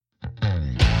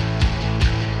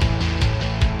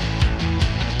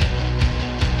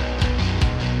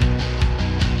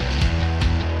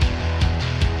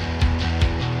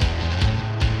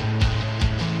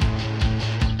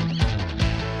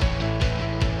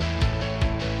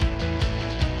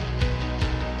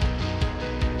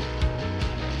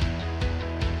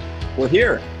We're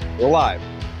here. We're live.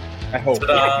 I hope.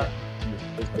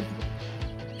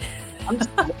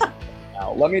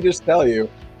 Now, let me just tell you,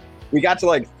 we got to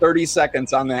like 30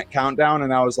 seconds on that countdown,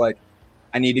 and I was like,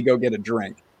 I need to go get a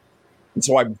drink. And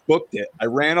so I booked it. I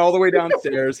ran all the way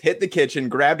downstairs, hit the kitchen,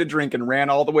 grabbed a drink, and ran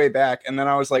all the way back. And then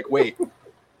I was like, wait,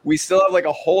 we still have like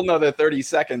a whole nother 30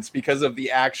 seconds because of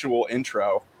the actual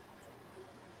intro.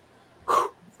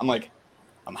 I'm like,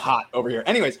 I'm hot over here.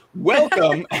 Anyways,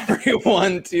 welcome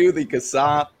everyone to the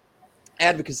CASA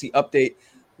Advocacy Update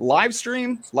live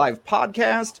stream, live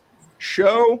podcast,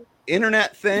 show,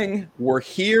 internet thing. We're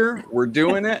here. We're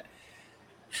doing it.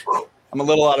 I'm a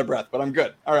little out of breath, but I'm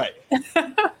good. All right.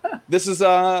 This is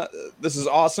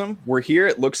awesome. We're here.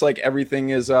 It looks like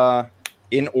everything is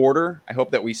in order. I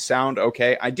hope that we sound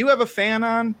okay. I do have a fan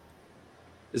on.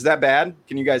 Is that bad?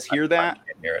 Can you guys hear that?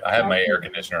 I can hear it. I have my air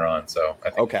conditioner on, so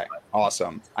I think okay.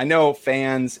 Awesome. I know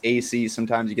fans, AC,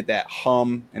 sometimes you get that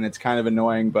hum and it's kind of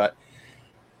annoying, but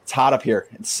it's hot up here.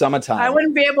 It's summertime. I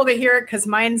wouldn't be able to hear it because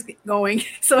mine's going,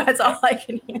 so that's all I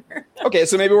can hear. Okay,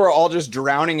 so maybe we're all just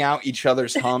drowning out each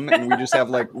other's hum and we just have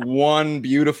like one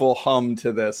beautiful hum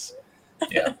to this.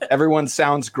 Yeah. Everyone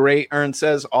sounds great. Ern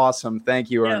says, awesome.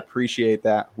 Thank you, Ern. Yep. Appreciate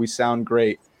that. We sound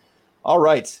great. All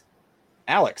right.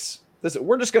 Alex.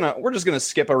 We're just gonna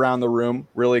skip around the room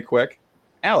really quick.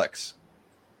 Alex,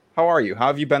 how are you? How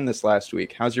have you been this last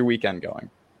week? How's your weekend going?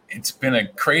 It's been a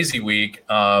crazy week.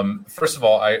 First of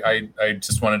all, I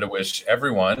just wanted to wish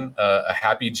everyone a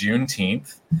happy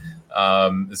Juneteenth.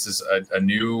 This is a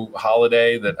new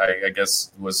holiday that I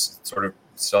guess was sort of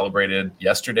celebrated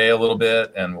yesterday a little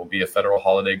bit and will be a federal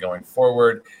holiday going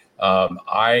forward.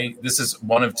 This is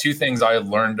one of two things I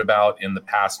learned about in the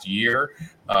past year.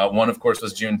 One, of course,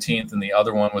 was Juneteenth, and the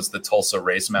other one was the Tulsa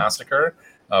Race Massacre,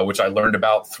 which I learned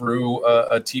about through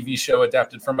a TV show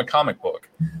adapted from a comic book,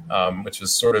 which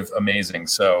was sort of amazing.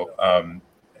 So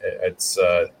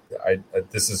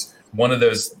this is one of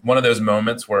those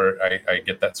moments where I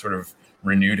get that sort of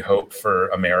renewed hope for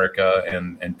America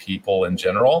and people in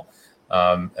general.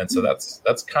 And so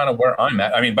that's kind of where I'm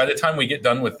at. I mean, by the time we get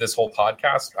done with this whole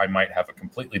podcast, I might have a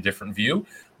completely different view,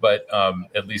 but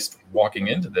at least walking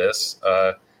into this,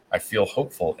 I feel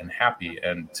hopeful and happy.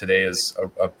 And today is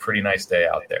a pretty nice day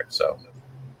out there. So,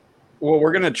 well,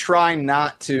 we're going to try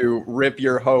not to rip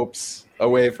your hopes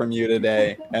away from you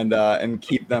today and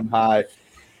keep them high.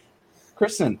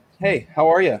 Kristen, hey, how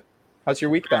are you? How's your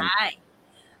week been?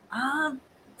 Hi.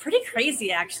 Pretty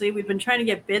crazy, actually. We've been trying to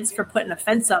get bids for putting a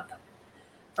fence up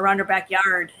around our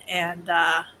backyard, and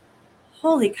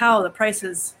holy cow, the price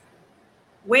is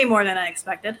way more than I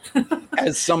expected.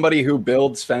 As somebody who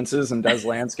builds fences and does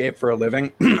landscape for a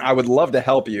living, I would love to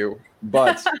help you,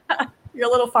 but you're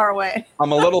a little far away.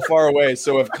 I'm a little far away,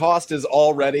 so if cost is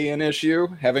already an issue,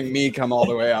 having me come all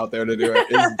the way out there to do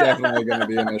it is definitely going to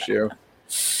be an issue.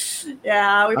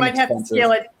 Yeah, we might have to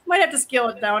scale it. Might have to scale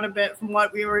it down a bit from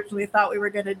what we originally thought we were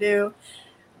going to do,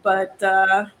 but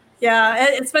yeah,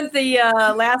 it spent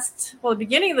the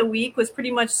beginning of the week was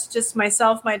pretty much just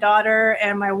myself, my daughter,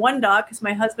 and my one dog, because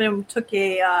my husband took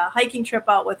a hiking trip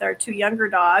out with our two younger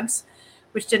dogs,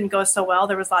 which didn't go so well.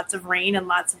 There was lots of rain and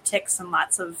lots of ticks and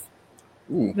lots of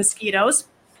mosquitoes.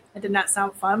 It did not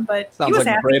sound fun, but sounds he was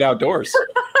like happy. Great outdoors.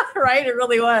 Right, it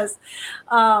really was.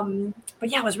 But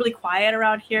yeah, it was really quiet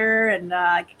around here, and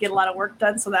I could get a lot of work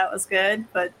done, so that was good.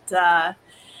 But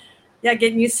yeah,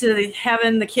 getting used to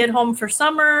having the kid home for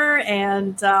summer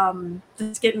and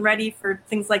just getting ready for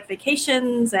things like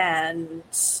vacations and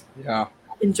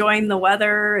enjoying the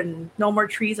weather, and no more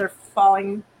trees are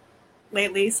falling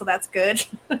lately, so that's good.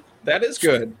 That is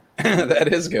good.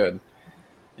 That is good.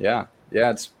 Yeah.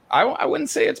 I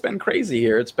wouldn't say it's been crazy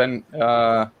here. It's been,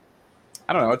 I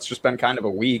don't know, it's just been kind of a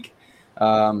week.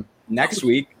 Next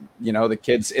week, the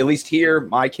kids, at least here,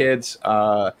 my kids,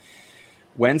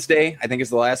 Wednesday, I think, is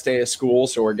the last day of school,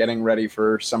 so we're getting ready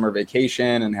for summer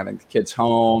vacation and having the kids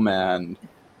home, and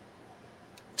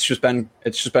it's just been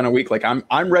a week. Like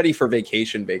I'm ready for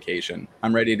vacation.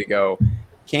 I'm ready to go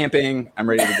camping. I'm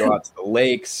ready to go out to the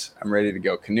lakes. I'm ready to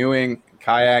go canoeing,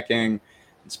 kayaking,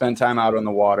 and spend time out on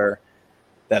the water.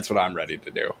 That's what I'm ready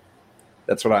to do.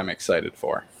 That's what I'm excited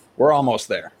for. We're almost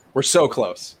there. We're so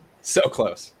close. So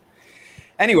close.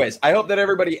 Anyways, I hope that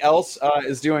everybody else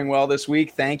is doing well this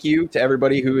week. Thank you to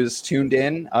everybody who is tuned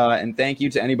in, and thank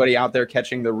you to anybody out there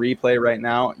catching the replay right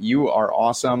now. You are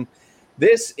awesome.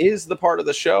 This is the part of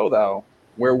the show, though,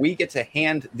 where we get to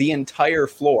hand the entire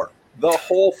floor, the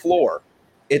whole floor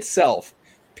itself,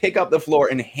 pick up the floor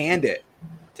and hand it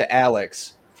to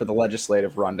Alex for the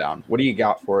legislative rundown. What do you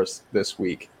got for us this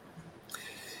week?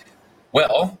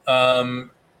 Well,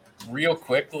 real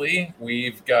quickly,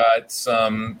 we've got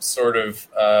some sort of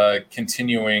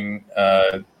continuing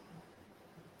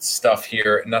stuff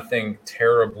here. Nothing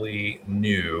terribly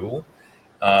new,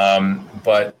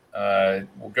 but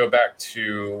we'll go back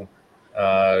to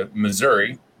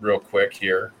Missouri real quick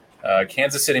here.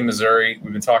 Kansas City, Missouri.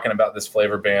 We've been talking about this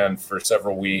flavor ban for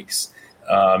several weeks,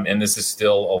 and this is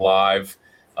still alive.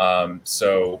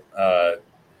 So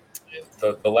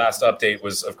the last update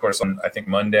was, of course, on I think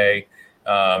Monday,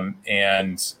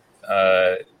 and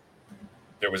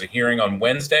there was a hearing on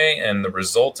Wednesday, and the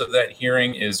result of that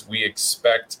hearing is we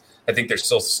expect. I think they're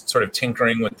still sort of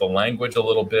tinkering with the language a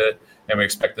little bit, and we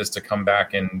expect this to come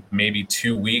back in maybe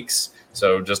 2 weeks.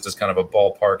 So just as kind of a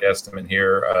ballpark estimate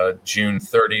here, June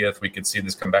 30th, we could see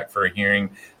this come back for a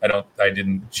hearing. I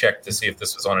didn't check to see if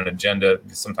this was on an agenda,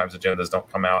 because sometimes agendas don't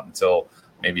come out until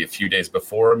maybe a few days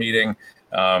before a meeting.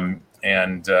 So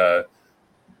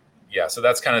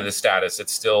that's kind of the status.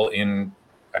 It's still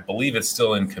I believe it's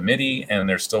still in committee, and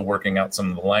they're still working out some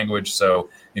of the language. So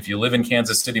if you live in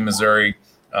Kansas City, Missouri,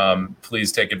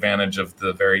 please take advantage of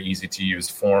the very easy to use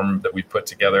form that we put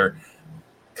together.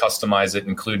 Customize it,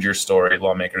 include your story.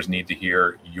 Lawmakers need to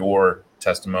hear your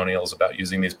testimonials about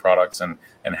using these products and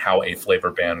how a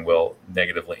flavor ban will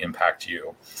negatively impact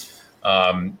you.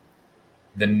 The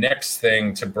next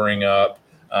thing to bring up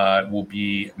will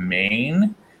be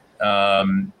Maine.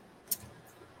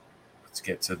 Let's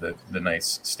get to the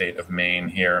nice state of Maine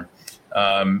here.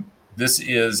 This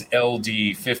is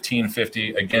LD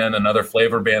 1550. Again, another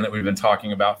flavor ban that we've been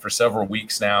talking about for several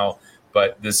weeks now,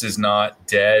 but this is not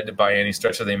dead by any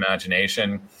stretch of the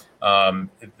imagination.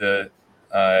 The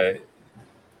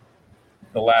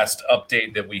last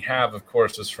update that we have, of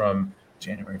course, was from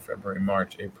January, February,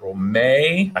 March, April,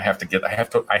 May. I have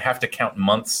to count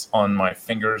months on my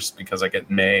fingers because I get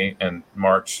May and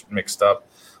March mixed up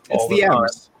all the time.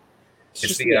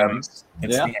 It's the M's.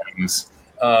 It's the M's.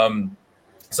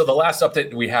 So the last update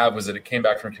that we have was that it came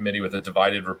back from committee with a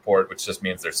divided report, which just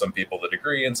means there's some people that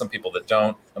agree and some people that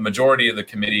don't. A majority of the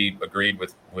committee agreed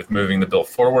with moving the bill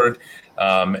forward,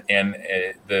 and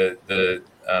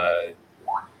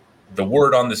the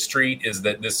word on the street is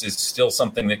that this is still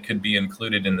something that could be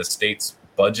included in the state's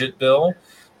budget bill,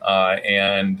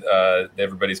 and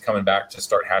everybody's coming back to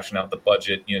start hashing out the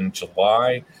budget in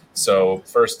July. So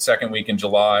first, second week in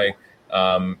July,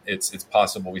 it's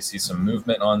possible we see some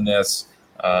movement on this.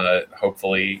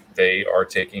 Hopefully they are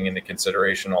taking into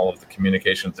consideration all of the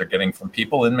communications they're getting from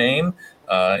people in Maine,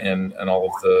 and all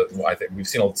of I think we've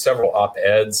seen several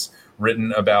op-eds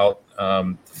written about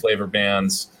flavor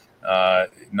bans,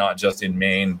 not just in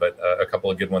Maine, but a couple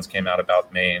of good ones came out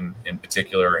about Maine in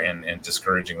particular, and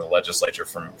discouraging the legislature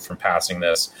from passing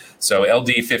this. So LD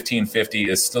 1550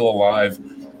 is still alive.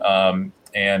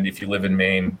 And if you live in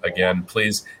Maine, again,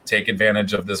 please take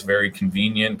advantage of this very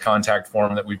convenient contact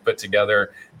form that we've put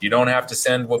together. You don't have to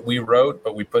send what we wrote,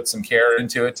 but we put some care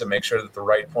into it to make sure that the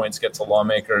right points get to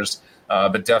lawmakers.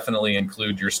 But definitely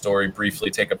include your story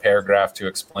briefly. Take a paragraph to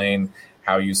explain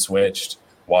how you switched,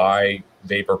 why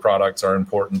vapor products are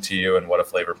important to you, and what a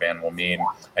flavor ban will mean.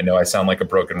 I know I sound like a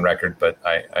broken record, but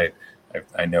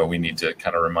I know we need to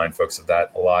kind of remind folks of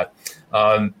that a lot.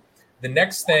 The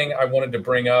next thing I wanted to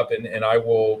bring up, and I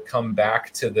will come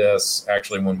back to this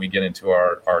actually when we get into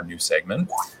our new segment.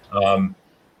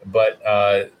 But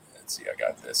let's see, I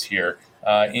got this here.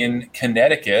 In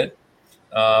Connecticut,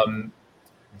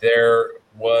 there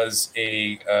was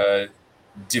a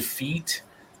defeat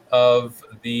of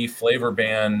the flavor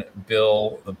ban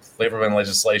bill, the flavor ban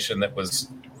legislation that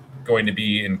was going to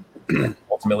be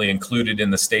ultimately included in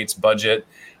the state's budget.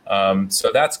 So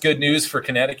that's good news for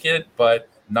Connecticut, but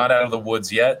not out of the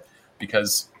woods yet,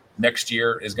 because next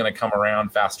year is going to come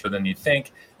around faster than you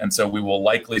think. And so we will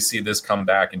likely see this come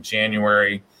back in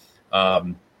January.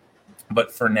 But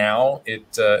for now,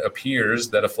 it appears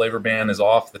that a flavor ban is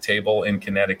off the table in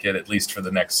Connecticut, at least for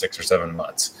the next 6 or 7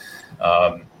 months.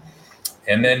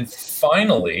 And then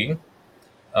finally,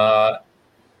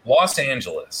 Los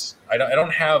Angeles. I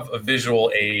don't have a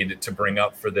visual aid to bring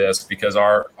up for this, because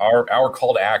our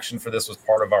call to action for this was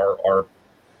part of our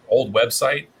old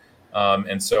website.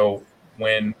 And so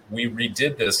when we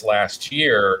redid this last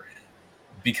year,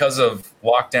 because of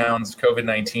lockdowns,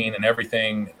 COVID-19 and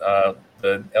everything,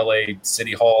 the LA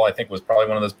City Hall, I think, was probably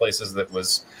one of those places that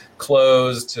was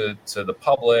closed to the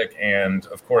public. And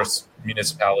of course,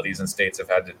 municipalities and states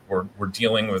we're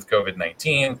dealing with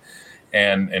COVID-19,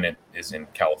 and it is in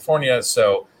California.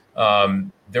 So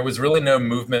there was really no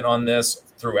movement on this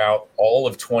throughout all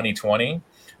of 2020.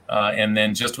 And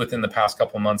then just within the past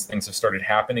couple of months, things have started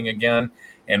happening again.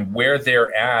 And where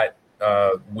they're at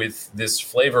with this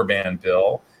flavor ban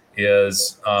bill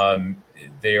is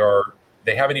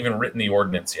they haven't even written the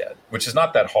ordinance yet, which is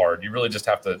not that hard. You really just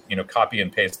have to, copy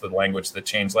and paste the language that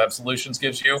Change Lab Solutions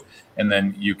gives you, and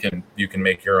then you can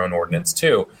make your own ordinance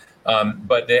too.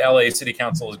 But the LA City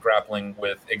Council is grappling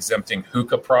with exempting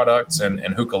hookah products and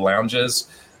hookah lounges.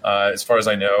 As far as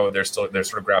I know, they're sort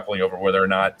of grappling over whether or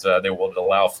not they will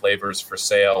allow flavors for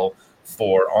sale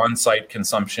for on-site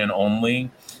consumption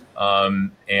only.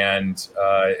 And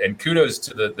kudos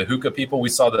to the hookah people. We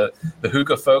saw the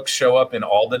hookah folks show up in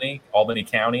Albany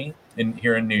County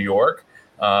here in New York.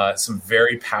 Some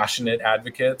very passionate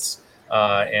advocates,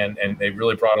 and they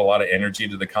really brought a lot of energy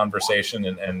to the conversation.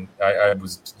 And I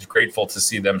was grateful to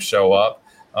see them show up.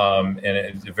 And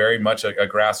it's very much a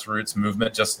grassroots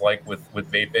movement, just like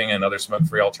with vaping and other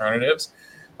smoke-free alternatives.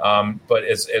 But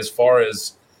as far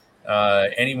as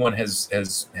anyone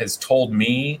has told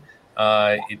me,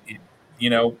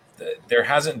 there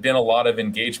hasn't been a lot of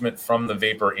engagement from the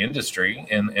vapor industry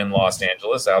in Los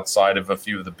Angeles outside of a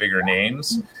few of the bigger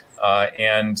names.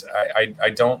 And I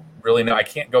don't really know. I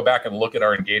can't go back and look at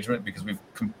our engagement because we've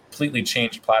completely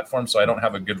changed platforms. So I don't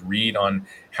have a good read on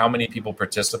how many people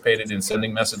participated in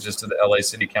sending messages to the LA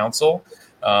City Council.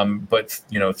 But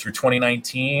through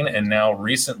 2019 and now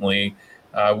recently,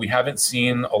 we haven't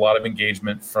seen a lot of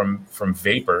engagement from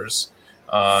vapors.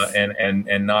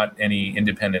 And not any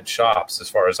independent shops, as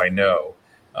far as I know,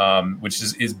 which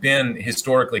has been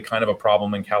historically kind of a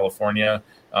problem in California.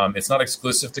 It's not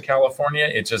exclusive to California.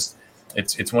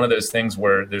 It's one of those things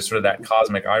where there's sort of that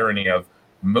cosmic irony of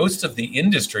most of the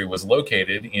industry was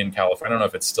located in California. I don't know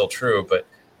if it's still true, but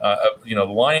the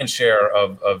lion's share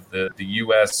of the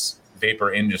U.S.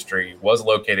 vapor industry was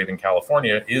located in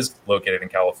California, is located in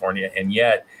California, and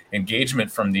yet engagement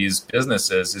from these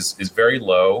businesses is very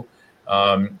low.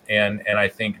 And I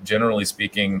think generally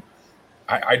speaking,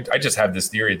 I just have this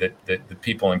theory that the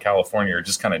people in California are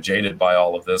just kind of jaded by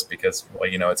all of this because,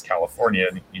 it's California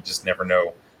and you just never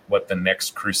know what the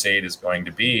next crusade is going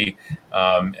to be.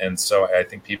 And so I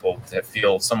think people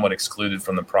feel somewhat excluded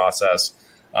from the process.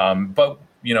 But,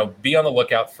 be on the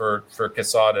lookout for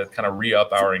CASA to kind of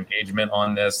re-up our engagement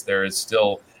on this. There is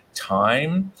still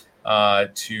time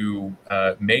to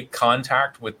make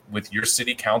contact with your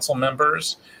city council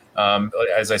members.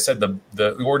 As I said,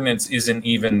 the ordinance isn't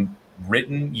even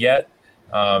written yet.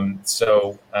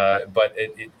 But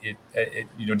it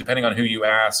depending on who you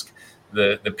ask,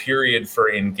 the period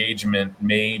for engagement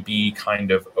may be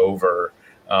kind of over.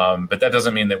 But that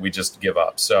doesn't mean that we just give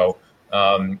up. So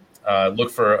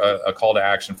look for a call to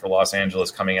action for Los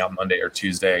Angeles coming out Monday or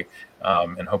Tuesday.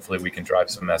 And hopefully we can drive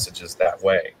some messages that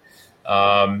way.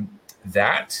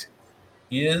 That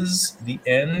is the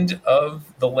end of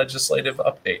the legislative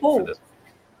update for this.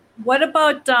 What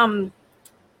about,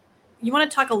 you want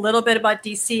to talk a little bit about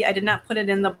DC? I did not put it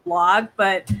in the blog,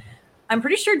 but I'm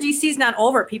pretty sure DC is not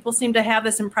over. People seem to have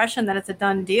this impression that it's a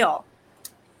done deal.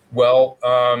 Well,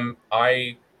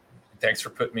 thanks for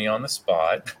putting me on the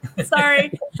spot.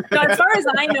 Sorry. No, as far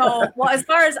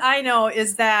as I know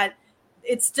is that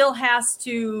it still has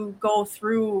to go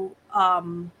through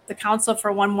the council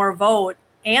for one more vote.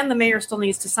 And the mayor still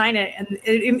needs to sign it.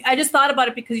 And I just thought about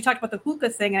it because you talked about the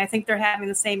hookah thing, and I think they're having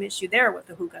the same issue there with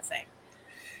the hookah thing.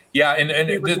 Yeah, and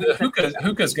the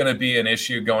hookah is going to be an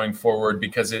issue going forward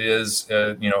because it is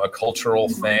a cultural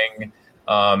thing,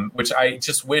 which I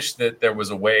just wish that there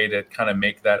was a way to kind of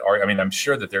make that. I mean, I'm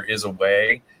sure that there is a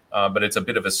way, but it's a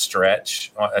bit of a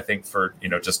stretch, I think, for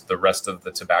just the rest of the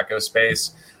tobacco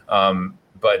space.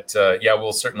 But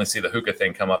we'll certainly see the hookah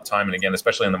thing come up time and again,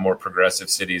 especially in the more progressive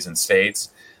cities and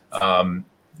states.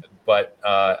 But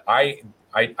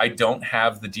I don't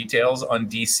have the details on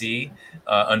DC.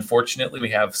 Unfortunately,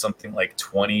 we have something like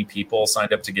 20 people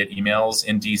signed up to get emails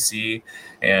in DC,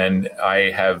 and I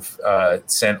have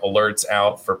sent alerts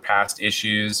out for past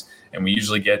issues, and we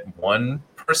usually get one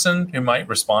person who might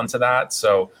respond to that.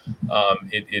 So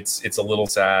it's a little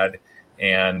sad.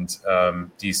 And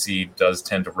DC does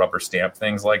tend to rubber stamp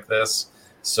things like this.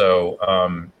 So,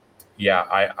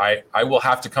 I will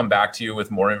have to come back to you with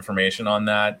more information on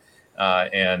that.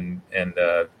 And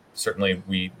certainly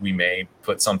we may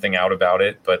put something out about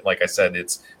it. But like I said,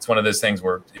 it's one of those things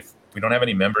where if we don't have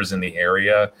any members in the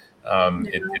area,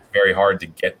 it's very hard to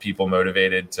get people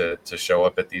motivated to show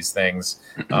up at these things.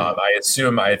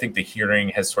 I think the hearing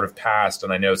has sort of passed,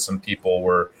 and I know some people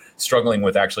were struggling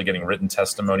with actually getting written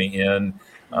testimony in.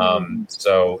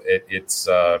 So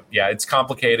it's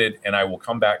complicated, and I will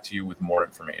come back to you with more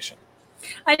information.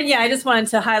 I just wanted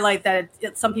to highlight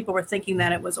that some people were thinking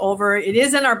that it was over. It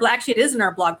is in our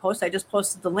blog post. I just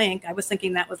posted the link. I was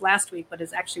thinking that was last week, but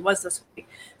it actually was this week.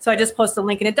 So I just posted the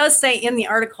link, and it does say in the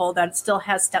article that it still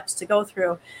has steps to go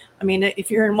through. I mean, if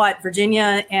you're in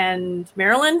Virginia and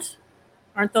Maryland,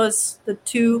 aren't those the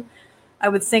two? I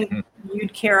would think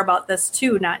you'd care about this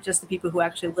too, not just the people who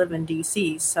actually live in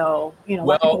DC. So, a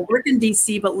lot of people work in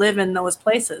DC but live in those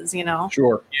places,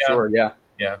 Sure, yeah.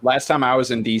 Yeah. Last time I was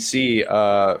in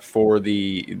DC for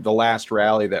the last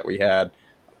rally that we had,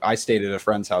 I stayed at a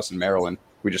friend's house in Maryland.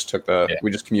 We just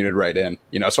we just commuted right in.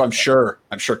 So I'm sure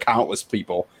countless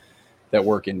people that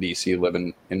work in DC live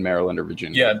in Maryland or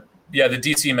Virginia. Yeah. The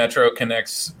DC Metro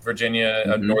connects Virginia,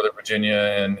 Northern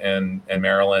Virginia, and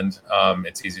Maryland.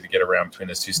 It's easy to get around between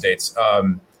those two states. I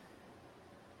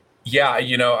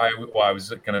was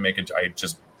going to I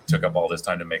just took up all this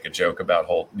time to make a joke about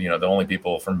the only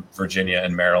people from Virginia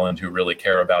and Maryland who really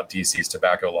care about DC's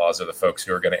tobacco laws are the folks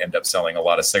who are going to end up selling a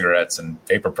lot of cigarettes and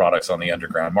vapor products on the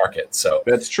underground market. So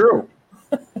that's true.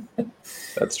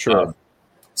 That's true.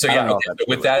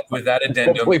 With that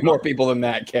addendum, hopefully more people than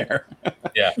that care.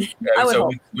 Yeah.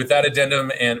 So with that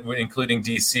addendum and including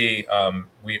DC,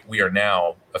 we are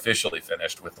now officially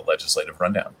finished with the legislative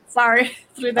rundown. Sorry.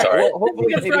 Well,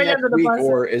 hopefully maybe next week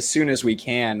or as soon as we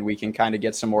can kind of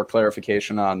get some more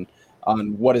clarification on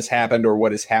what has happened or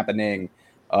what is happening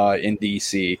in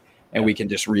DC, and we can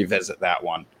just revisit that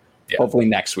one. Yeah. Hopefully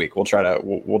next week we'll try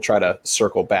to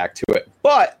circle back to it.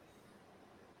 But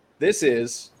this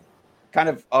is kind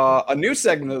of a new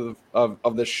segment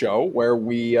of the show where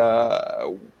we'll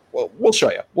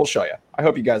show you. I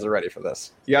hope you guys are ready for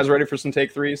this. You guys ready for some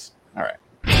take threes? All right.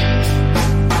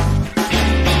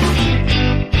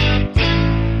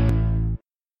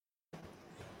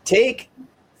 Take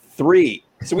three.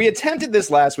 So we attempted this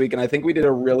last week, and I think we did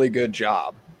a really good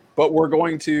job, but we're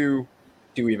going to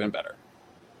do even better.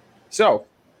 So,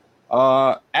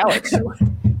 Alex,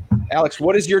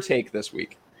 what is your take this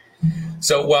week?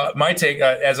 So my take,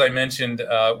 as I mentioned,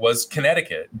 was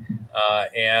Connecticut,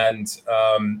 and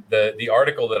the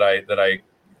article that I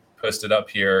posted up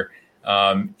here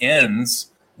ends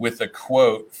with a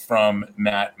quote from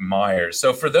Matt Myers.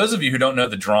 So for those of you who don't know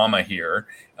the drama here,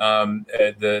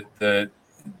 the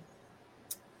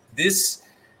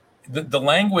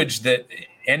language that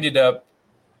ended up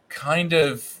kind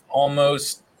of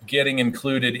almost getting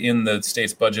included in the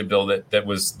state's budget bill that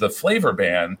was the flavor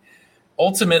ban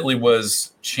ultimately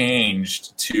was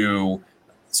changed to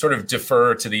sort of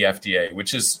defer to the FDA,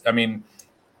 which is,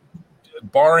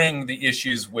 barring the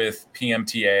issues with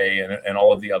PMTA and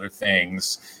all of the other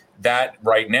things, that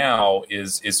right now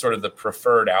is sort of the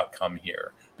preferred outcome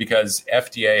here, because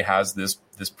FDA has this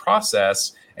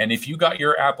process. And if you got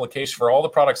your application for all the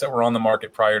products that were on the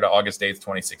market prior to August 8th,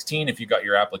 2016, if you got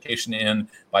your application in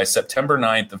by September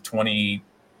 9th of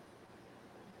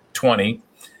 2020,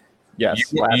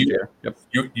 yes, last year. Yep.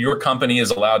 Your company is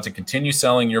allowed to continue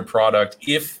selling your product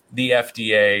if the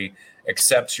FDA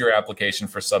accepts your application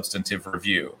for substantive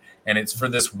review. And it's for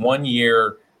this 1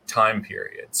 year time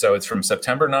period. So it's from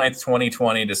September 9th,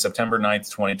 2020 to September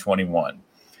 9th, 2021,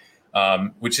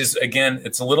 which is, again,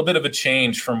 it's a little bit of a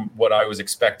change from what I was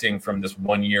expecting from this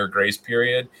 1 year grace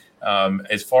period.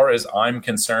 As far as I'm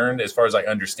concerned, as far as I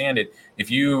understand it, if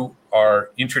you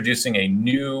are introducing a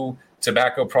new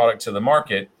tobacco product to the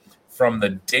market, from the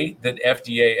date that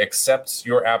FDA accepts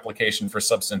your application for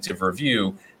substantive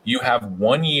review, you have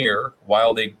 1 year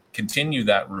while they continue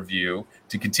that review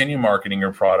to continue marketing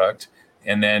your product.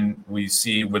 And then we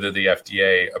see whether the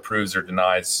FDA approves or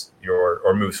denies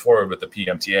or moves forward with the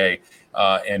PMTA.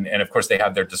 And of course, they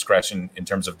have their discretion in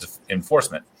terms of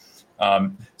enforcement.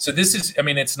 So this is,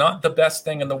 it's not the best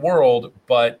thing in the world,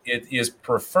 but it is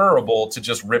preferable to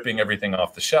just ripping everything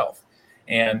off the shelf.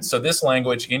 And so this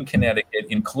language in Connecticut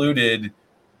included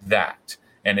that.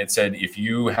 And it said, if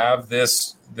you have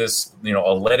this,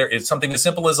 a letter, it's something as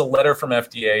simple as a letter from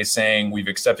FDA saying, we've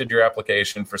accepted your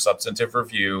application for substantive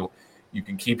review. You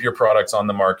can keep your products on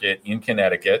the market in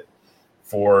Connecticut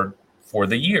for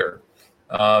the year.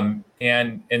 And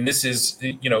this is,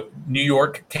 New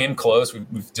York came close.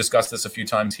 We've discussed this a few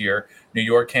times here. New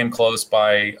York came close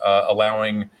by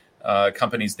allowing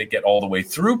companies that get all the way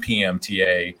through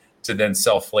PMTA to then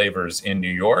sell flavors in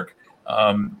New York.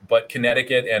 But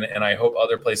Connecticut and I hope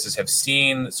other places have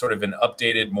seen sort of an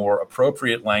updated, more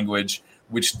appropriate language,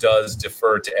 which does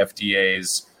defer to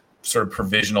FDA's sort of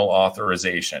provisional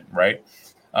authorization, right?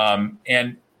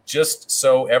 And just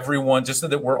so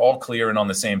that we're all clear and on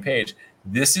the same page,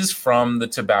 this is from the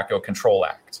Tobacco Control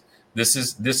Act. This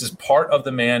is part of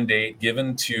the mandate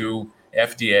given to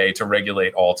FDA to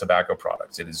regulate all tobacco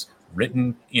products. It is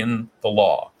written in the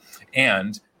law.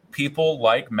 And people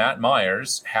like Matt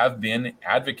Myers have been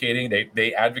advocating.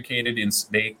 They advocated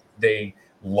they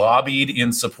lobbied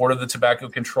in support of the Tobacco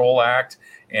Control Act,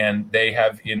 and they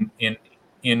have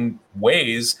in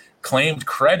ways claimed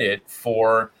credit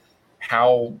for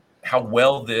how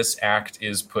well this act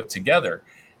is put together.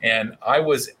 And I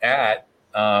was at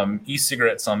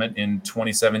e-cigarette summit in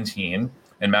 2017,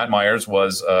 and Matt Myers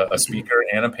was a speaker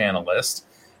and a panelist.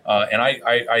 And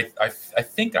I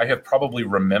think I have probably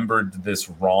remembered this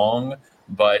wrong,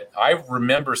 but I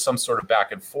remember some sort of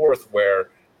back and forth where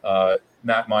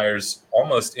Matt Myers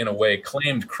almost in a way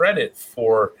claimed credit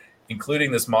for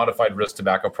including this modified risk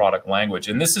tobacco product language.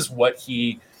 And this is what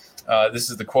this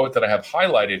is the quote that I have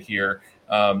highlighted here.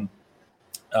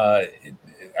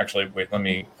 Actually, wait, let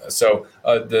me. So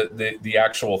the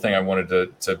actual thing I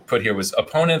wanted to put here was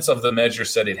opponents of the measure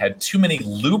said it had too many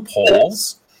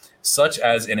loopholes, such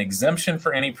as an exemption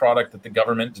for any product that the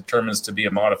government determines to be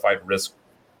a modified risk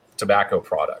tobacco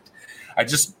product. I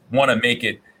just want to make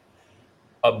it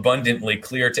abundantly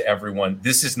clear to everyone,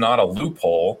 this is not a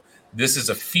loophole. This is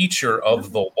a feature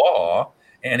of the law,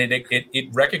 and it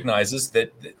recognizes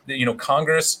that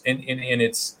Congress in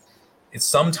its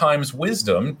sometimes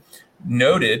wisdom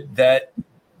noted that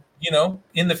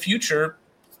in the future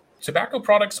tobacco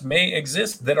products may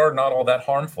exist that are not all that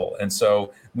harmful, and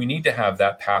so we need to have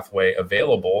that pathway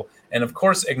available, and of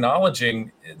course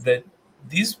acknowledging that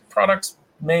these products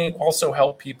may also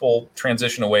help people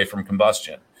transition away from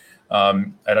combustion.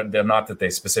 Not that they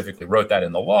specifically wrote that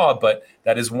in the law, but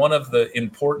that is one of the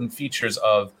important features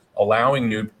of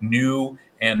allowing new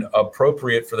and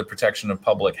appropriate for the protection of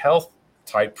public health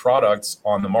type products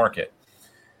on the market.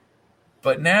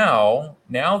 But now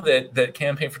that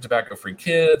Campaign for Tobacco-Free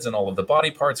Kids and all of the body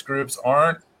parts groups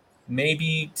aren't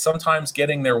maybe sometimes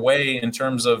getting their way in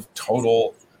terms of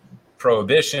total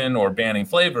prohibition or banning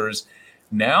flavors,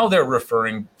 now they're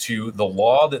referring to the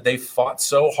law that they fought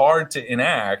so hard to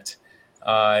enact.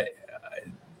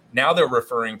 Now they're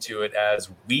referring to it as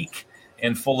weak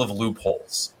and full of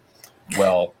loopholes.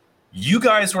 Well, you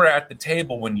guys were at the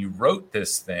table when you wrote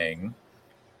this thing.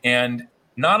 And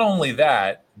not only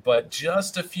that, but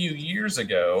just a few years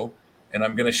ago, and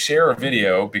I'm going to share a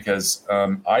video because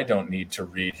I don't need to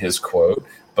read his quote,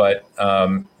 but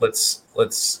let's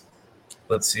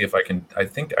see if I can. I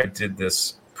think I did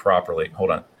this properly.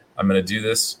 Hold on. I'm going to do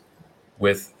this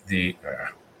with the.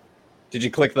 Did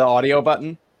you click the audio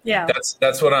button? Yeah.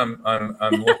 That's what I'm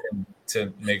looking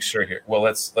to make sure here. Well,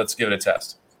 let's give it a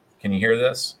test. Can you hear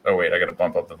this? Oh wait, I got to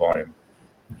bump up the volume.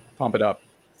 Pump it up.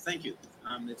 Thank you.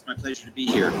 It's my pleasure to be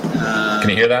here. Can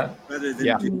you hear that? Rather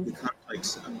than do the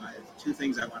conflicts, I have two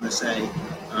things I want to say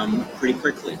pretty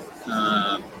quickly.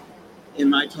 In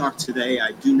my talk today,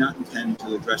 I do not intend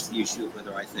to address the issue of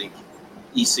whether I think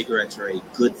e-cigarettes are a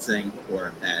good thing or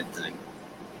a bad thing,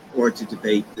 or to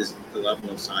debate the level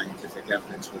of scientific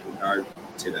evidence with regard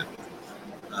to them.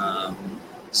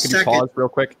 Could you pause real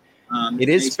quick? It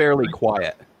is fairly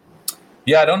quiet.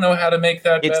 Yeah, I don't know how to make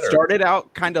that better. It started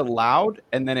out kind of loud,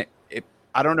 and then it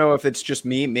I don't know if it's just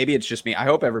me. Maybe it's just me. I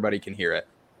hope everybody can hear it.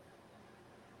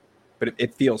 But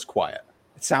it feels quiet.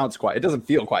 It sounds quiet. It doesn't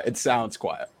feel quiet. It sounds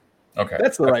quiet. Okay.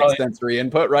 That's the right sensory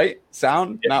input, right?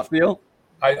 Sound, not feel?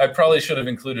 I probably should have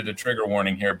included a trigger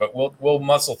warning here, but we'll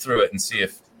muscle through it and see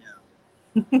if...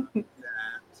 That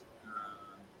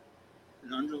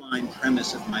an underlying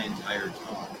premise of my entire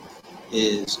talk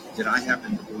is that I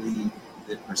happen to believe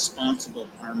that responsible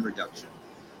harm reduction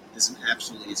is an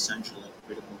absolutely essential and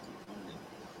critical component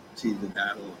to the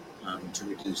battle to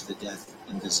reduce the death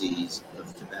and disease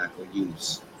of tobacco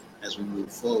use as we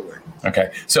move forward.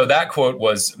 Okay, so that quote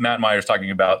was Matt Myers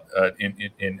talking about,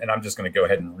 and I'm just going to go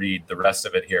ahead and read the rest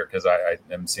of it here because I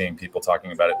am seeing people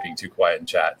talking about it being too quiet in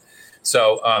chat.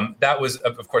 So that was,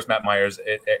 of course, Matt Myers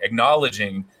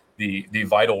acknowledging the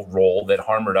vital role that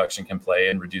harm reduction can play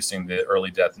in reducing the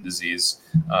early death and disease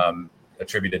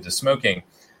attributed to smoking.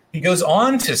 He goes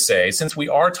on to say, since we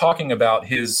are talking about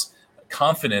his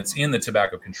confidence in the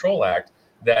Tobacco Control Act,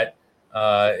 that,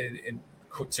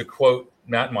 to quote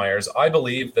Matt Myers, I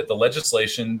believe that the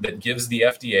legislation that gives the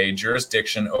FDA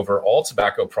jurisdiction over all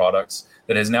tobacco products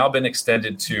that has now been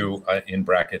extended to, in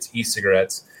brackets,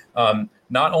 e-cigarettes,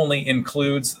 not only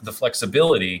includes the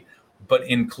flexibility, but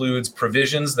includes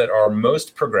provisions that are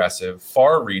most progressive,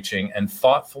 far-reaching, and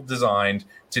thoughtful designed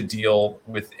to deal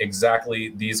with exactly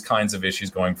these kinds of issues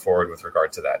going forward with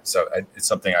regard to that. So it's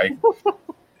something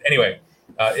anyway,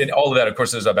 and all of that, of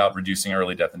course, is about reducing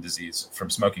early death and disease from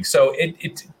smoking. So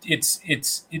this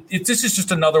is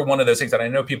just another one of those things that I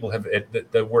know people have,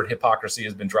 the word hypocrisy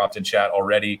has been dropped in chat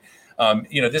already.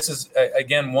 This is,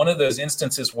 again, one of those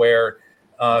instances where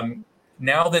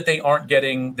now that they aren't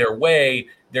getting their way,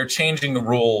 they're changing the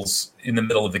rules in the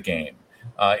middle of the game.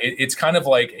 It's kind of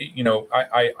like,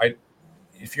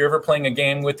 if you're ever playing a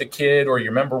game with a kid, or you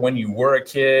remember when you were a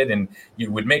kid and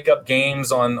you would make up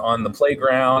games on the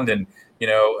playground, and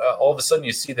all of a sudden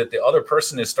you see that the other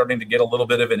person is starting to get a little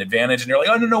bit of an advantage, and you're like,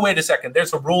 oh, no, wait a second,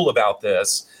 there's a rule about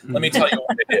this. Let me tell you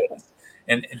what it is.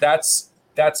 And that's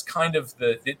kind of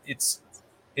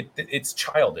it's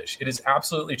childish. It is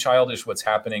absolutely childish what's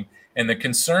happening. And the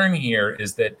concern here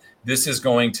is that this is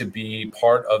going to be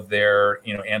part of their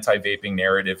anti-vaping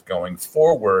narrative going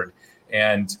forward.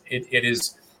 And it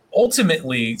is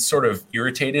ultimately sort of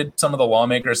irritated some of the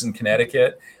lawmakers in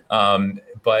Connecticut.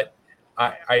 But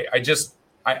I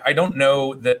don't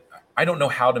know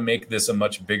how to make this a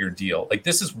much bigger deal. Like,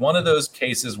 this is one of those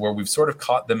cases where we've sort of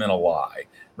caught them in a lie,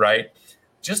 right?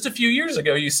 Just a few years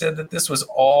ago, you said that this was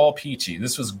all peachy.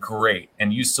 This was great.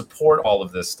 And you support all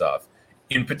of this stuff.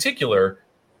 In particular,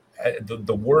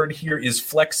 the word here is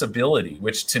flexibility,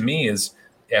 which to me is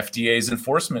FDA's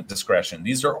enforcement discretion.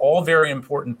 These are all very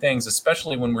important things,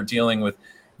 especially when we're dealing with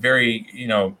very,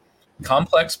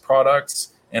 complex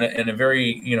products and a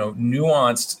very,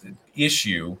 nuanced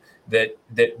issue that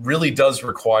really does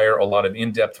require a lot of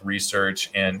in-depth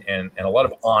research and a lot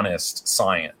of honest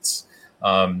science.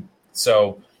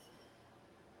 So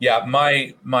yeah,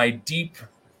 my take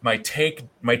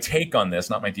on this,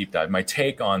 not my deep dive, my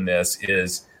take on this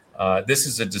is this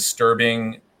is a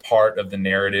disturbing part of the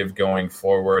narrative going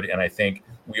forward. And I think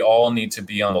we all need to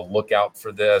be on the lookout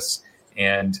for this.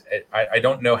 And I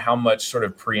don't know how much sort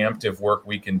of preemptive work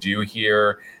we can do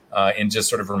here in just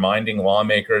sort of reminding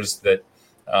lawmakers that,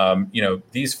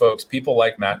 these folks, people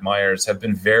like Matt Myers, have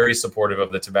been very supportive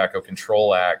of the Tobacco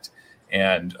Control Act.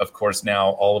 And of course, now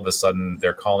all of a sudden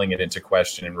they're calling it into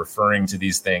question and referring to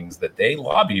these things that they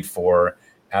lobbied for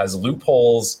as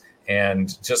loopholes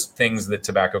and just things that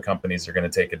tobacco companies are going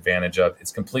to take advantage of.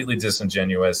 It's completely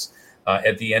disingenuous.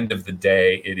 At the end of the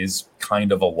day, it is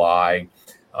kind of a lie.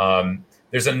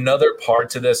 There's another part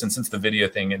to this, and since the video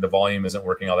thing and the volume isn't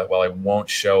working all that well, I won't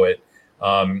show it.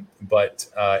 But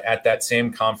at that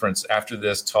same conference, after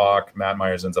this talk, Matt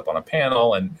Myers ends up on a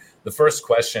panel, and the first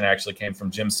question actually came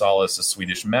from Jim Salas, a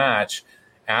Swedish Match,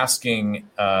 asking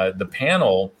the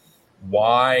panel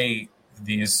why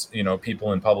these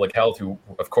people in public health, who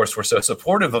of course were so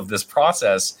supportive of this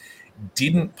process,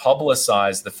 didn't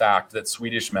publicize the fact that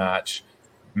Swedish Match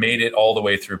made it all the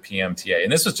way through PMTA.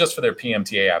 And this was just for their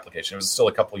PMTA application. It was still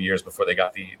a couple of years before they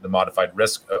got the modified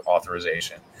risk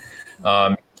authorization.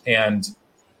 And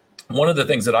one of the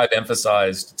things that I've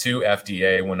emphasized to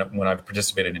FDA when I've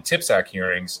participated in TPSAC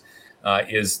hearings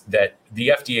is that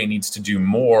the FDA needs to do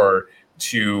more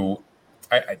to,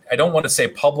 I don't want to say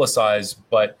publicize,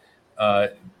 but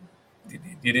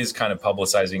it is kind of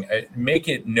publicizing, make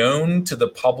it known to the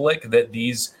public that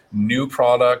these new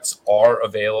products are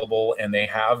available and they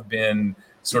have been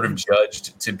sort of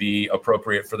judged to be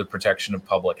appropriate for the protection of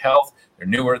public health. They're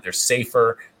newer, they're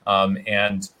safer,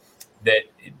 and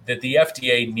that the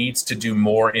FDA needs to do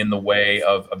more in the way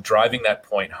of driving that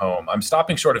point home. I'm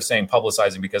stopping short of saying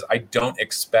publicizing because I don't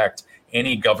expect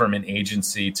any government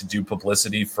agency to do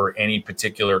publicity for any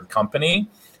particular company,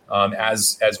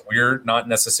 as we're not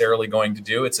necessarily going to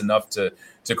do. It's enough to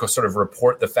sort of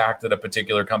report the fact that a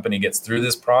particular company gets through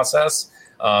this process.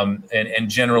 And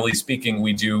generally speaking,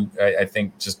 we do, I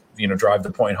think, just drive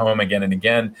the point home again and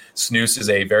again. Snus is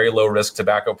a very low risk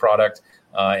tobacco product.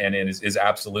 And it is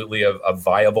absolutely a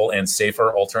viable and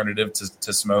safer alternative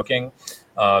to smoking.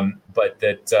 But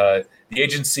that the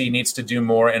agency needs to do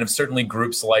more. And certainly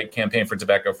groups like Campaign for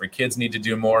Tobacco-Free Kids need to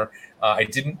do more. I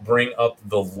didn't bring up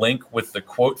the link with the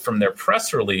quote from their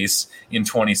press release in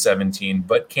 2017,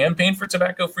 but Campaign for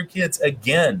Tobacco-Free Kids,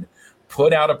 again,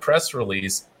 put out a press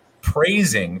release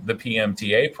praising the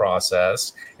PMTA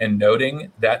process and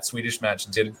noting that Swedish Match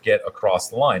did get across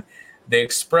the line. They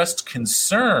expressed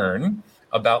concern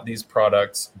about these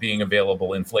products being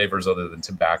available in flavors other than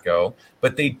tobacco,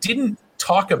 but they didn't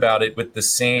talk about it with the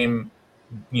same,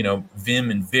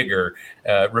 vim and vigor,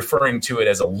 referring to it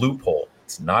as a loophole.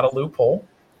 It's not a loophole.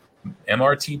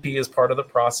 MRTP is part of the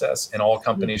process, and all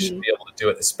companies should be able to do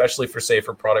it, especially for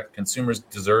safer product. Consumers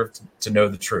deserve to know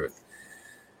the truth.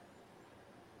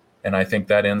 And I think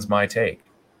that ends my take.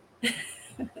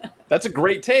 That's a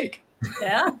great take.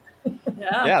 Yeah.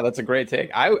 Yeah, that's a great take.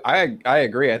 I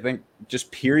agree. I think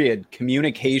just period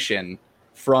communication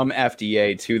from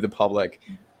FDA to the public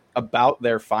about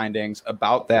their findings,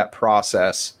 about that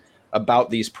process, about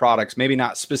these products, maybe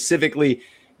not specifically,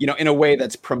 in a way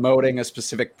that's promoting a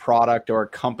specific product or a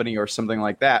company or something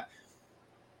like that.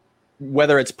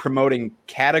 whether it's promoting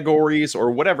categories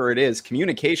or whatever it is,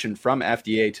 communication from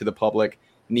FDA to the public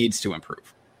needs to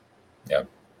improve. Yeah.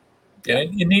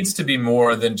 And it needs to be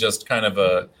more than just kind of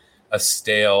a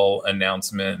stale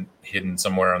announcement hidden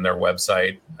somewhere on their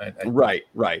website. Right.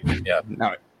 Yeah.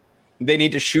 No, they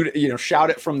need to shout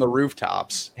it from the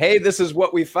rooftops. Hey, this is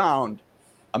what we found,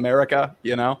 America,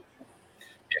 Yeah.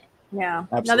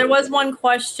 Absolutely. Now, there was one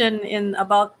question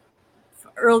about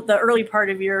the early part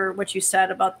of what you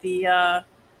said about the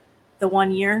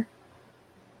 1 year.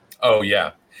 Oh,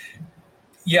 yeah.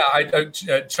 Yeah,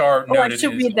 Char noted I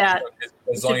should read that.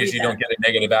 As long as you don't get a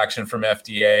negative action from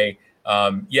FDA.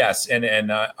 Yes,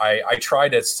 and I try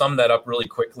to sum that up really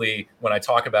quickly when I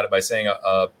talk about it by saying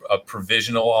a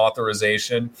provisional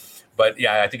authorization. But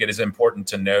yeah, I think it is important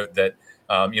to note that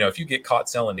if you get caught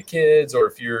selling to kids,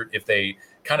 or if they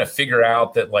kind of figure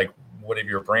out that like whatever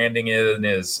your branding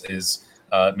is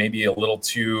maybe a little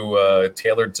too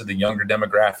tailored to the younger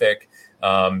demographic,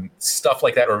 stuff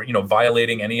like that, or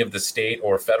violating any of the state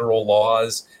or federal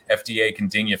laws, FDA can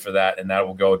ding you for that, and that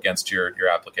will go against your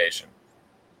application.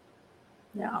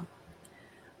 Yeah.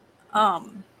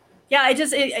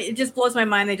 It just blows my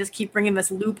mind. They just keep bringing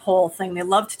this loophole thing. They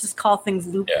love to just call things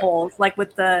loopholes, like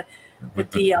with the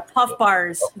puff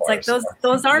bars. It's like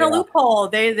those aren't a loophole.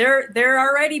 They're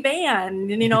already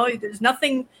banned, and there's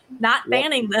nothing not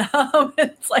banning them.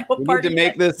 It's like, what we part need to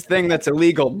make this thing that's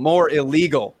illegal more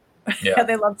illegal. Yeah,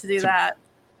 they love to do that.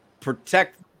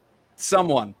 Protect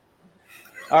someone.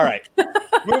 All right.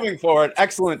 Moving forward.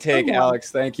 Excellent take,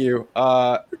 Alex. Thank you.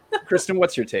 Kristen,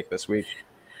 what's your take this week?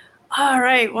 All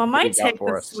right. Well, my take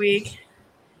this week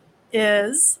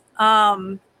is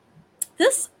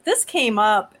this came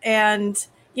up, and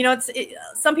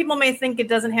some people may think it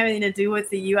doesn't have anything to do with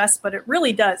the U.S., but it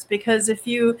really does, because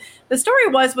the story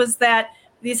was that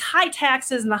these high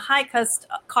taxes and the high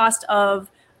cost of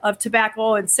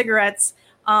tobacco and cigarettes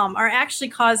are actually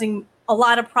causing a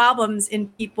lot of problems in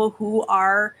people who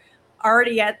are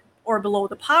already at or below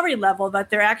the poverty level, that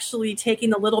they're actually taking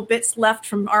the little bits left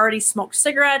from already smoked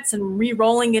cigarettes and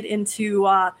re-rolling it into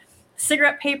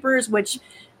cigarette papers, which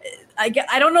I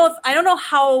don't know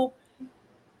how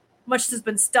much this has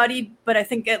been studied, but I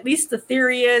think at least the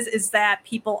theory is that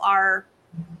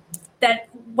that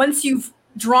once you've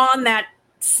drawn that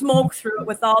smoke through it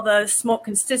with all the smoke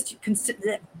constituents, is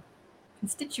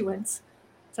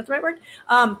that the right word?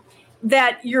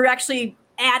 That you're actually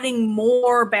adding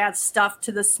more bad stuff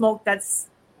to the smoke that's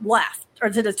left, or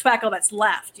to the tobacco that's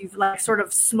left. You've like sort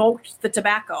of smoked the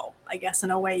tobacco, I guess, in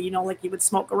a way, like you would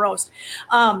smoke a roast.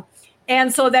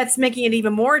 And so that's making it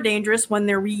even more dangerous when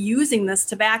they're reusing this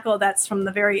tobacco that's from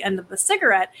the very end of the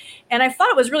cigarette. And I thought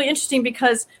it was really interesting,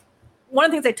 because one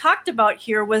of the things they talked about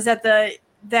here was that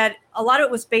that a lot of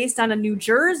it was based on a New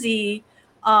Jersey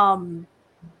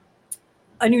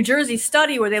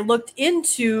study where they looked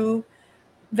into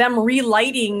them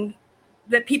relighting,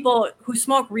 that people who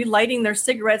smoke relighting their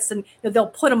cigarettes, and they'll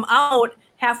put them out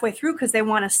halfway through because they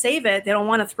want to save it. They don't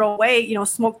want to throw away,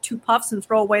 smoke 2 puffs and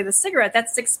throw away the cigarette.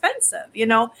 That's expensive,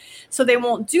 so they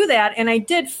won't do that. And I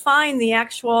did find the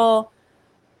actual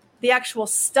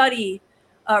study,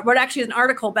 but actually an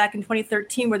article back in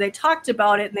 2013 where they talked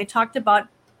about it, and they talked about,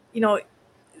 when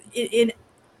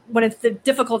it's the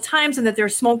difficult times and that they're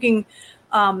smoking,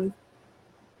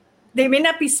 they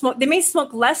may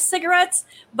smoke less cigarettes,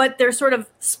 but they're sort of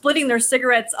splitting their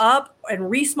cigarettes up and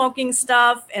re-smoking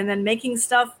stuff, and then making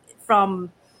stuff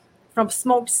from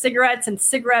smoked cigarettes and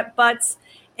cigarette butts.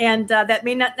 And that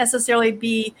may not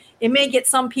necessarily it may get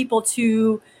some people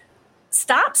to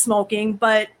stop smoking,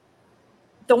 but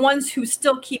the ones who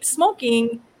still keep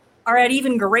smoking are at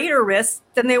even greater risk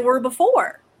than they were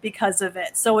before because of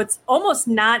it. So it's almost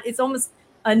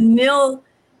a nil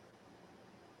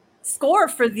score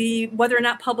for whether or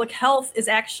not public health is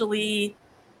actually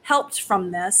helped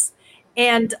from this.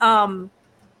 And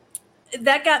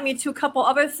that got me to a couple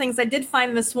other things. I did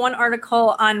find this one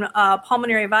article on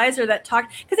Pulmonary Advisor that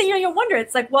talked, because you wonder,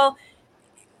 it's like, well,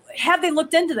 have they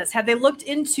looked into this? Have they looked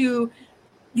into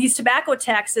these tobacco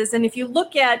taxes? And if you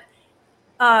look at,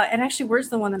 and actually, where's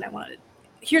the one that I wanted?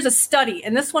 Here's a study,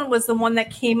 and this one was the one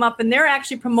that came up, and they're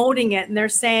actually promoting it, and they're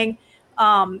saying,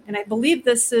 and I believe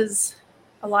this is,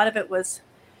 a lot of it was,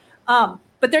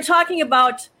 but they're talking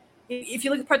about, if you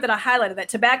look at the part that I highlighted, that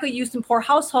tobacco use in poor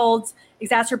households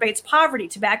exacerbates poverty.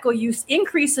 Tobacco use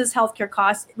increases healthcare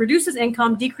costs, reduces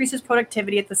income, decreases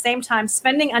productivity. At the same time,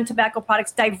 spending on tobacco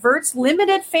products diverts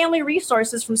limited family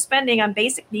resources from spending on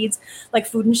basic needs like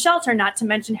food and shelter, not to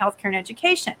mention healthcare and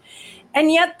education.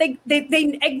 And yet they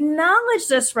acknowledge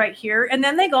this right here. And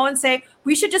then they go and say,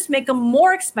 we should just make them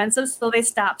more expensive so they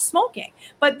stop smoking.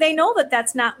 But they know that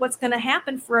that's not what's going to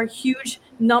happen for a huge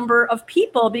number of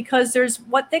people, because there's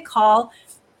what they call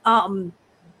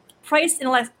price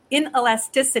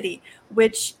inelasticity,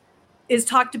 which is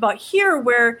talked about here,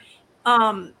 where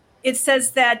it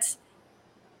says that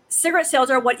cigarette sales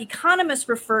are what economists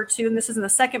refer to, and this is in the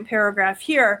second paragraph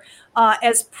here,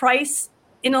 as price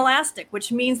inelastic,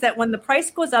 which means that when the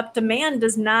price goes up, demand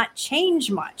does not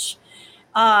change much.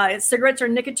 Cigarettes are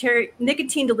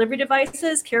nicotine delivery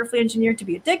devices, carefully engineered to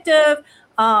be addictive.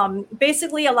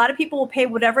 Basically, a lot of people will pay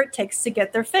whatever it takes to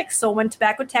get their fix. So when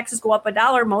tobacco taxes go up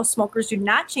 $1, most smokers do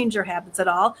not change their habits at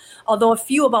all, although a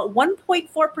few, about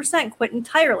 1.4%, quit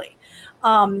entirely.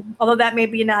 Although that may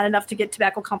be not enough to get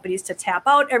tobacco companies to tap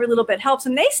out. Every little bit helps.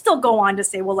 And they still go on to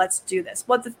say, well, let's do this.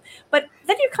 But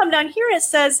then you come down here and it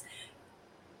says,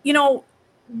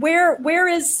 where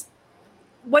is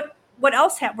what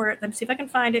else happened? Let me see if I can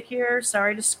find it here.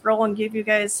 Sorry to scroll and give you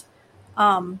guys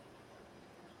down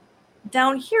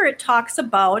here. It talks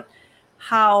about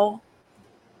how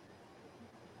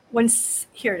when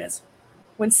cigarette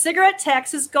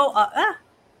taxes go up,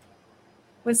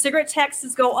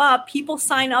 people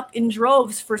sign up in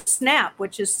droves for SNAP,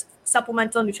 which is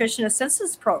Supplemental Nutrition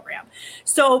Assistance Program.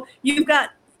 So you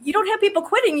don't have people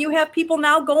quitting. You have people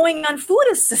now going on food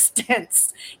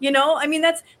assistance.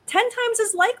 That's 10 times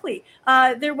as likely.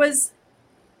 There was,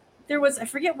 I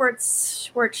forget where it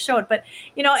showed, but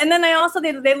and then they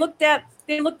looked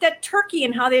at Turkey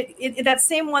and how that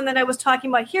same one that I was talking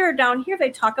about here, down here,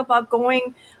 they talk about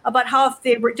how if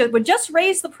they would just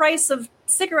raise the price of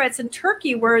cigarettes in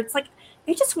Turkey, where it's like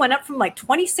it just went up from like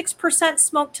 26%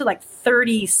 smoke to like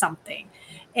 30 something.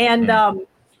 And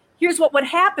here's what would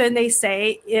happen. They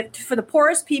say for the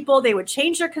poorest people, they would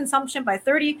change their consumption by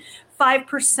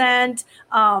 35%.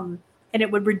 And it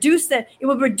would reduce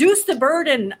the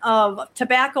burden of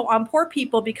tobacco on poor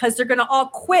people, because they're going to all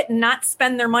quit and not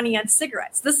spend their money on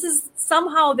cigarettes. This is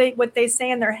somehow what they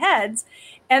say in their heads.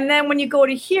 And then when you go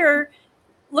to here,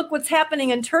 look what's happening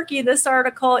in Turkey. This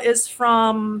article is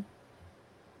from,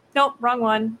 nope, wrong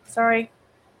one. Sorry.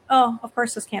 Oh, of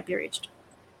course this can't be reached.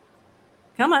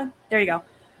 Come on. There you go.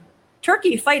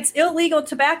 Turkey fights illegal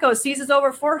tobacco, seizes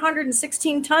over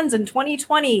 416 tons in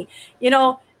 2020.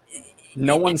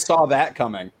 No one saw that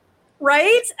coming.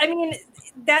 Right? I mean,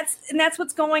 that's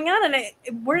what's going on. And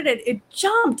it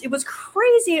jumped. It was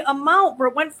crazy amount where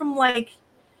it went from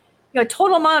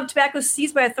total amount of tobacco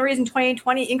seized by authorities in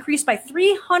 2020 increased by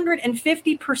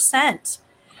 350%.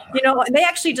 And they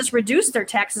actually just reduced their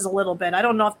taxes a little bit. I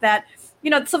don't know if that,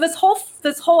 so this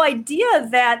whole idea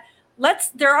that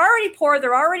they're already poor,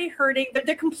 they're already hurting,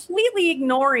 they're completely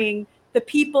ignoring the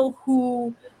people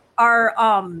who are,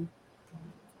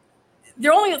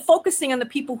 they're only focusing on the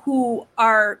people who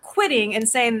are quitting and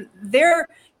saying the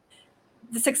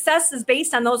success is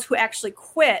based on those who actually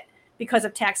quit because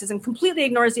of taxes, and completely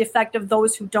ignores the effect of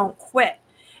those who don't quit.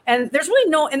 And there's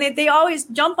really and they always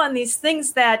jump on these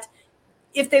things that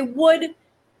if they would,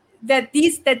 that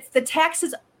the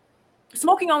taxes,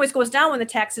 smoking always goes down when the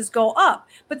taxes go up.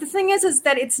 But the thing is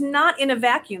that it's not in a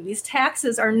vacuum. These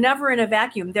taxes are never in a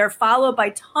vacuum. They're followed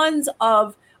by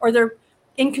they're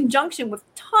in conjunction with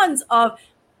tons of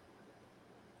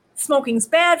smoking's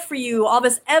bad for you, all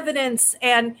this evidence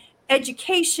and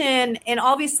education and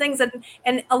all these things.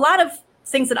 And a lot of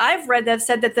things that I've read that have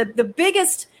said that the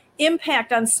biggest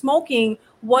impact on smoking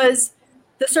was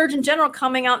the Surgeon General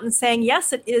coming out and saying,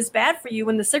 yes, it is bad for you,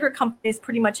 and the cigarette companies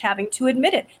pretty much having to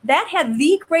admit it. That had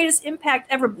the greatest impact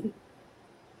ever,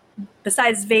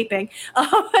 besides vaping.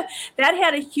 That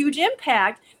had a huge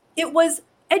impact. It was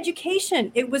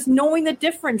education. It was knowing the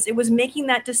difference. It was making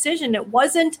that decision. It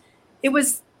was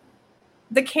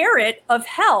the carrot of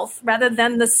health rather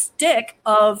than the stick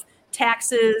of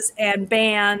taxes and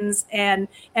bans and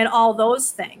all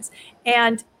those things.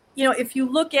 And, if you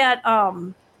look at,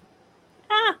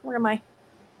 where am I?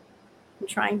 I'm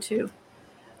trying to.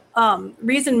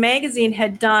 Reason Magazine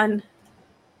had done,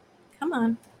 come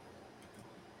on.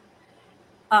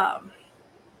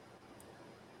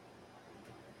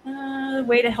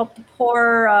 Way to help the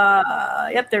poor.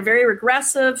 They're very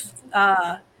regressive.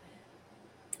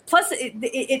 Plus,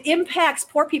 it impacts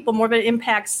poor people more than it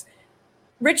impacts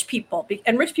rich people.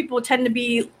 And rich people tend to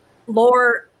be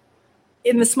lower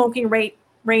in the smoking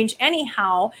range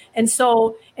anyhow. And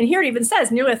here it even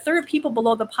says nearly a third of people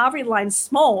below the poverty line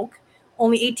smoke.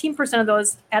 Only 18% of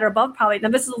those at or above poverty. Now,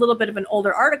 this is a little bit of an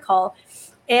older article.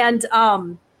 And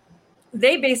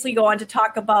they basically go on to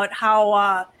talk about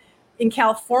how in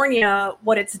California,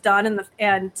 what it's done,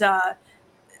 and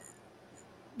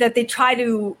that they try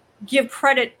to give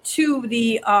credit to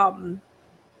the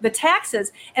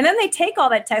taxes, and then they take all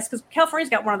that tax, because California's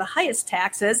got one of the highest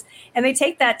taxes, and they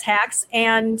take that tax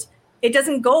and it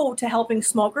doesn't go to helping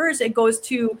smokers. It goes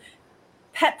to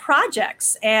pet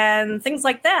projects and things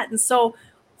like that. And so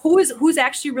who's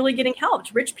actually really getting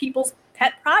helped? Rich people's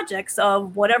pet projects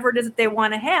of whatever it is that they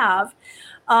want to have.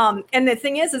 And the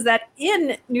thing is that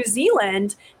in New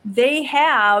Zealand, they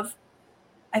have,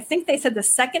 I think they said, the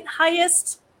second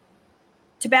highest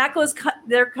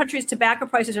their country's tobacco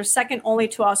prices are second only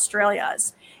to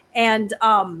Australia's. And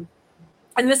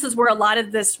this is where a lot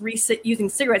of this recent using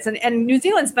cigarettes, and New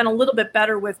Zealand's been a little bit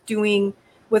better with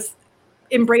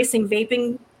embracing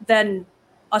vaping than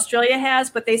Australia has,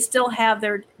 but they still have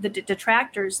the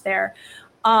detractors there.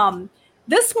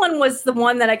 This one was the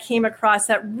one that I came across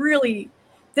that really,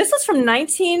 this was from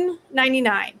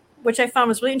 1999, which I found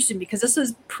was really interesting because this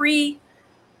is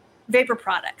pre-vapor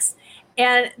products.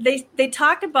 And they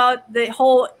talked about the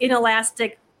whole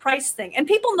inelastic price thing. And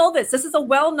people know this. This is a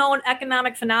well-known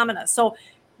economic phenomena. So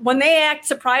when they act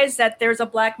surprised that there's a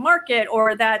black market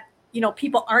or that,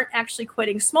 people aren't actually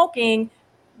quitting smoking,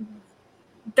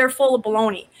 they're full of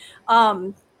baloney.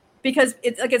 Because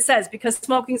it's like it says, because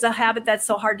smoking is a habit that's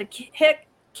so hard to kick,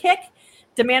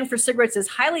 demand for cigarettes is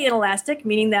highly inelastic,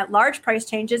 meaning that large price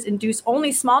changes induce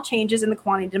only small changes in the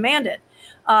quantity demanded.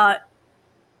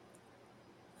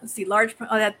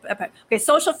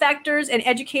 Social factors and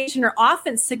education are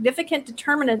often significant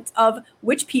determinants of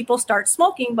which people start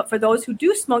smoking, but for those who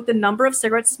do smoke, the number of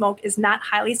cigarettes smoked is not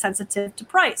highly sensitive to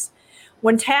price.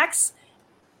 When a tax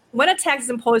is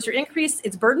imposed or increased,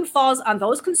 its burden falls on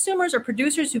those consumers or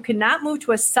producers who cannot move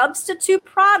to a substitute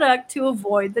product to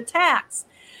avoid the tax.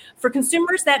 For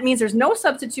consumers, that means there's no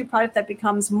substitute product that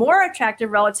becomes more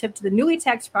attractive relative to the newly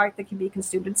taxed product that can be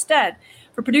consumed instead.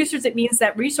 For producers, it means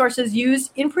that resources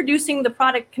used in producing the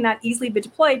product cannot easily be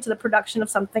deployed to the production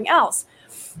of something else.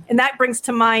 And that brings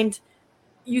to mind,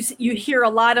 you hear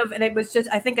a lot of, and it was just,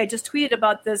 I think I just tweeted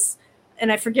about this,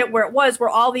 and I forget where it was, where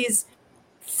all these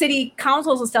city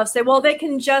councils and stuff say, well, they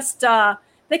can just go,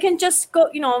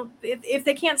 if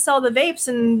they can't sell the vapes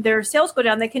and their sales go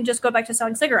down, they can just go back to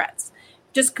selling cigarettes.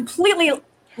 Just completely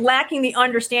lacking the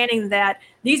understanding that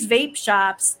these vape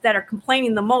shops that are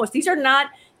complaining the most, these are not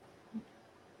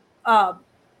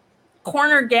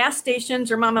corner gas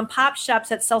stations or mom and pop shops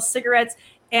that sell cigarettes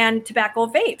and tobacco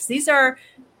vapes. These are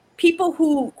people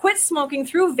who quit smoking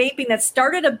through vaping that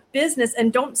started a business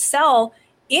and don't sell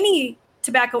any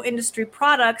tobacco industry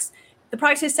products. The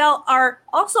products they sell are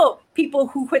also people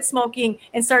who quit smoking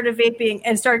and started vaping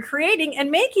and started creating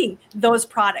and making those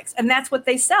products. And that's what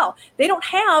they sell. They don't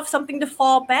have something to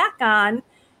fall back on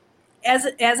as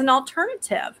an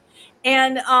alternative.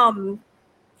 And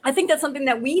I think that's something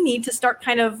that we need to start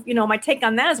kind of, my take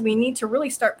on that is we need to really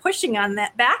start pushing on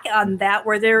that, back on that,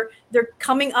 where they're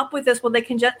coming up with this. Well, they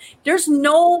can there's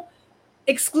no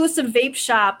exclusive vape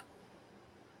shop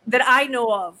that I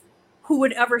know of who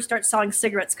would ever start selling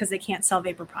cigarettes because they can't sell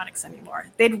vapor products anymore.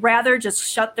 They'd rather just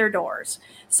shut their doors.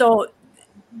 So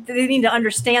they need to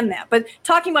understand that. But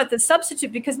talking about the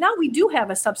substitute, because now we do have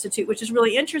a substitute, which is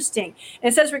really interesting. And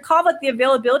it says, recall that the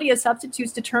availability of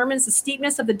substitutes determines the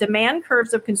steepness of the demand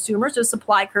curves of consumers or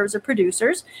supply curves of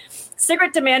producers.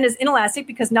 Cigarette demand is inelastic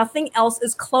because nothing else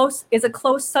is a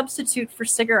close substitute for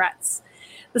cigarettes.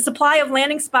 The supply of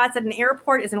landing spots at an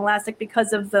airport is inelastic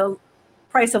because of the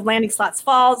price of landing slots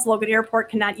falls. Logan Airport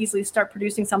cannot easily start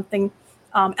producing something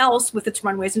else with its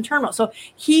runways and terminals. So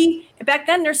back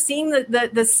then they're seeing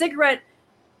the cigarette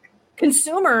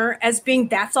consumer as being,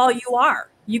 that's all you are.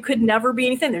 You could never be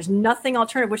anything. There's nothing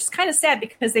alternative, which is kind of sad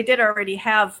because they did already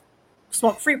have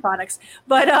smoke-free products.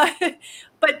 But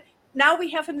now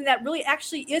we have something that really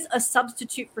actually is a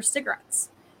substitute for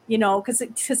cigarettes, because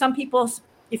to some people,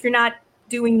 if you're not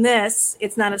doing this,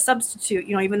 it's not a substitute,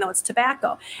 even though it's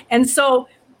tobacco. And so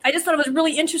I just thought it was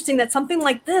really interesting that something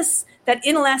like this, that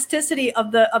inelasticity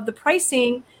of the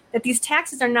pricing, that these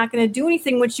taxes are not going to do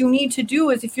anything. What you need to do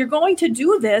is, if you're going to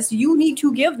do this, you need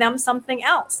to give them something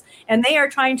else. And they are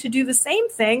trying to do the same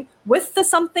thing with the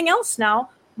something else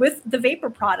now with the vapor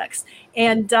products.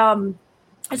 And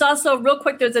there's also, real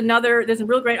quick, there's a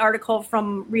real great article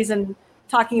from Reason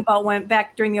talking about when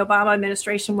back during the Obama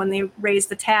administration when they raised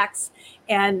the tax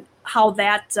and how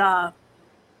that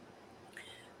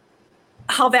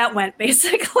went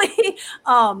basically.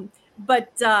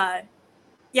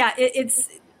 It's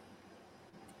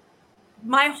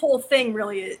my whole thing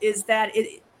really is that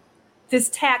this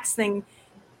tax thing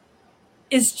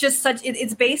is just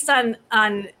it's based on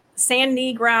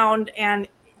sandy ground, and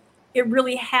it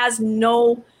really has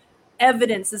no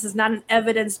evidence. This is not an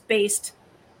evidence-based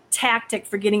tactic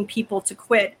for getting people to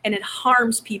quit, and it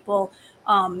harms people,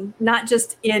 not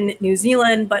just in New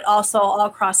Zealand, but also all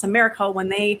across America when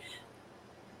they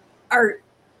are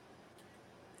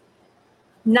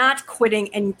not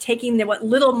quitting and taking what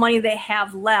little money they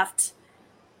have left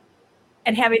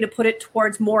and having to put it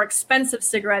towards more expensive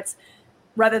cigarettes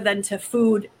rather than to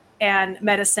food and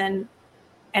medicine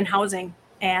and housing.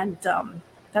 And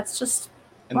that's just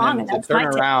wrong. And then to turn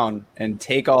around and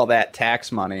take all that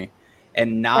tax money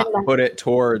and not put it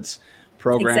towards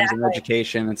programs and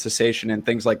education and cessation and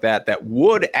things like that, that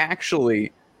would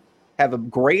actually have a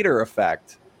greater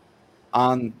effect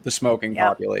on the smoking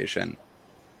population.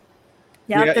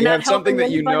 Yeah, you have something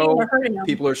that you know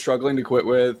people are struggling to quit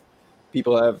with,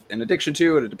 people have an addiction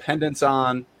to it, a dependence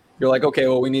on. You're like, okay,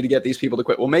 well, we need to get these people to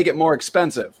quit. We'll make it more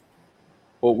expensive.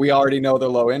 Well, we already know they're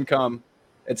low income.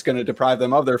 It's going to deprive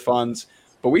them of their funds.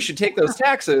 But we should take those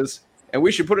taxes and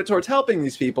we should put it towards helping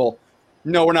these people.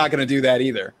 No, we're not going to do that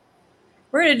either.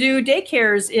 We're going to do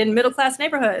daycares in middle-class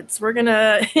neighborhoods. We're going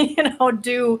to,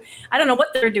 do, I don't know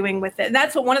what they're doing with it. And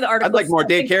that's what one of the articles. I'd like more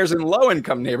daycares in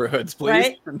low-income neighborhoods, please.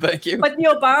 Right? Thank you. But the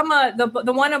Obama,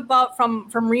 the one about from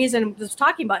Reason was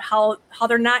talking about how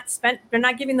they're not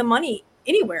giving the money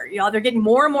anywhere. They're getting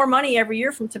more and more money every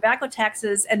year from tobacco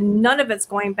taxes, and none of it's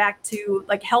going back to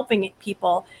like helping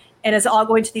people, and it's all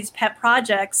going to these pet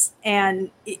projects. And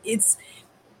it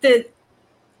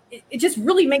just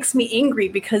really makes me angry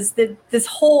because this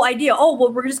whole idea,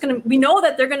 we know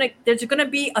that there's going to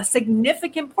be a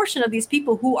significant portion of these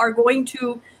people who are going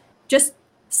to just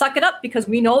suck it up because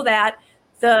we know that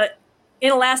the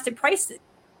inelastic price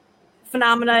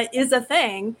phenomena is a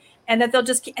thing, and that they'll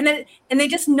just, and they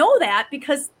just know that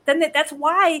because then that's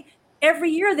why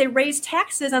every year they raise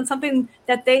taxes on something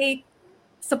that they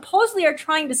supposedly are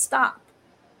trying to stop.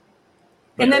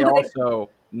 But and then also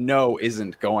no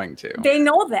isn't going to. They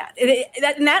know that.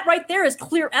 And that right there is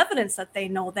clear evidence that they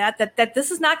know that this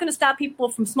is not going to stop people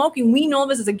from smoking. We know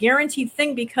this is a guaranteed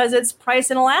thing because it's price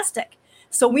inelastic.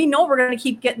 So we know we're going to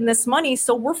keep getting this money.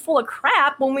 So we're full of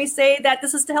crap when we say that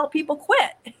this is to help people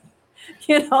quit.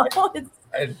 I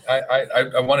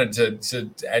wanted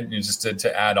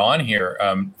to add on here.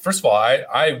 First of all,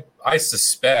 I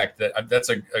suspect that that's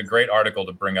a great article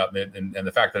to bring up, and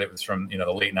the fact that it was from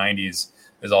the late 90s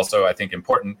is also, I think,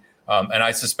 important. And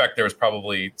I suspect there was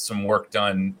probably some work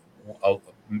done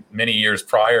many years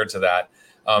prior to that.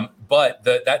 But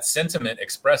that sentiment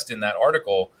expressed in that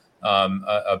article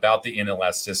about the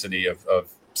inelasticity of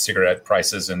cigarette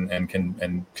prices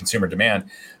and consumer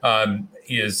demand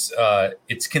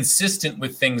it's consistent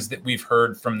with things that we've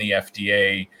heard from the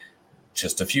FDA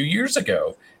just a few years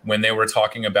ago when they were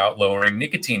talking about lowering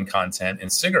nicotine content in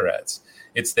cigarettes.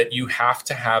 It's that you have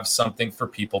to have something for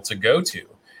people to go to.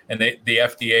 And the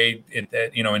FDA, in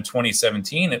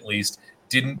 2017 at least,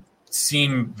 didn't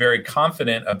seem very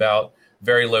confident about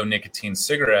very low nicotine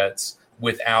cigarettes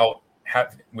without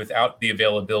the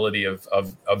availability of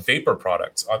vapor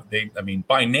products.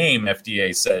 By name,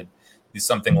 FDA said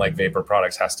something like vapor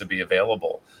products has to be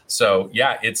available. So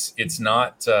yeah, it's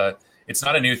not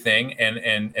a new thing,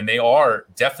 and they are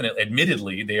definitely,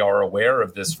 admittedly, they are aware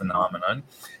of this phenomenon.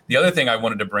 The other thing I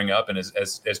wanted to bring up, and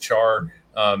as Char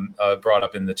brought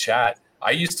up in the chat,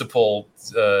 I used to pull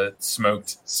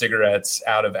smoked cigarettes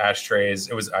out of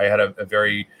ashtrays. I had a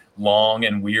very long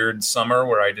and weird summer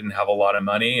where I didn't have a lot of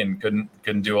money and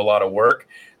couldn't do a lot of work,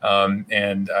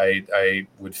 and I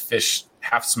would fish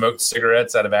half-smoked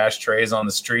cigarettes out of ashtrays on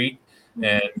the street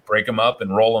and break them up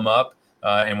and roll them up.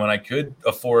 And when I could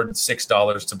afford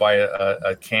 $6 to buy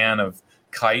a can of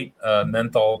Kite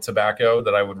menthol tobacco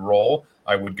that I would roll,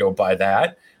 I would go buy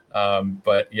that.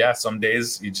 But yeah, some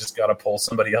days you just got to pull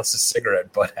somebody else's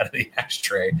cigarette butt out of the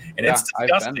ashtray, and it's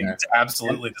disgusting. It's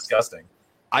absolutely disgusting.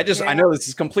 I know this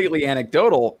is completely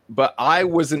anecdotal, but I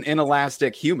was an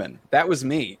inelastic human. That was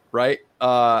me, right?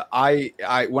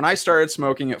 I when I started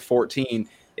smoking at 14,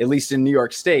 at least in New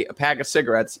York State, a pack of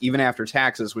cigarettes, even after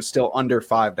taxes, was still under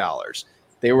 $5.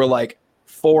 They were like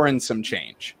 $4 and some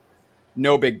change.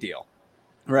 No big deal,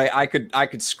 right? I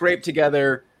could scrape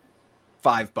together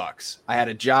 $5. I had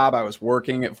a job. I was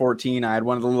working at 14. I had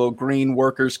one of the little green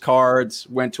workers cards,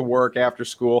 went to work after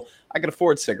school. I could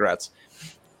afford cigarettes.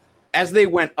 As they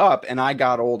went up and I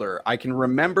got older, I can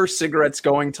remember cigarettes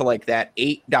going to like that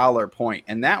 $8 point.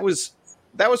 And that was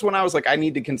when I was like, I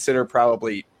need to consider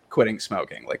probably quitting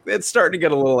smoking. Like, it's starting to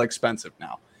get a little expensive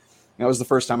now. And that was the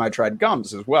first time I tried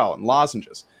gums as well and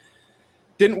lozenges.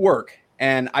 Didn't work.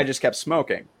 And I just kept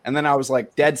smoking. And then I was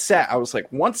like dead set. I was like,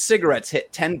 once cigarettes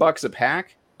hit $10 a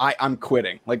pack, I'm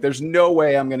quitting. Like, there's no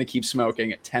way I'm going to keep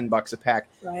smoking at $10 a pack.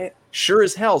 Right. Sure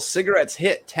as hell, cigarettes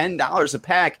hit $10 a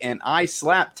pack, and I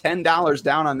slap $10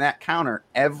 down on that counter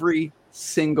every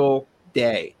single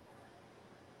day.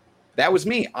 That was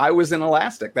me. I was an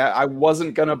elastic. That I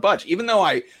wasn't going to budge. Even though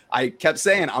I kept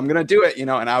saying, I'm going to do it,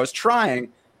 and I was trying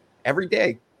every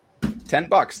day.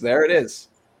 $10. There it is.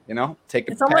 Take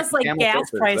a It's almost like Camel gas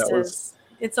filters. prices.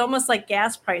 It's almost like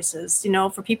gas prices,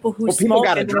 for people who people smoke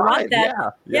gotta and they want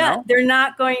drive, that. They're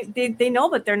not going. They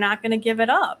know, but they're not going to give it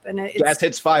up. And gas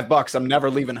hits $5. I'm never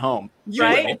leaving home.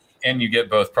 Right. And you get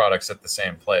both products at the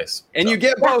same place. And you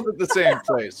get both at the same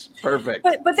place. Perfect.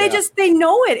 But they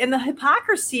know it, and the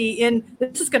hypocrisy in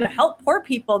this is going to help poor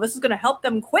people. This is going to help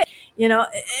them quit.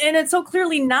 And it's so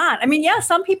clearly not. I mean,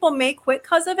 some people may quit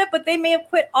because of it, but they may have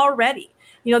quit already.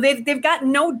 They've got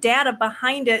no data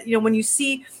behind it. When you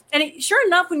see, and sure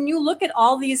enough, when you look at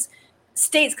all these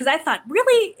states, because I thought,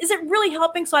 really, is it really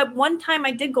helping? So one time I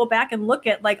did go back and look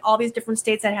at like all these different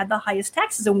states that had the highest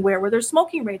taxes and where were their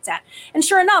smoking rates at. And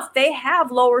sure enough, they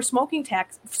have lower smoking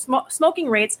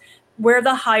rates where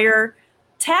the higher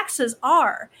taxes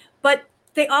are. But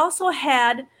they also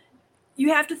had,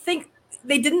 you have to think,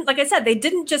 they didn't, like I said, they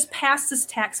didn't just pass this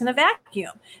tax in a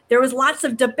vacuum. There was lots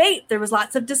of debate. There was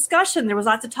lots of discussion. There was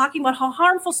lots of talking about how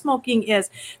harmful smoking is.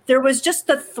 There was just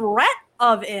the threat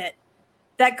of it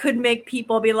that could make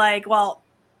people be like, well,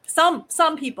 some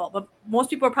people, but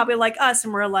most people are probably like us.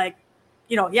 And we're like,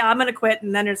 I'm going to quit.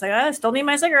 And then it's like, I still need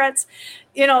my cigarettes,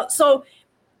 so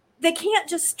they can't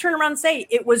just turn around and say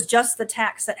it was just the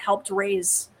tax that helped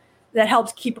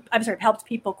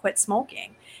people quit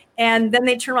smoking. And then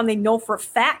they turn around, they know for a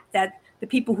fact that the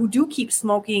people who do keep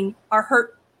smoking are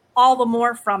hurt all the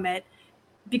more from it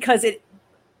because it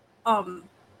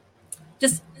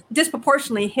just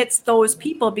disproportionately hits those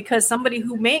people, because somebody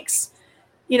who makes,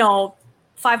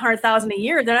 $500,000 a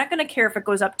year, they're not going to care if it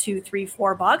goes up to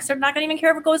 $3-4. They're not going to even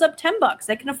care if it goes up $10.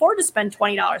 They can afford to spend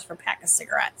 $20 for a pack of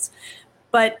cigarettes.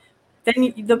 But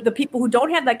then the people who don't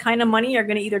have that kind of money are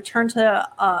going to either turn to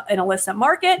an illicit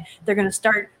market. They're going to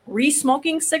start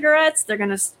re-smoking cigarettes. They're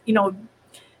going to,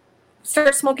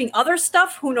 start smoking other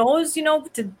stuff. Who knows,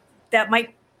 that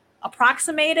might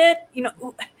approximate it.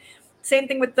 Same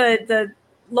thing with the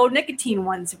low nicotine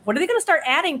ones. What are they going to start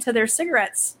adding to their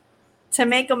cigarettes to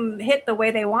make them hit the way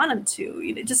they want them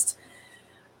to?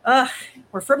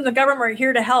 We're from the government. We're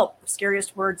here to help.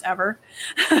 Scariest words ever.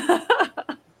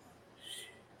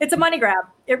 It's a money grab.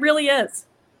 It really is.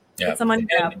 Yeah. It's a money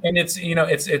grab. And it's,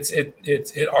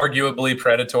 it's arguably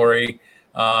predatory.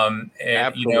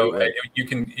 You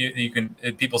can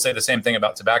people say the same thing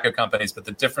about tobacco companies, but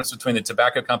the difference between the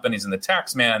tobacco companies and the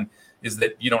tax man is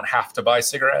that you don't have to buy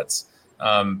cigarettes,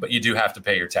 but you do have to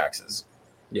pay your taxes.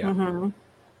 Yeah. Mm-hmm.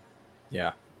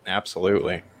 Yeah,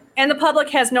 absolutely. And the public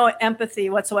has no empathy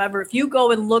whatsoever. If you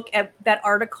go and look at that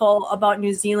article about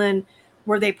New Zealand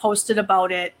where they posted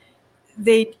about it,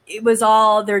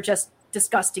 they're just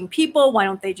disgusting people. Why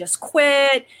don't they just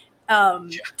quit?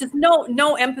 Just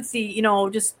no empathy,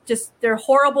 just they're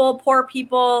horrible, poor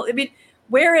people. I mean,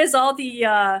 where is all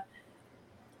the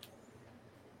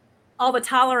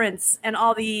tolerance and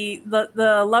all the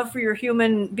love for your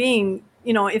human being?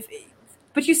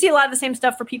 But you see a lot of the same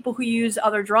stuff for people who use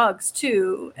other drugs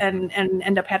too, and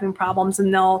end up having problems,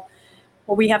 and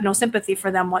we have no sympathy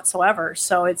for them whatsoever.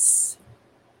 So it's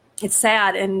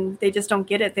sad, and they just don't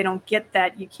get it. They don't get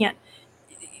that you can't.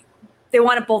 They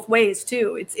want it both ways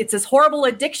too. It's this horrible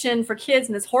addiction for kids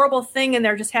and this horrible thing, and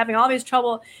they're just having all this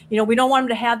trouble. We don't want them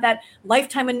to have that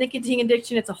lifetime of nicotine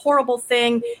addiction. It's a horrible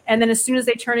thing. And then as soon as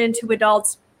they turn into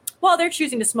adults, well, they're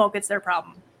choosing to smoke. It's their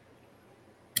problem.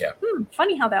 Yeah.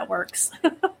 Funny how that works.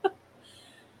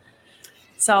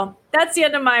 So that's the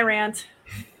end of my rant.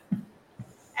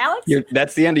 Alex?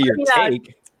 That's the end of your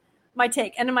take. My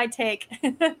take. End of my take.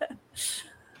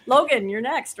 Logan, you're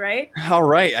next, right? All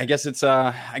right. I guess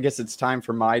it's time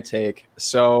for my take.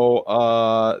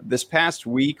 So this past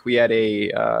week we had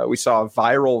we saw a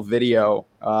viral video.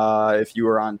 If you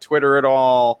were on Twitter at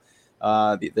all,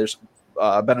 there's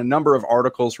been a number of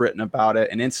articles written about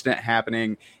it. An incident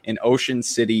happening in Ocean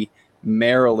City,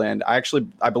 Maryland. I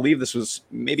believe this was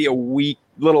maybe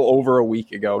little over a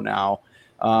week ago now.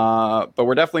 But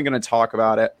we're definitely going to talk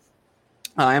about it.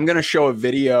 I'm going to show a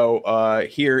video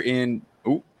here in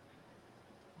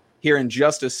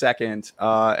just a second.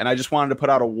 And I just wanted to put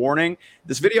out a warning.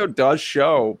 This video does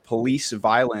show police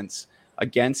violence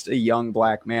against a young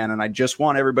black man. And I just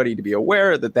want everybody to be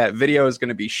aware that video is going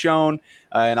to be shown.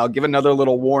 And I'll give another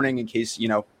little warning in case,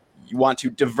 you want to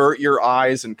divert your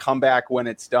eyes and come back when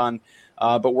it's done.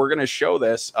 But we're going to show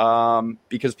this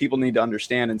because people need to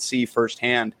understand and see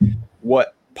firsthand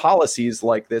what policies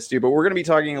like this do, but we're going to be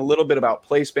talking a little bit about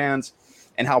place bans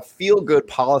and how feel-good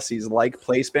policies like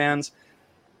place bans,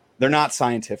 they're not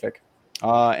scientific.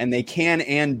 And they can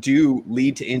and do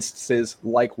lead to instances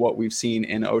like what we've seen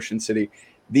in Ocean City.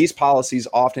 These policies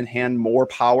often hand more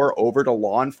power over to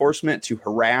law enforcement to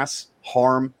harass,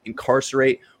 harm,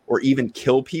 incarcerate, or even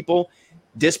kill people,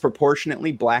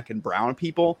 disproportionately Black and brown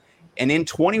people. And in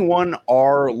 21,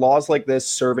 are laws like this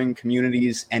serving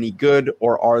communities any good,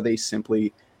 or are they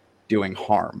simply doing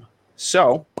harm?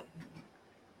 So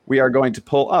we are going to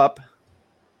pull up.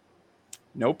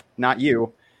 Nope, not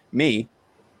you, me.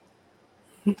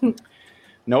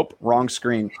 Nope, wrong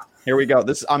screen. Here we go.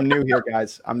 I'm new here,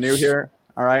 guys. I'm new here.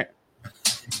 All right.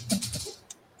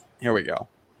 Here we go.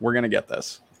 We're going to get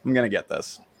this. I'm going to get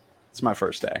this. It's my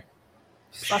first day.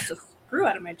 Bust a screw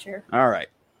out of my chair. All right.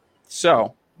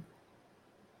 So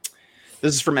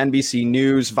this is from NBC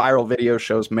News. Viral video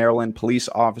shows Maryland police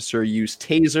officer used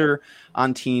taser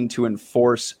on teen to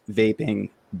enforce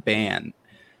vaping ban.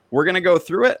 We're going to go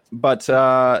through it, but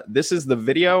this is the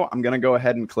video. I'm going to go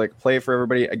ahead and click play for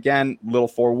everybody. Again, little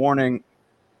forewarning,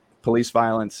 police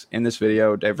violence in this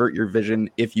video. Divert your vision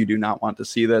if you do not want to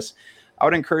see this. I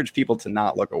would encourage people to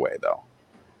not look away, though.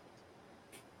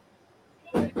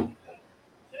 Can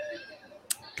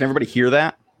everybody hear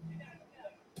that?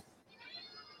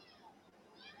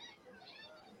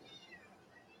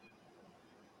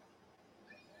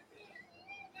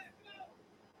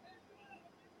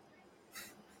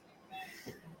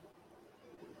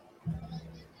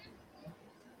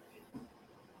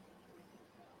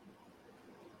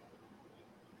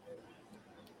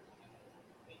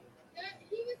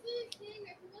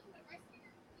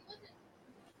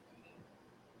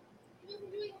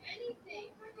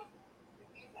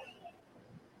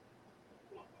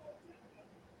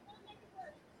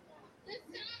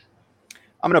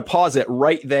 I'm going to pause it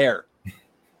right there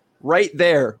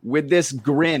with this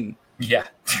grin. Yeah.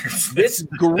 This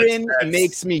grin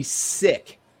makes me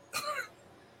sick.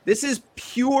 This is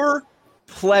pure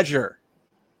pleasure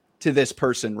to this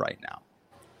person right now.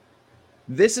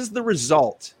 This is the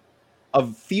result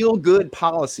of feel-good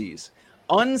policies,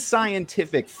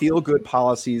 unscientific feel-good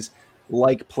policies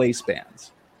like place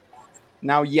bans.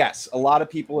 Now, yes, a lot of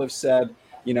people have said,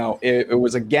 you know, it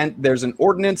was again, there's an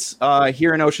ordinance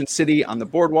here in Ocean City on the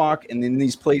boardwalk, and in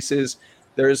these places,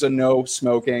 there's a no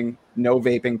smoking, no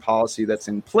vaping policy that's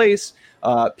in place.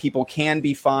 People can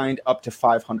be fined up to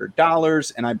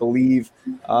 $500, and I believe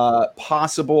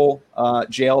possible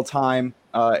jail time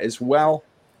as well.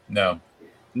 No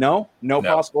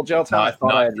Possible jail time. I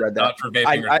thought I had read that. Not for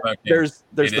vaping or smoking. There's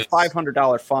the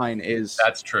 $500 fine is.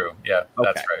 That's true. Yeah,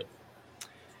 okay. That's right.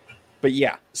 But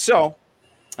yeah, so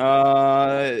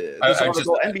this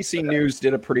article, NBC News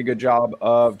did a pretty good job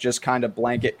of just kind of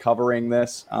blanket covering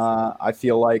this, I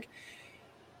feel like.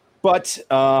 But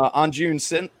on June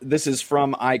 6th, this is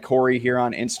from iCorey here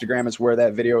on Instagram is where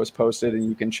that video is posted, and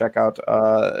you can check out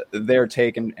their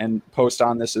take and post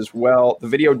on this as well. The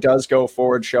video does go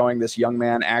forward showing this young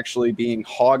man actually being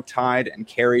hogtied and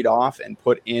carried off and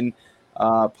put in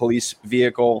a police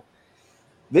vehicle.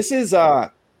 This is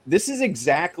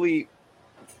exactly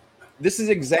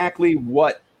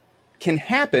what can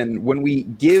happen when we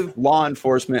give law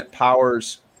enforcement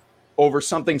powers over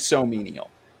something so menial.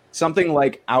 Something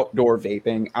like outdoor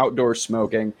vaping, outdoor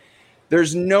smoking.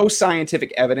 There's no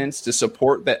scientific evidence to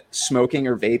support that smoking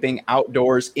or vaping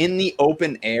outdoors in the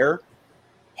open air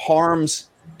harms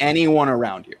anyone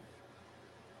around you.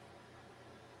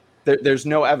 There's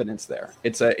no evidence there.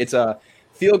 It's a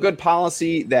feel-good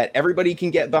policy that everybody can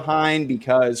get behind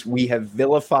because we have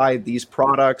vilified these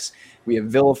products. We have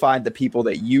vilified the people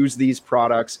that use these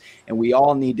products, and we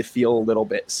all need to feel a little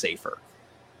bit safer.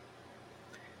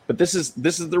 But this is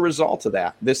the result of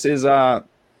that. This is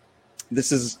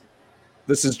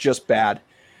just bad.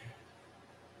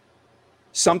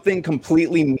 Something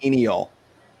completely menial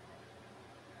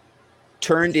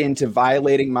turned into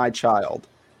violating my child,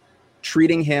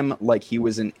 treating him like he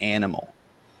was an animal.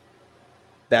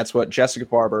 That's what Jessica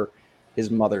Barber,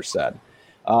 his mother, said.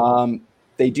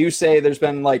 They do say there's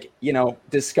been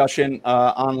discussion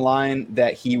online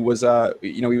that he was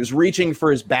he was reaching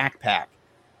for his backpack.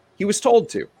 He was told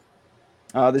to.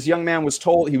 This young man was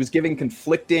told, he was giving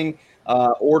conflicting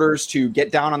orders to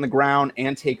get down on the ground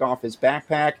and take off his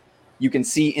backpack. You can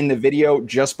see in the video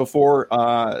just before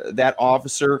that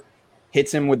officer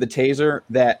hits him with the taser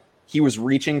that he was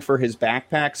reaching for his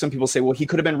backpack. Some people say, well, he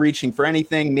could have been reaching for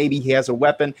anything. Maybe he has a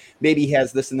weapon. Maybe he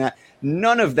has this and that.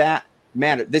 None of that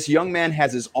mattered. This young man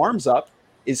has his arms up,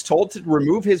 is told to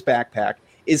remove his backpack,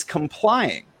 is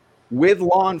complying with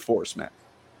law enforcement.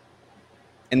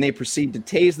 and they proceed to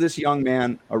tase this young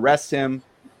man, arrest him,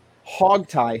 hog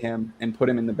tie him, and put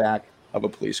him in the back of a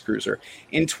police cruiser.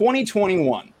 In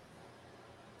 2021,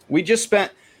 we just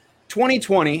spent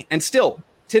 2020 and still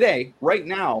today, right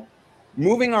now,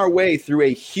 moving our way through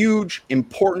a huge,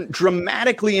 important,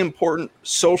 dramatically important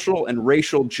social and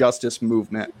racial justice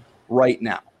movement right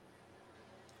now.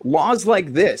 Laws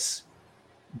like this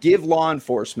give law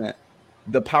enforcement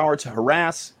the power to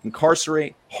harass,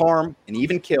 incarcerate, harm, and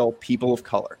even kill people of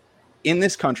color in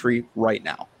this country right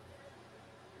now.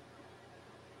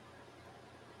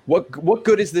 What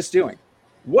good is this doing?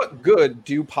 What good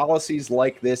do policies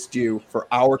like this do for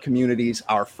our communities,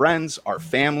 our friends, our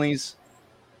families?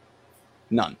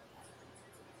 None.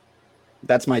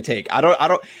 That's my take.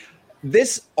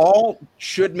 This all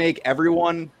should make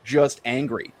everyone just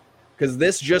angry, because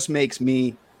this just makes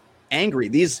me angry.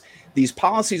 These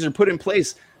policies are put in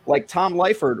place, like Tom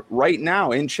Lyford right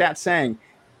now in chat saying,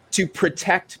 to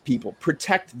protect people,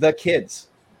 protect the kids,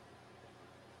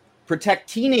 protect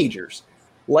teenagers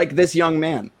like this young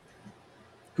man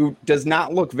who does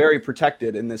not look very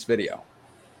protected in this video.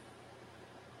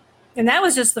 And that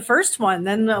was just the first one.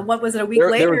 Then what was it, a week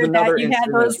later that you had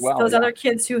those other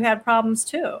kids who had problems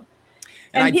too.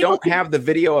 And I don't have the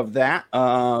video of that,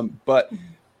 but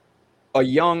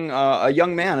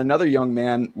another young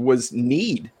man was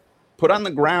put on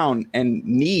the ground and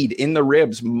kneed in the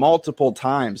ribs multiple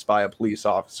times by a police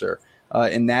officer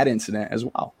in that incident as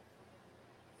well.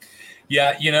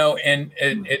 Yeah, and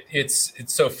it's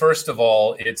so first of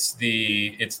all, it's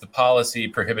the policy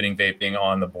prohibiting vaping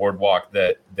on the boardwalk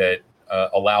that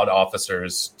allowed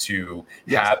officers to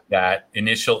have that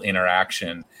initial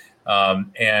interaction.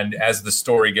 And as the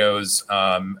story goes,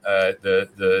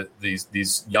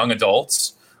 these young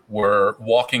adults were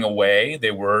walking away.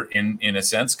 They were in a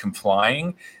sense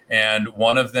complying, and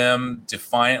one of them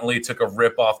defiantly took a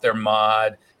rip off their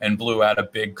mod and blew out a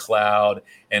big cloud,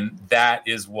 and that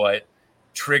is what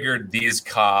triggered these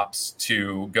cops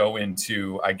to go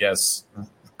into, I guess,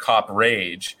 cop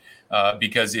rage.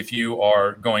 Because if you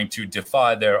are going to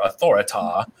defy their authority,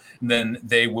 then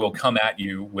they will come at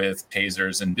you with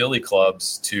tasers and billy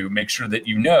clubs to make sure that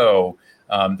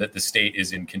that the state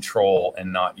is in control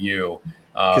and not you.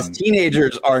 Because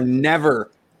teenagers are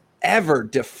never, ever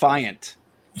defiant.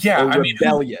 Yeah, or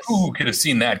rebellious. Who could have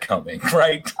seen that coming,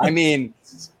 right? I mean,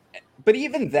 but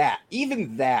even that,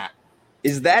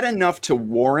 is that enough to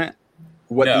warrant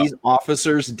what these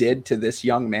officers did to this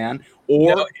young man,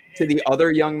 or to the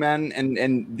other young men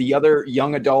and the other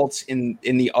young adults in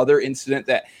the other incident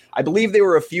that I believe they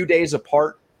were a few days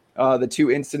apart, the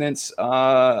two incidents?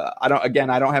 I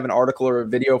don't have an article or a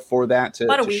video for that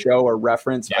to show or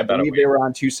reference. I believe they were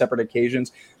on two separate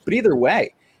occasions, but either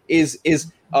way, is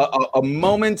a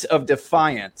moment of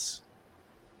defiance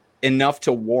enough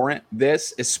to warrant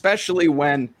this, especially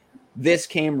when this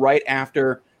came right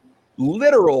after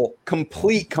literal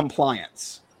complete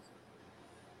compliance.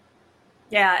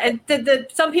 Yeah, and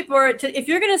some people are, if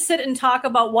you're going to sit and talk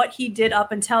about what he did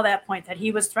up until that point, that he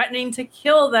was threatening to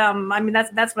kill them. I mean,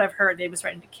 that's what I've heard. They was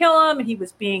threatening to kill him, and he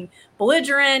was being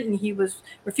belligerent, and he was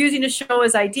refusing to show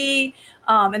his ID.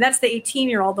 And that's the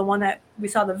 18-year-old, the one that we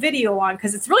saw the video on,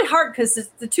 because it's really hard because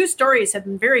the two stories have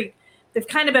been they've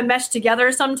kind of been meshed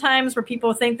together sometimes, where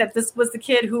people think that this was the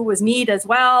kid who was kneed as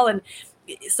well. And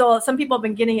so some people have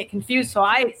been getting it confused. So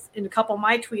I, in a couple of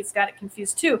my tweets, got it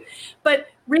confused too. But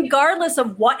regardless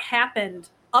of what happened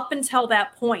up until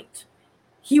that point,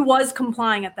 he was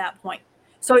complying at that point.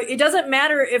 So it doesn't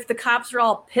matter if the cops are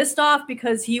all pissed off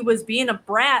because he was being a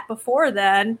brat before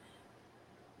then.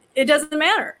 It doesn't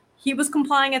matter. He was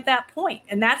complying at that point,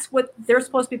 and that's what they're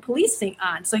supposed to be policing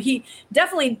on. So he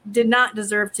definitely did not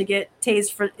deserve to get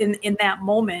tased in that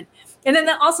moment. And then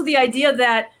also the idea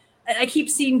that I keep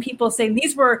seeing people saying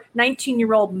these were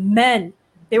 19-year-old men.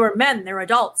 They were men. They were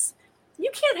adults.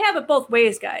 You can't have it both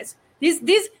ways, guys.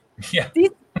 These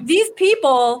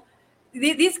people,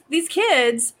 these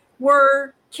kids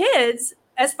were kids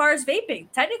as far as vaping.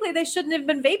 Technically, they shouldn't have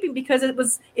been vaping because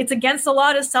it's against the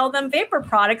law to sell them vapor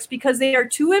products because they are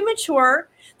too immature.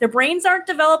 Their brains aren't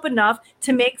developed enough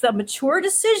to make the mature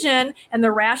decision and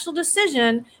the rational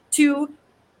decision to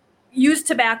use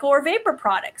tobacco or vapor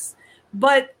products.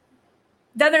 But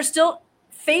then they're still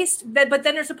but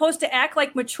then they're supposed to act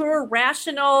like mature,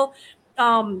 rational,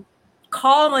 calm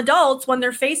adults when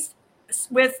they're faced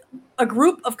with a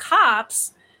group of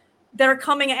cops that are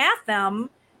coming at them.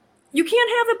 You can't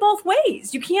have it both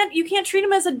ways. You can't treat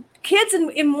them as kids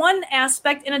in one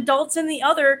aspect and adults in the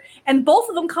other. And both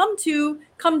of them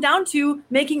come down to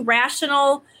making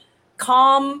rational,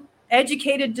 calm,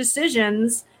 educated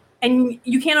decisions And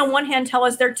you can't on one hand tell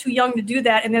us they're too young to do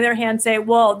that, and on the other hand say,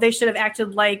 well, they should have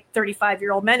acted like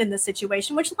 35-year-old men in this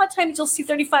situation, which a lot of times you'll see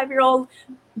 35-year-old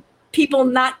people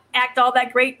not act all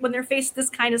that great when they're faced this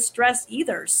kind of stress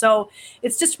either. So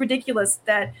it's just ridiculous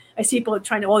that I see people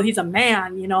trying to, well, he's a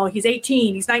man, he's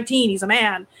 18, he's 19, he's a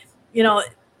man,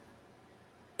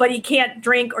 but he can't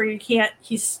drink, or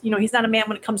he's not a man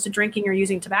when it comes to drinking or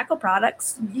using tobacco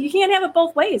products. You can't have it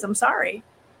both ways. I'm sorry.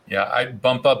 Yeah, I'd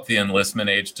bump up the enlistment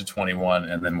age to 21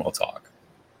 and then we'll talk.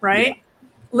 Right? Yeah.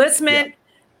 Enlistment,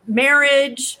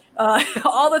 marriage,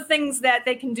 all the things that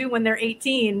they can do when they're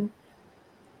 18.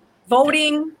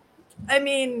 Voting. I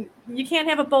mean, you can't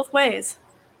have it both ways.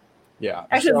 Yeah.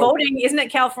 Actually, voting, isn't it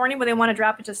California where they want to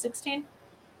drop it to 16?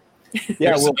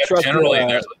 Yeah, we'll trust generally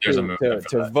you, there's a movement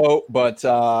to vote, but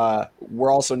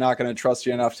we're also not going to trust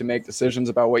you enough to make decisions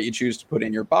about what you choose to put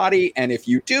in your body. And if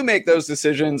you do make those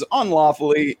decisions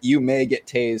unlawfully, you may get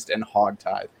tased and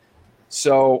hogtied.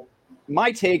 So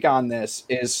my take on this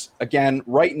is, again,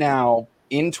 right now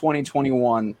in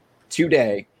 2021,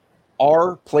 today,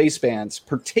 are place bands,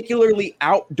 particularly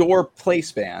outdoor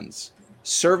place bands,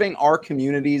 serving our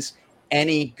communities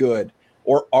any good,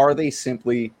 or are they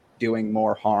simply doing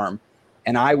more harm?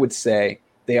 And I would say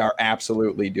they are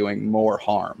absolutely doing more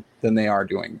harm than they are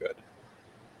doing good.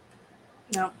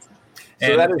 No.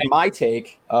 So that is my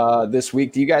take this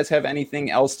week. Do you guys have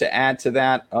anything else to add to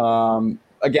that?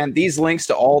 Again, these links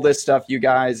to all this stuff, you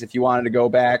guys, if you wanted to go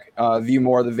back, view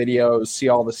more of the videos, see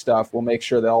all the stuff, we'll make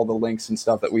sure that all the links and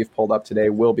stuff that we've pulled up today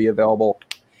will be available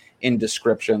in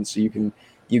description, so you can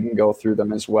go through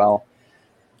them as well.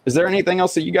 Is there anything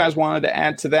else that you guys wanted to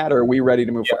add to that, or are we ready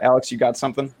to move forward? Alex, you got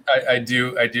something? I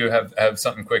do have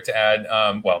something quick to add.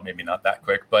 Well, maybe not that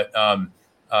quick, but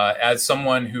as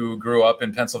someone who grew up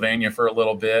in Pennsylvania for a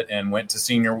little bit and went to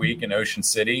Senior Week in Ocean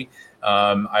City,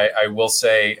 I will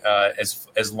say,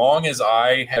 as long as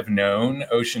I have known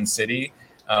Ocean City,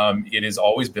 it has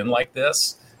always been like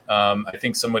this. I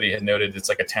think somebody had noted it's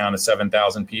like a town of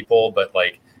 7,000 people, but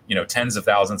tens of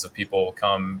thousands of people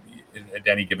come at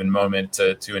any given moment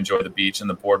to enjoy the beach and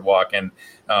the boardwalk, and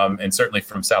certainly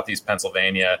from Southeast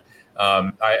Pennsylvania.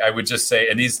 I would just say,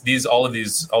 and all of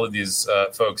these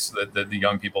folks, the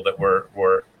young people that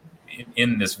were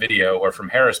in this video are from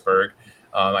Harrisburg.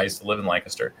 I used to live in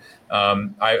Lancaster.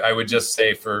 I would just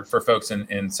say for folks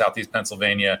in Southeast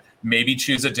Pennsylvania, maybe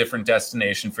choose a different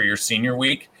destination for your Senior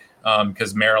Week,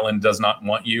 because Maryland does not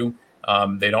want you.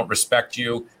 They don't respect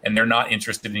you, and they're not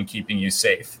interested in keeping you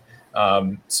safe.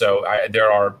 So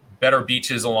there are better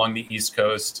beaches along the East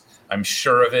Coast. I'm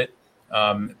sure of it.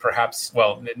 Perhaps,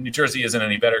 well, New Jersey isn't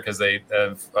any better because they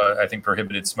have, I think,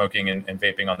 prohibited smoking and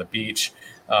vaping on the beach.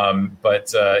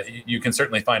 But you can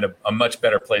certainly find a much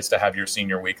better place to have your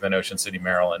Senior Week than Ocean City,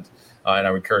 Maryland. And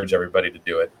I would encourage everybody to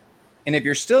do it. And if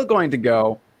you're still going to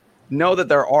go, know that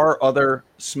there are other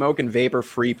smoke and vapor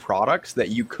free products that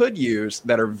you could use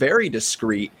that are very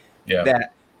discreet. Yeah.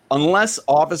 That unless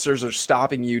officers are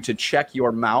stopping you to check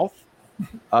your mouth,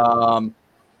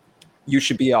 you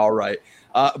should be all right.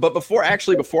 But before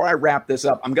I wrap this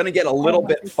up, I'm going to get a little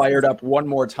bit fired up one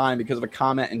more time because of a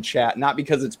comment in chat. Not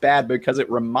because it's bad, but because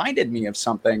it reminded me of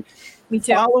something. Me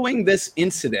too. Following this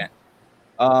incident,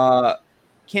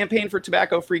 Campaign for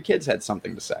Tobacco-Free Kids had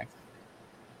something to say.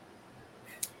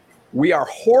 We are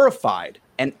horrified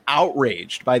and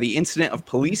outraged by the incident of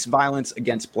police violence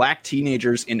against Black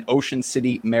teenagers in Ocean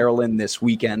City, Maryland this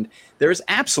weekend. There is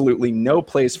absolutely no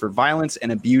place for violence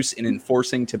and abuse in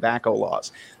enforcing tobacco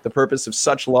laws. The purpose of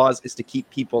such laws is to keep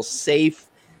people safe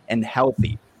and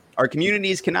healthy. Our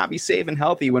communities cannot be safe and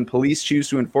healthy when police choose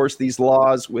to enforce these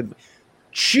laws with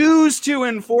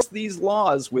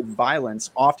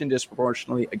violence, often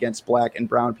disproportionately against Black and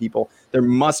brown people. There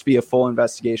must be a full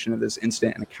investigation of this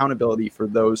incident and accountability for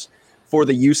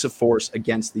the use of force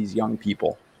against these young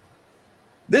people.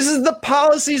 This is the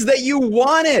policies that you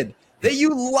wanted, that you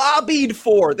lobbied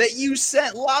for, that you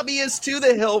sent lobbyists to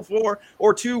the Hill for,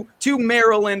 or to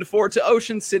Maryland for, to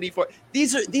Ocean City for.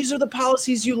 These are the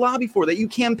policies you lobby for, that you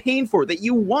campaign for, that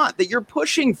you want, that you're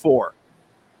pushing for.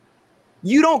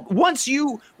 You don't, once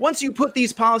you put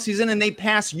these policies in and they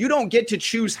pass, you don't get to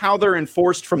choose how they're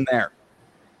enforced from there.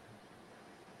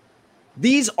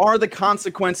 These are the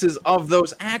consequences of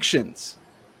those actions,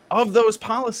 of those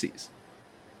policies.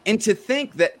 And to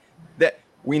think that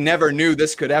we never knew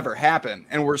this could ever happen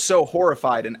and we're so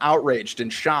horrified and outraged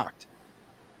and shocked.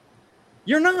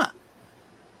 You're not.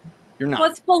 Well,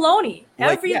 it's baloney.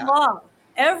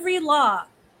 Every law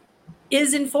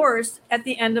is enforced at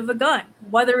the end of a gun,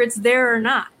 whether it's there or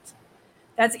not.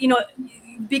 That's,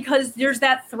 because there's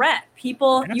that threat.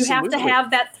 Absolutely. You have to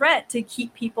have that threat to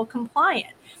keep people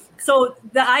compliant. So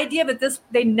the idea that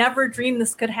they never dreamed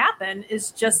this could happen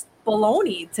is just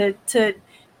baloney.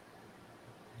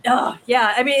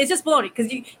 Yeah, I mean, it's just baloney,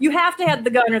 because you have to have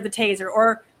the gun or the taser,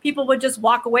 or people would just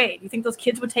walk away. Do you think those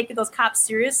kids would take those cops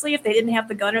seriously if they didn't have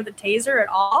the gun or the taser at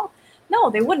all? No,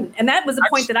 they wouldn't. And that was the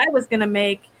point that I was going to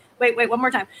make. Wait, one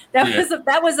more time.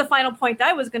 That was the final point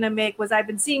I was going to make, was I've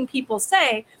been seeing people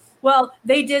say, well,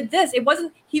 they did this. They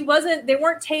weren't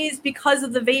tased because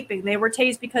of the vaping. They were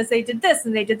tased because they did this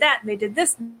and they did that and they did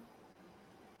this.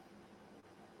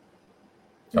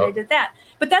 They did that.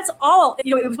 But that's all,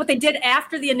 it was what they did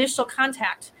after the initial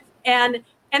contact. And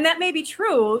that may be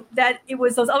true, that it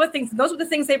was those other things. Those were the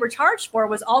things they were charged for,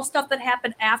 was all stuff that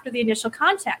happened after the initial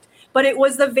contact. But it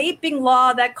was the vaping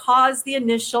law that caused the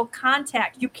initial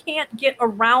contact. You can't get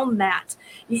around that.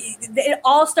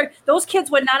 Those kids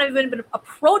would not have even been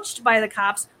approached by the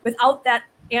cops without that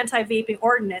anti-vaping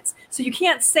ordinance. So you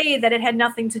can't say that it had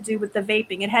nothing to do with the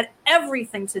vaping. It had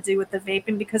everything to do with the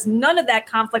vaping, because none of that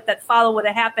conflict that followed would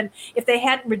have happened if they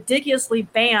hadn't ridiculously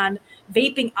banned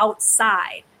vaping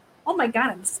outside. Oh my God,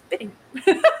 I'm spitting.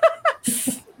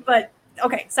 But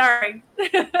okay, sorry.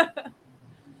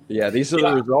 Yeah, these are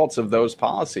the results of those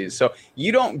policies. So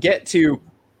you don't get to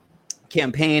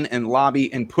campaign and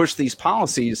lobby and push these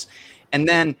policies, and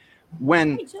then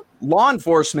when law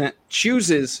enforcement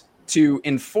chooses to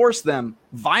enforce them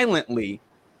violently,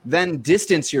 then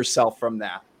distance yourself from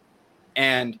that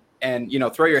and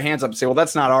throw your hands up and say, well,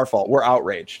 that's not our fault. We're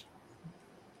outraged.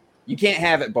 You can't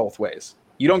have it both ways.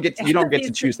 You don't get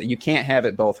to choose that. You can't have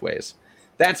it both ways.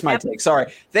 That's my take.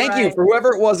 Sorry. Thank you for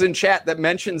whoever it was in chat that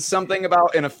mentioned something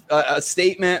about a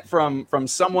statement from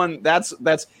someone. That's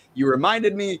you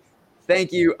reminded me.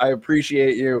 Thank you. I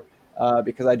appreciate you,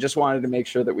 because I just wanted to make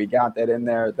sure that we got that in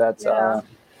there. That's that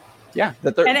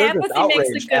they're just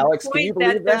outraged. Alex, can you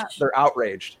believe that? They're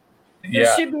outraged.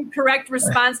 There should be correct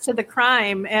response to the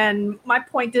crime. And my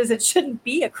point is, it shouldn't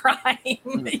be a crime.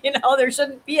 There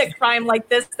shouldn't be a crime like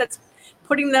this that's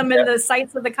putting them in the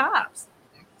sights of the cops.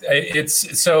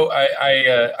 It's so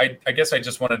I guess I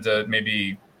just wanted to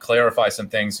maybe clarify some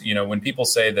things. When people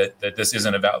say that this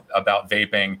isn't about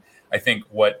vaping, I think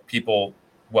what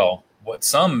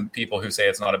some people who say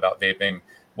it's not about vaping,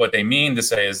 what they mean to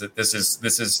say is that this is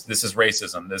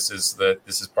racism. This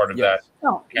is part of that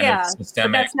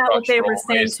systemic. But that's not what they were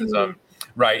saying racism. to me.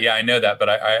 Right. Yeah, I know that, but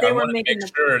I want to make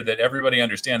sure that everybody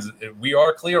understands that we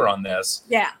are clear on this.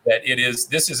 Yeah. That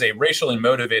this is a racially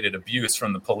motivated abuse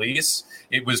from the police.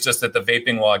 It was just that the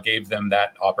vaping law gave them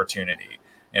that opportunity.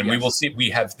 And we will see,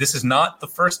 this is not the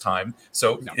first time.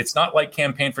 So It's not like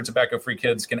Campaign for Tobacco-Free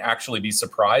Kids can actually be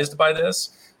surprised by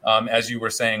this, as you were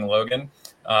saying, Logan,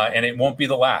 and it won't be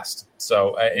the last.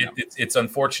 So it's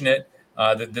unfortunate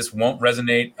that this won't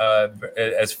resonate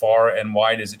as far and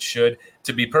wide as it should.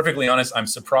 To be perfectly honest, I'm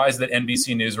surprised that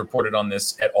NBC News reported on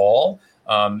this at all.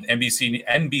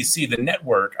 NBC, the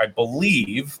network, I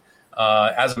believe,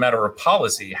 as a matter of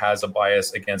policy, has a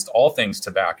bias against all things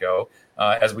tobacco,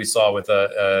 as we saw with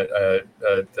the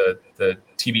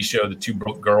TV show, The Two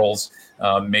Broke Girls,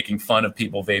 making fun of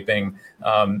people vaping.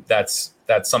 That's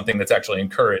something that's actually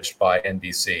encouraged by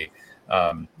NBC.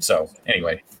 So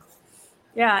anyway.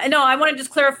 Yeah, no, I want to just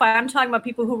clarify. I'm talking about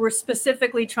people who were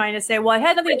specifically trying to say, well, it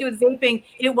had nothing to do with vaping.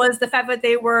 It was the fact that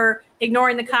they were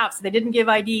ignoring the cops. They didn't give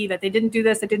ID, that they didn't do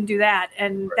this, they didn't do that.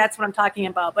 And that's what I'm talking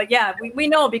about. But yeah, we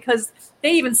know, because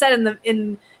they even said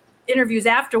in interviews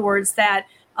afterwards that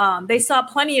they saw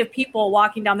plenty of people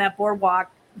walking down that boardwalk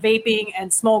vaping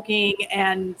and smoking,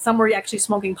 and some were actually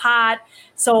smoking pot.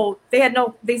 So they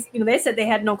said they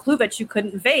had no clue that you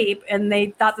couldn't vape, and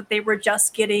they thought that they were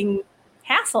just getting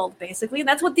hassled, basically. And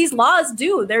that's what these laws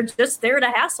do. They're just there to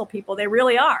hassle people. They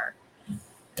really are.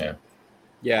 Yeah.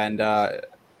 And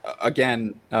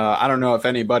again, I don't know if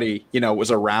anybody,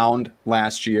 was around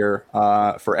last year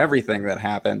for everything that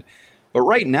happened, but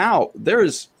right now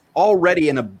there's already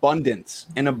an abundance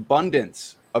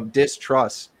of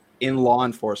distrust in law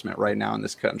enforcement right now in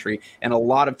this country, and a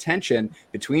lot of tension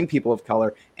between people of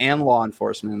color and law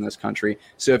enforcement in this country.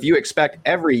 So if you expect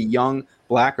every young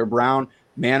black or brown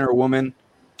man or woman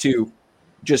to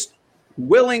just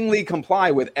willingly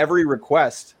comply with every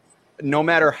request, no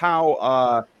matter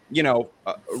how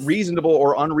reasonable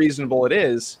or unreasonable it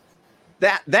is,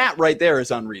 that right there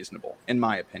is unreasonable, in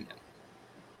my opinion.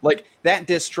 Like that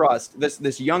distrust,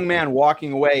 this young man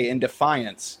walking away in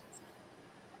defiance.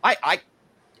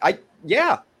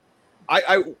 Yeah.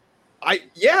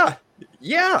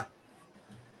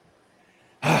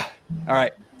 All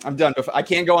right. I'm done. I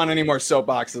can't go on any more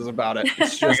soapboxes about it.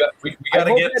 It's just, we got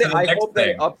to get to the next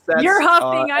thing. Upsets, You're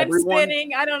huffing. I'm everyone.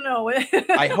 spinning. I don't know.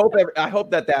 I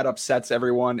hope that upsets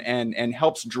everyone and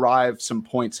helps drive some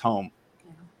points home.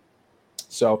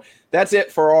 So that's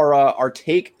it for our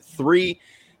take 3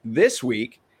 this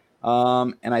week.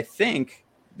 And I think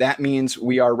that means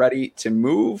we are ready to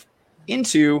move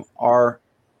into our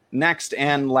next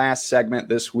and last segment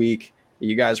this week. Are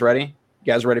you guys ready? You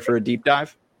guys ready for a deep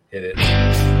dive? Hit it.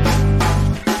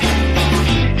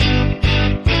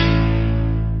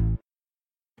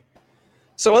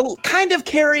 So kind of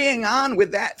carrying on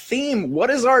with that theme, what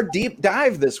is our deep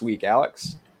dive this week,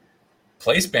 Alex?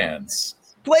 Place bands.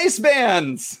 Place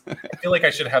bands. I feel like I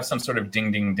should have some sort of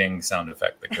ding, ding, ding sound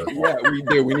effect that goes on. Yeah, we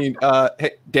do. We need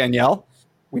hey, Danielle.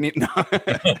 We need. No.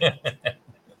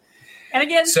 And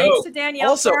again, thanks to Danielle.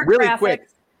 Also, for our really graphics. quick.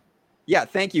 Yeah,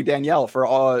 thank you, Danielle, for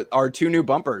our 2 new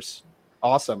bumpers.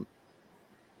 Awesome.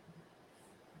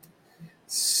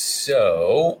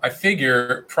 So I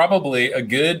figure probably a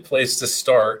good place to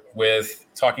start with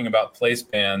talking about place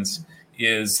bands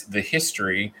is the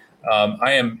history.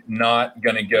 I am not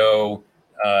going to go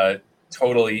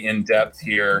totally in depth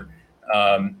here,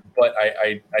 but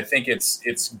I think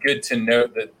it's good to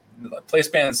note that place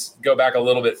bands go back a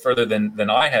little bit further than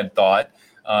I had thought.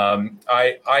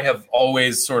 I have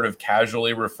always sort of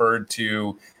casually referred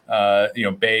to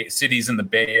cities in the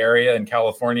Bay Area in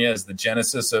California as the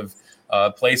genesis of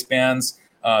place bands,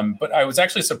 but I was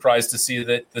actually surprised to see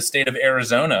that the state of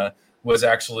Arizona was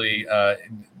actually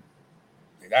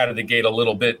out of the gate a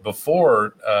little bit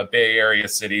before Bay Area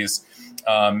cities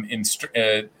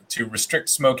to restrict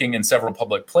smoking in several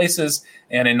public places.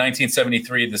 And in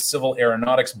 1973, the Civil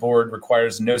Aeronautics Board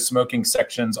requires no smoking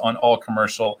sections on all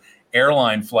commercial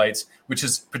airline flights, which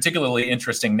is particularly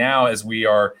interesting now as we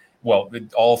are,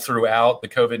 all throughout the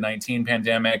COVID-19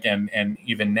 pandemic and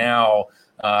even now,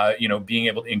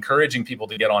 encouraging people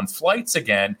to get on flights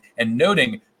again and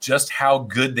noting just how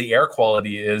good the air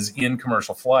quality is in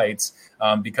commercial flights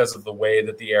because of the way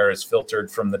that the air is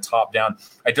filtered from the top down.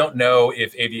 I don't know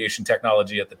if aviation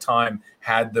technology at the time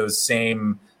had those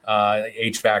same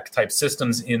HVAC type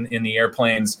systems in the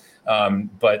airplanes,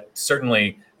 but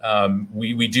certainly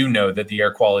we do know that the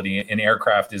air quality in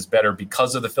aircraft is better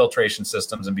because of the filtration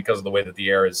systems and because of the way that the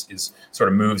air is sort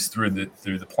of moves through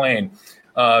the plane.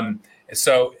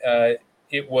 So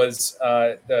it was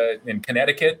in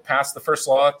Connecticut passed the first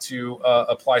law to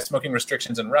apply smoking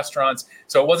restrictions in restaurants.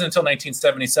 So it wasn't until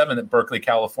 1977 that Berkeley,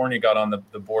 California got on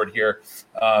the board here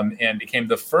and became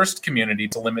the first community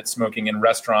to limit smoking in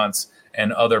restaurants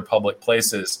and other public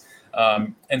places.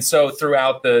 And so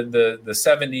throughout the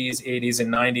 70s, 80s,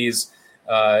 and 90s,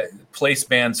 place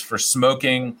bans for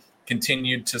smoking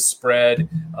continued to spread.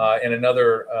 And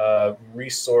another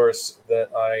resource that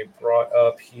I brought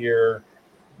up here,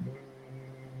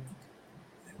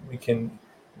 we can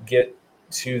get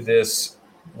to this.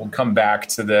 We'll come back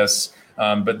to this.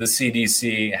 But the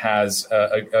CDC has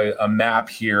a map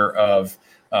here of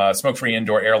smoke-free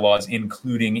indoor air laws,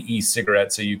 including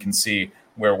e-cigarettes. So you can see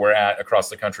where we're at across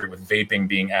the country with vaping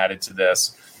being added to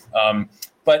this.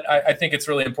 But I think it's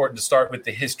really important to start with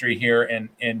the history here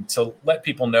and to let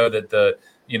people know that the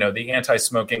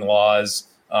anti-smoking laws,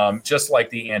 just like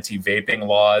the anti-vaping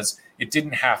laws, it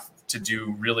didn't have to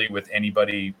do really with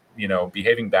anybody,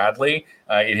 behaving badly.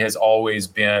 It has always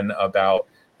been about,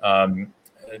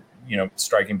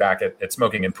 striking back at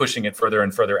smoking and pushing it further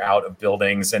and further out of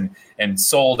buildings and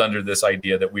sold under this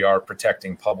idea that we are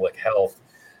protecting public health.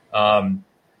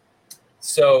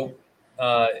 So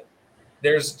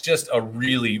there's just a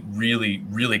really, really,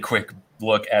 really quick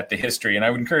look at the history. And I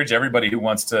would encourage everybody who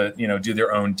wants to, do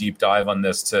their own deep dive on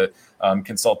this to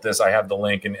consult this. I have the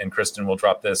link and Kristen will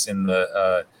drop this in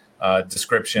the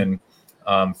description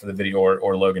for the video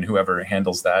or Logan, whoever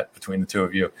handles that between the two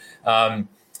of you.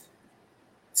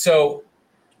 So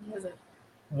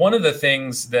one of the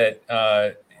things that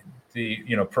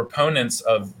the proponents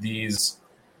of these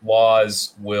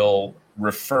laws will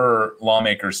refer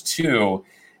lawmakers to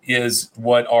is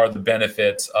what are the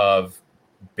benefits of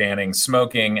banning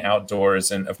smoking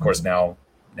outdoors and, of course, now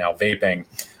vaping.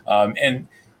 And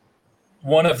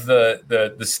one of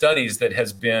the studies that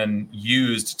has been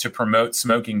used to promote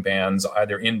smoking bans,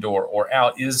 either indoor or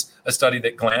out, is a study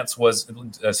that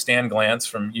Stan Glantz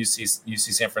from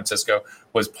UC San Francisco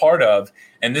was part of.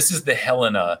 And this is the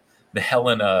Helena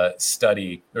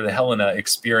study or the Helena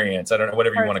experience. I don't know,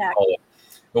 whatever you want to call it.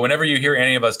 But whenever you hear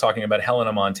any of us talking about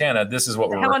Helena, Montana, this is what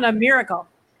we're Helena Miracle.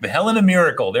 The Helena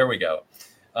Miracle. There we go.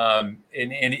 And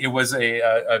it was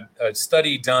a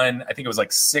study done, I think it was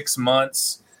like 6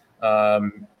 months.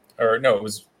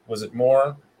 Was it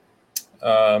more?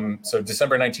 so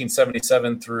December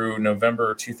 1977 through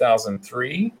November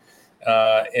 2003.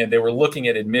 And they were looking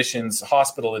at admissions,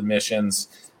 hospital admissions,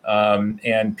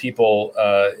 and people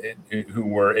who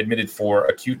were admitted for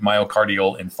acute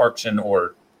myocardial infarction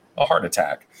or a heart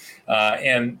attack.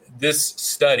 And this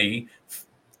study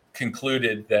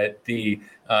concluded that the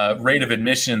rate of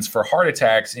admissions for heart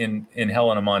attacks in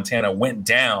Helena, Montana went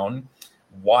down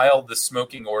while the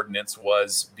smoking ordinance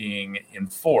was being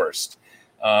enforced.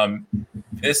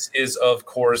 This is, of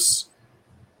course,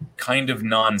 kind of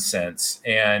nonsense.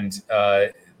 And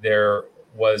there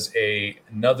was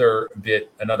another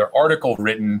article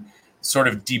written sort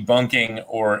of debunking,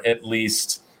 or at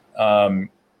least, do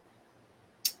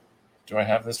I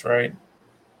have this right?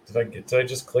 Did I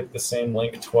just click the same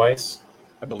link twice?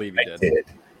 I believe you did. I did.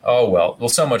 Oh, well,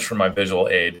 so much for my visual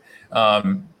aid.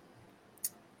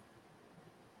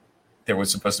 There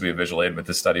was supposed to be a visual aid with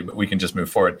this study, but we can just move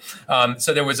forward.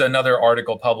 So there was another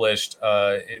article published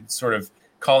sort of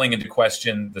calling into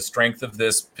question the strength of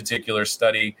this particular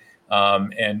study.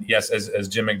 And yes, as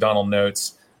Jim McDonald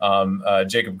notes,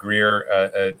 Jacob Greer,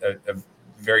 a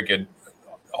very good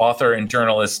author and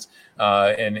journalist,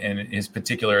 and his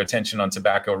particular attention on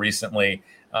tobacco recently,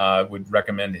 would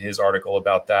recommend his article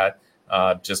about that.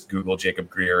 Just Google Jacob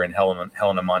Greer and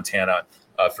Helena, Montana,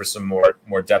 for some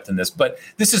more depth in this. But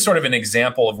this is sort of an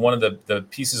example of one of the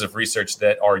pieces of research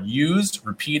that are used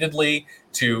repeatedly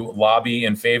to lobby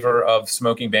in favor of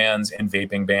smoking bans and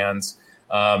vaping bans.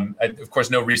 Of course,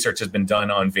 no research has been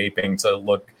done on vaping to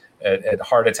look at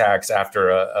heart attacks after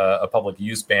a public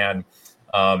use ban.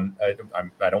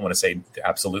 I don't want to say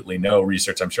absolutely no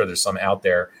research. I'm sure there's some out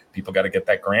there. People got to get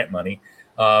that grant money.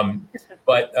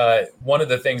 But one of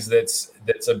the things that's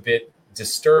a bit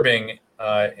disturbing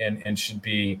and should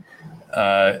be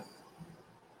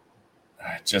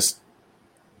just,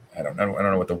 I don't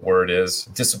know what the word is,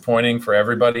 disappointing for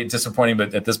everybody. Disappointing,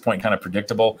 but at this point, kind of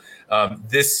predictable.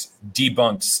 This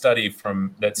debunked study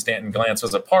that Stanton Glantz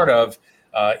was a part of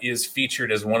is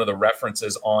featured as one of the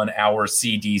references on our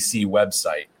CDC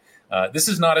website. This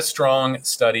is not a strong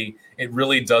study. It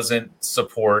really doesn't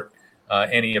support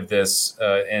any of this.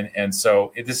 And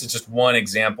so this is just one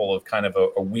example of kind of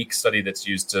a weak study that's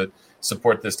used to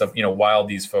support this stuff, while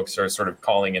these folks are sort of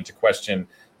calling into question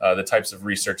the types of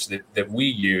research that we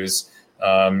use,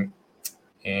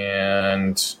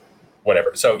 and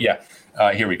whatever. So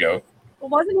here we go. Well,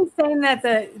 wasn't he saying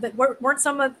that weren't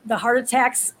some of the heart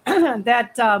attacks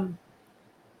that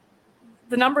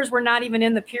the numbers were not even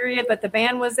in the period, but the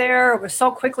ban was there? It was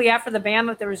so quickly after the ban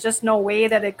that there was just no way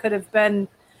that it could have been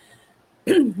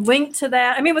linked to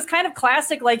that. I mean, it was kind of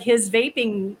classic, like his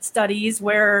vaping studies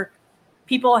where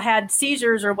people had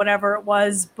seizures or whatever it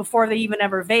was before they even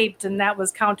ever vaped, and that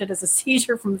was counted as a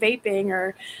seizure from vaping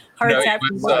or heart attack.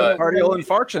 Cardiac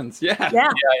infarctions. Yeah.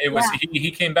 It was. Yeah.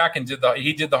 He came back and did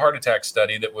the heart attack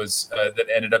study that was that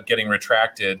ended up getting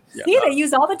retracted. Yeah. See, they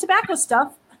use all the tobacco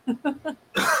stuff.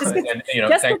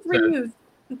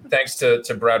 Thanks to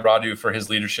Brad Radu for his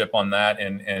leadership on that,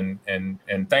 and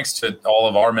thanks to all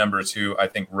of our members who I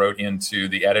think wrote into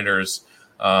the editors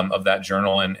of that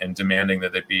journal and demanding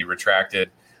that it be retracted.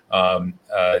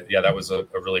 That was a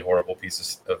really horrible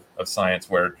piece of science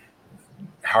where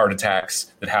heart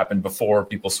attacks that happened before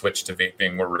people switched to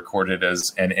vaping were recorded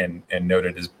as and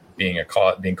noted as being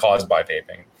caused by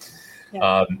vaping.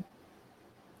 Yeah.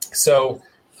 So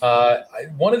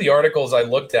one of the articles I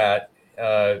looked at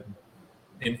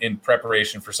in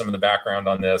preparation for some of the background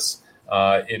on this,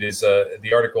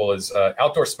 the article is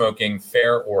Outdoor Smoking,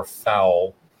 Fair or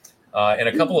Foul? And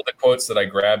a couple of the quotes that I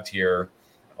grabbed here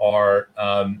are,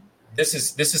 this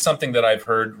is something that I've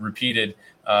heard repeated.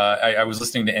 I was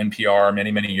listening to NPR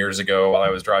many years ago while I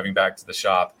was driving back to the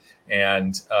shop,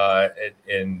 and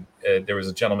there was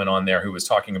a gentleman on there who was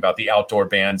talking about the outdoor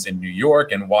bans in New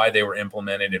York and why they were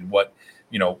implemented and what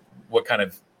kind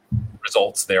of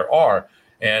results there are.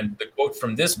 And the quote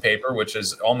from this paper, which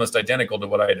is almost identical to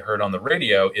what I had heard on the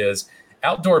radio, is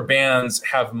outdoor bans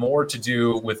have more to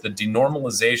do with the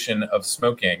denormalization of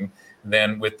smoking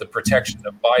than with the protection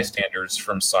of bystanders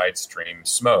from side stream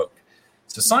smoke.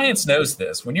 So science knows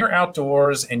this. When you're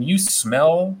outdoors and you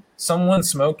smell someone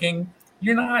smoking,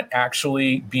 you're not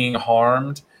actually being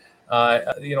harmed.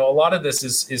 A lot of this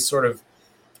is sort of,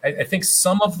 I think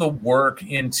some of the work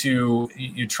into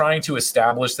you trying to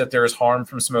establish that there is harm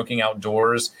from smoking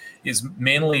outdoors is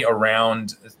mainly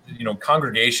around,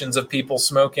 congregations of people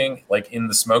smoking, like in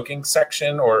the smoking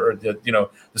section or the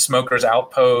smokers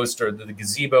outpost or the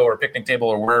gazebo or picnic table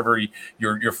or wherever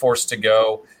you're forced to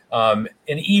go. And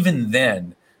even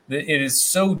then, it is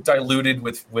so diluted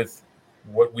with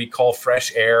what we call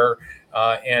fresh air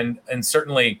And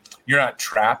certainly you're not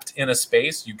trapped in a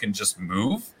space. You can just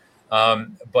move.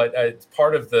 But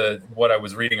part of what I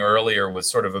was reading earlier was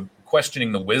sort of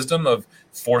questioning the wisdom of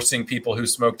forcing people who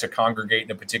smoke to congregate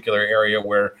in a particular area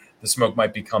where the smoke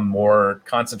might become more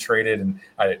concentrated and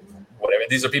whatever.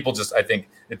 These are people just, I think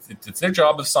it's their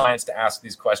job of science to ask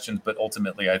these questions, but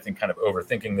ultimately I think kind of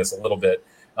overthinking this a little bit.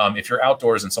 If you're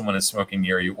outdoors and someone is smoking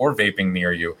near you or vaping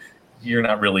near you, you're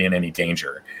not really in any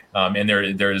danger. And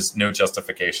there is no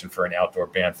justification for an outdoor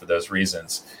ban for those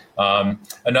reasons.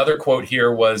 Another quote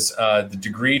here was the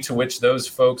degree to which those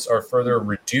folks are further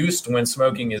reduced when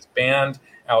smoking is banned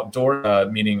outdoor,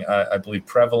 meaning I believe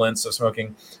prevalence of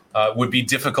smoking would be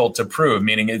difficult to prove,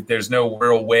 meaning there's no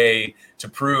real way to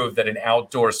prove that an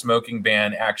outdoor smoking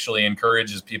ban actually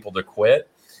encourages people to quit.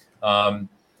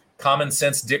 Common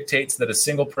sense dictates that a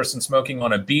single person smoking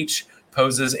on a beach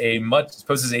poses a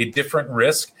different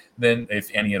risk than, if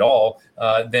any at all,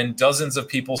 than dozens of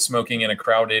people smoking in a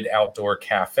crowded outdoor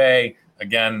cafe.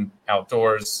 Again,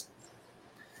 outdoors.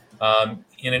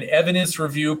 In an evidence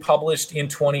review published in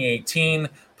 2018,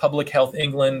 Public Health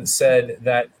England said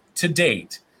that to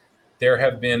date, there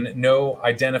have been no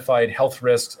identified health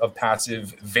risks of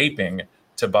passive vaping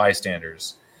to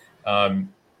bystanders.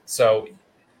 So,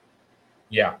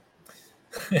 yeah.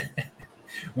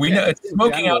 We know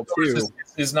smoking outdoors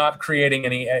is not creating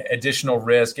any additional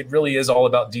risk. It really is all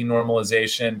about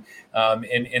denormalization.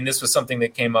 And this was something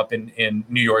that came up in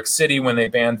New York City when they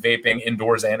banned vaping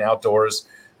indoors and outdoors,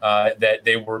 that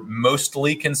they were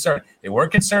mostly concerned. They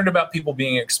weren't concerned about people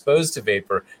being exposed to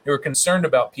vapor. They were concerned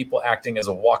about people acting as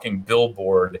a walking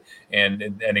billboard and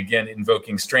again,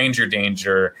 invoking stranger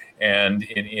danger and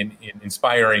in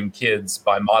inspiring kids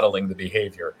by modeling the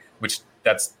behavior, which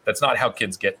that's not how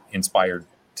kids get inspired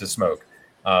to smoke.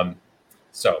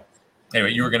 So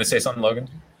anyway, you were going to say something, Logan?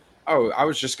 Oh, I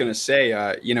was just going to say,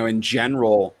 in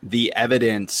general, the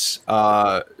evidence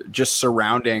just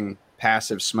surrounding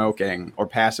passive smoking or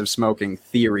passive smoking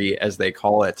theory, as they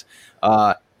call it,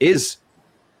 is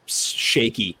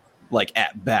shaky, like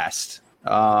at best.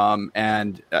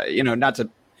 And not to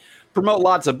promote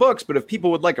lots of books, but if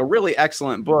people would like a really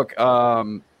excellent book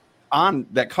on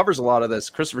that covers a lot of this,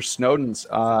 Christopher Snowdon's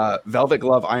Velvet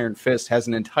Glove, Iron Fist has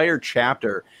an entire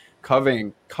chapter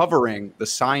covering the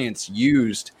science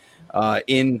used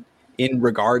in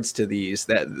regards to these,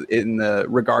 that in the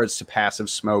regards to passive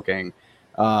smoking,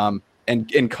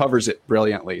 and covers it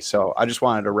brilliantly. So I just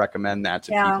wanted to recommend that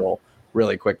to people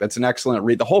really quick. That's an excellent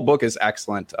read. The whole book is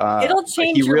excellent. It'll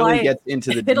change your life. He really gets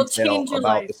into the It'll detail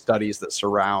about the studies that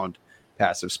surround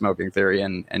passive smoking theory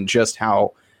and just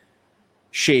how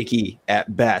shaky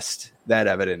at best that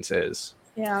evidence is.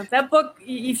 Yeah, that book,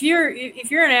 if you're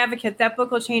an advocate, that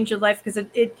book will change your life, because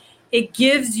it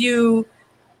gives you,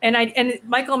 and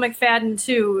Michael McFadden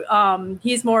too,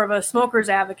 he's more of a smoker's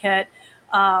advocate,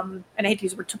 and I hate to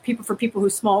use people who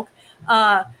smoke,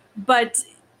 but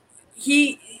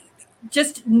he,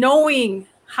 just knowing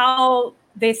how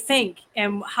they think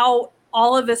and how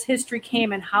all of this history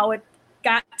came and how it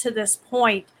got to this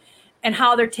point, and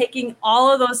how they're taking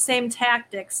all of those same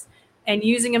tactics and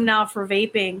using them now for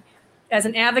vaping. As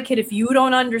an advocate, if you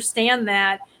don't understand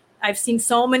that, I've seen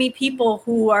so many people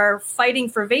who are fighting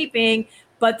for vaping,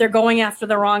 but they're going after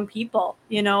the wrong people.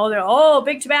 They're,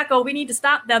 big tobacco, we need to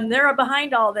stop them. They're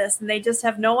behind all this. And they just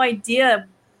have no idea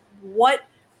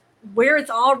where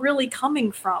it's all really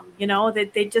coming from.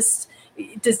 That they just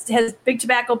has big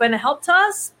tobacco been a help to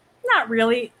us? Not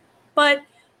really, but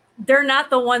they're not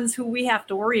the ones who we have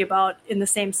to worry about in the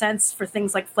same sense for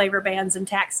things like flavor bans and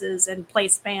taxes and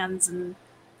place bans and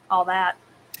all that.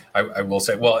 I will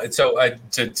say, well, so I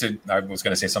was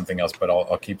going to say something else, but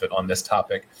I'll keep it on this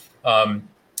topic. To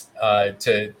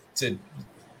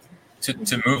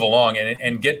move along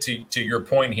and get to your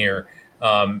point here,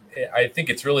 I think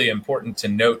it's really important to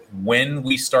note when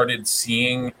we started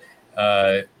seeing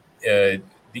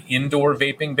the indoor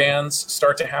vaping bans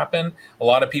start to happen. A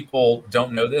lot of people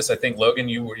don't know this. I think, Logan,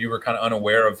 you were kind of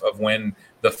unaware of when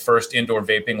the first indoor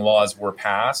vaping laws were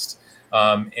passed.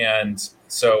 And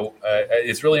so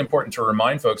it's really important to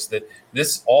remind folks that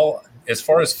this all, as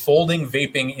far as folding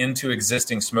vaping into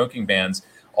existing smoking bans,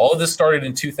 all of this started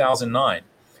in 2009.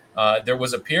 There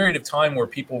was a period of time where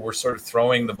people were sort of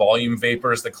throwing the volume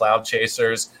vapors, the cloud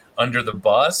chasers, under the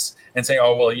bus and saying,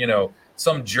 oh, well,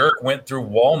 some jerk went through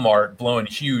Walmart blowing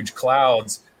huge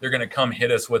clouds. They're going to come hit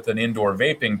us with an indoor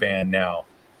vaping ban now.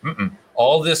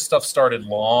 All this stuff started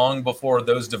long before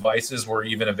those devices were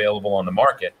even available on the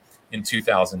market in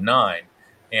 2009.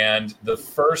 And the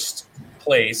first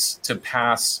place to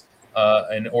pass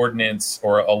an ordinance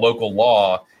or a local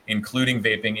law including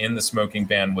vaping in the smoking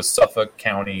ban was Suffolk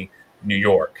County New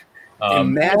York.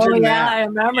 Imagine that. I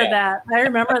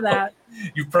remember that.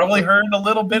 You've probably heard a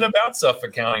little bit about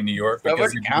Suffolk County, New York.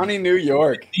 Suffolk County, New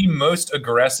York. The most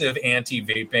aggressive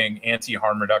anti-vaping,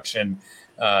 anti-harm reduction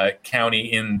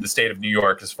county in the state of New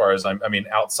York, as far as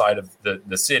outside of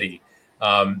the city.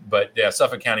 But yeah,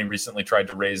 Suffolk County recently tried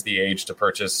to raise the age to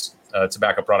purchase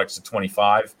tobacco products to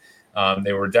 25.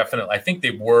 They were definitely, I think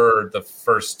they were the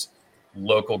first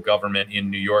local government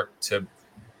in New York to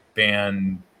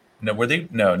ban. No, were they?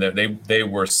 No, they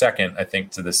were second, I think,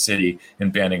 to the city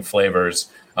in banning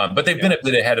flavors. But they've been a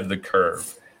bit ahead of the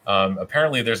curve.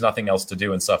 Apparently, there's nothing else to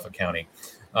do in Suffolk County.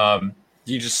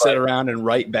 You just sit around and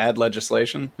write bad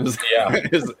legislation? Is that what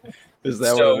it is?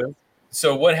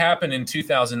 So what happened in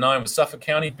 2009 was Suffolk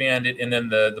County banned it, and then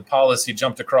the policy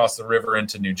jumped across the river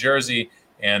into New Jersey,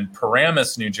 and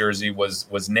Paramus, New Jersey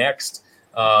was next.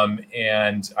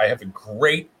 And I have a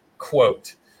great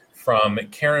quote from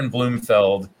Karen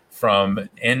Bloomfeld from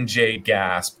NJ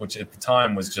Gasp, which at the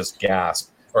time was just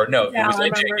Gasp. Or no, it was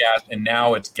NJ Gasp, and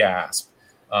now it's Gasp.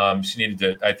 She needed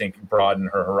to, I think, broaden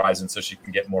her horizon so she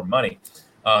can get more money.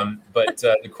 But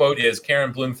the quote is,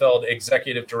 Karen Bloomfeld,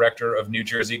 Executive Director of New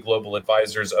Jersey Global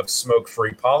Advisors of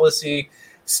Smoke-Free Policy,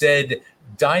 said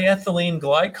diethylene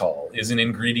glycol is an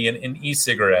ingredient in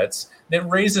e-cigarettes that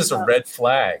raises a red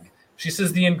flag. She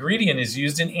says the ingredient is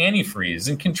used in antifreeze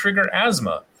and can trigger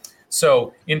asthma.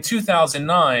 So in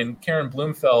 2009, Karen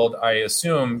Bloomfeld, I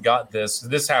assume, got this.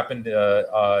 This happened in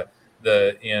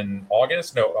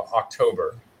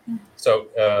October. So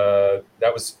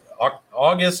that was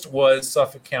August was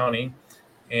Suffolk County,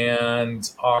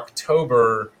 and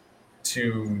October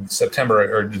to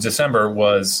September or December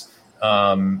was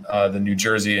the New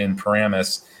Jersey and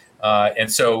Paramus.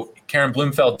 And so Karen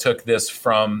Bloomfeld took this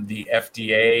from the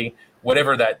FDA,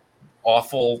 whatever that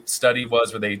awful study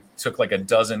was where they took like a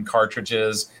dozen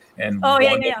cartridges, and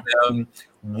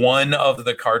one of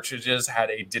the cartridges had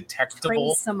a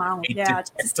detectable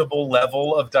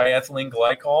level of diethylene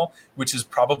glycol, which is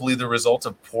probably the result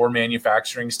of poor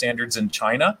manufacturing standards in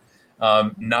China.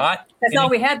 That's all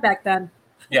we had back then.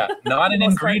 Yeah, not an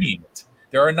ingredient.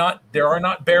 There are not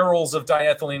barrels of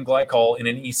diethylene glycol in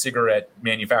an e-cigarette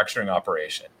manufacturing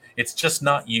operation. It's just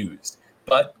not used.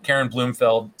 But Karen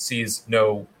Bloomfeld sees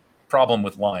no problem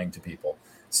with lying to people.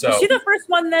 So was she the first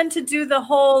one then to do the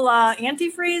whole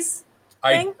antifreeze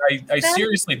thing? I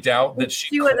seriously doubt that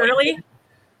she was early.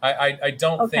 I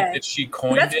don't think that she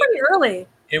coined it. That's pretty early.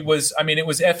 It was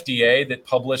FDA that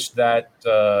published that.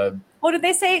 What did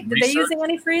they say? Did they use the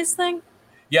antifreeze thing?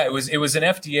 Yeah, it was an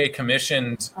FDA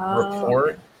commissioned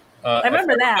report. I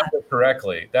remember that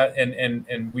correctly. That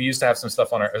and we used to have some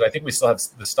stuff on our. I think we still have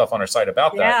the stuff on our site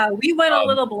about that. Yeah, we went a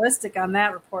little ballistic on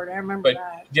that report. I remember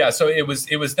that. Yeah, so it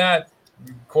was that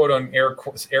quote on air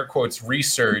quotes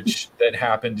research that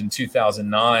happened in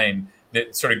 2009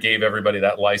 that sort of gave everybody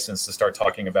that license to start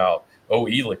talking about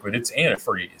e-liquid, it's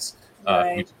antifreeze.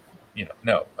 Right.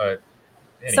 Anyway.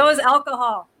 So is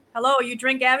alcohol. Hello, you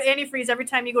drink antifreeze every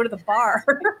time you go to the bar.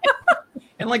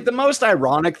 And like the most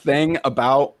ironic thing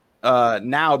about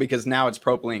now, because now it's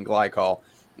propylene glycol,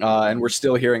 and we're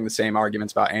still hearing the same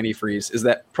arguments about antifreeze, is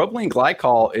that propylene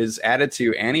glycol is added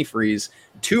to antifreeze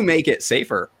to make it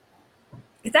safer.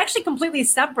 It's actually completely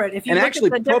separate. If you and look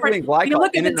actually, at the propylene glycol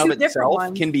in and of itself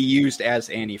ones, can be used as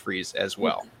antifreeze as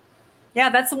well. Yeah,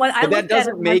 that's the one. But that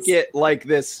doesn't make it like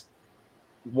this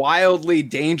wildly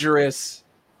dangerous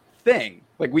thing.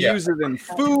 Like we use it in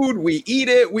food, we eat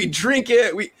it, we drink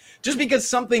it. Just because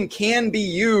something can be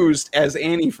used as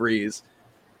antifreeze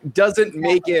doesn't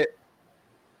make it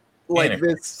like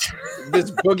this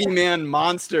boogeyman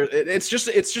monster. It's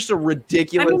just a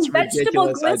ridiculous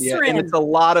idea, and it's a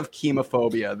lot of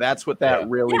chemophobia. That's what that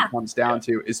really comes down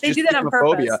to. It's just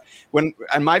chemophobia.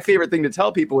 And my favorite thing to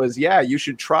tell people is, you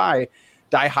should try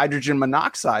dihydrogen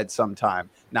monoxide sometime.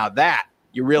 Now that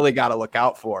you really got to look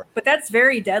out for. But that's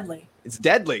very deadly. It's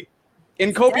deadly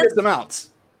in copious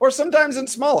amounts, or sometimes in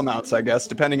small amounts, I guess,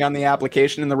 depending on the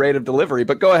application and the rate of delivery.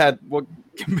 But go ahead. We'll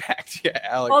come back to you,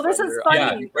 Alex. Well, this is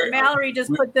funny. Mallory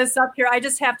just put this up here. I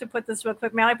just have to put this real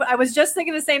quick, Mallory. I was just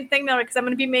thinking the same thing, Mallory, because I'm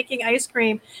going to be making ice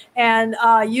cream and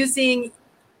using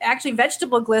actually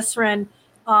vegetable glycerin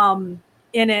in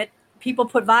it. People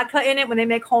put vodka in it when they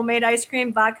make homemade ice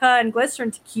cream, vodka and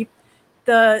glycerin to keep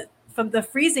from the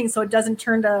freezing so it doesn't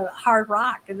turn to hard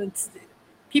rock. And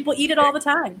people eat it all the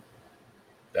time.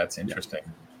 That's interesting.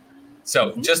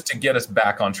 So just to get us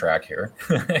back on track here,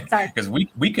 because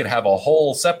we could have a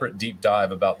whole separate deep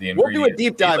dive about the ingredients. We'll do a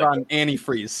deep dive on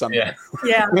antifreeze someday.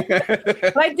 Yeah.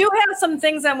 But I do have some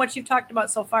things on what you've talked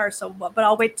about so far. So, but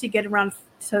I'll wait to get around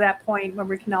to that point when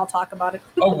we can all talk about it.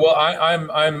 Oh well,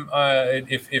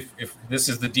 if this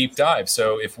is the deep dive,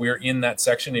 so if we're in that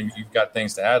section and you've got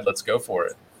things to add, let's go for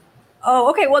it. Oh,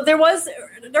 okay. Well, there was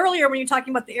earlier when you were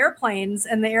talking about the airplanes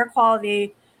and the air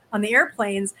quality on the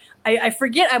airplanes. I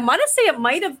forget. I want to say it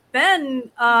might have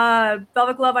been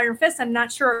Velvet Glove, Iron Fist. I'm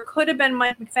not sure. It could have been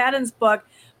Mike McFadden's book,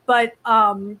 but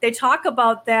they talk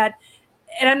about that.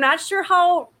 And I'm not sure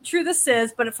how true this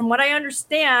is, but from what I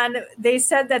understand, they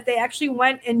said that they actually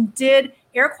went and did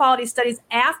air quality studies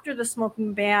after the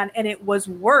smoking ban, and it was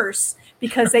worse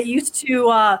because they used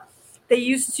to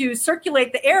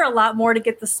circulate the air a lot more to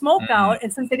get the smoke out,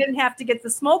 and since they didn't have to get the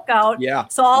smoke out,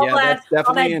 so all that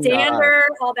dander,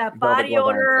 all that body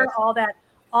odor, all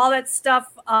that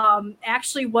stuff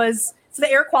actually was. So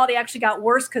the air quality actually got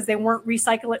worse because they weren't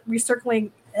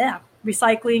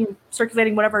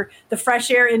circulating whatever the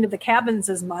fresh air into the cabins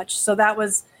as much. So that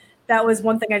was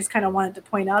one thing I just kind of wanted to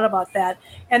point out about that.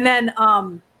 And then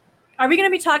are we going to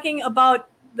be talking about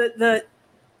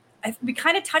we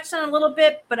kind of touched on it a little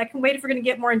bit, but I can wait if we're going to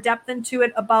get more in depth into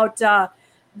it about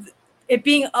it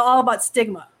being all about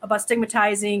stigma, about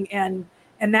stigmatizing, and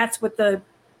that's what the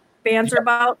bans are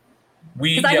about.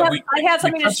 I have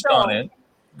something to show. I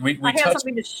have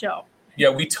something to show. Yeah,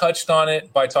 we touched on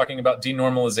it by talking about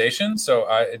denormalization. So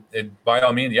by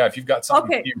all means, if you've got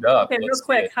something queued up. Okay, real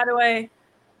quick. How do I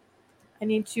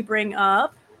need to bring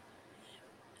up.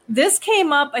 This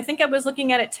came up, I think I was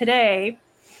looking at it today.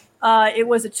 It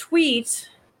was a tweet.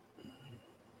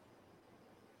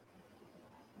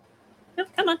 Oh,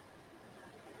 come on.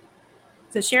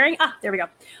 Is it sharing? There we go.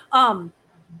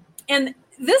 And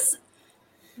this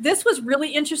was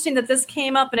really interesting that this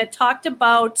came up, and it talked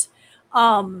about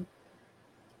I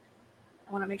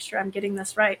want to make sure I'm getting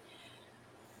this right.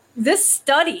 This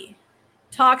study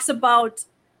talks about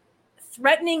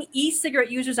threatening e-cigarette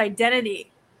users'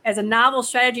 identity as a novel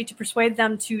strategy to persuade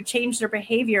them to change their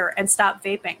behavior and stop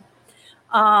vaping.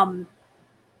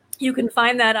 You can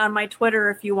find that on my Twitter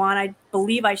if you want. I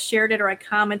believe I shared it or I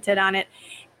commented on it.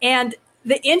 And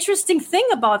the interesting thing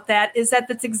about that is that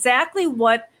that's exactly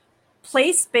what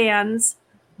place bans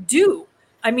do.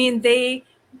 I mean, they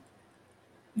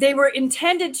were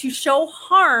intended to show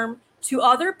harm to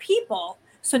other people.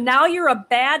 So now you're a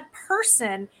bad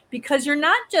person because you're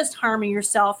not just harming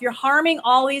yourself, you're harming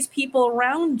all these people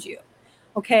around you.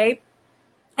 Okay?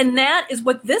 And that is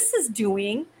what this is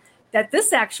doing, that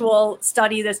this actual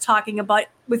study that's talking about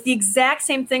with the exact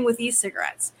same thing with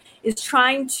e-cigarettes, is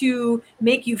trying to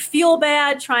make you feel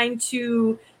bad, trying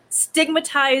to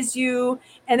stigmatize you.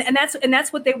 And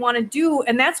that's what they want to do.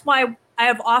 And that's why I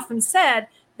have often said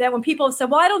that when people have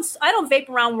said, well, I don't vape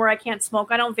around where I can't smoke.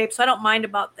 I don't vape, so I don't mind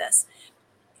about this.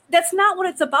 That's not what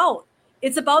it's about.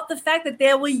 It's about the fact that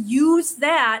they will use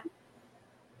that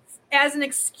as an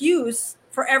excuse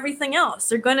for everything else.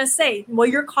 They're going to say, well,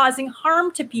 you're causing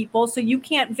harm to people, so you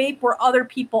can't vape where other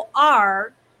people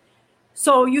are.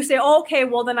 So you say, oh, okay,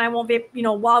 well, then I won't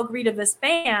vape, while agree to this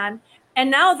ban.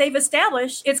 And now they've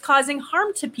established it's causing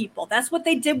harm to people. That's what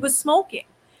they did with smoking.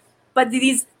 But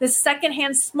this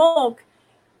secondhand smoke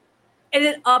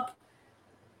ended up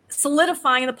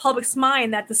solidifying in the public's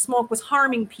mind that the smoke was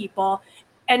harming people.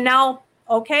 And now,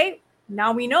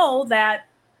 now we know that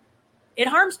it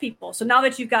harms people. So now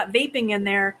that you've got vaping in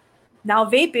there, now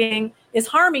vaping is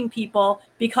harming people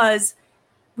because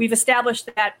we've established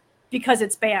that because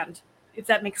it's banned, if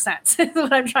that makes sense, is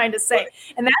what I'm trying to say.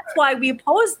 And that's why we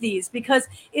oppose these, because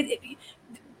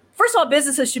first of all,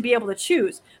 businesses should be able to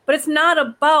choose, but it's not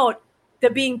about the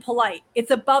being polite.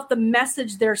 It's about the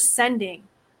message they're sending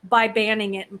by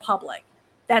banning it in public.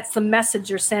 That's the message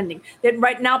you're sending. That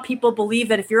right now people believe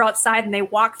that if you're outside and they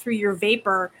walk through your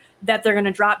vapor, that they're going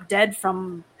to drop dead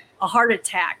from a heart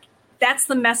attack. That's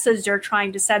the message they're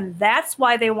trying to send. That's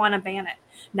why they want to ban it.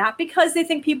 Not because they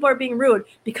think people are being rude,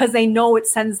 because they know it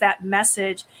sends that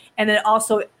message, and it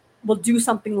also will do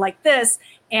something like this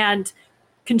and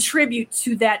contribute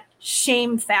to that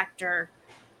shame factor,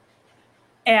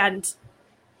 and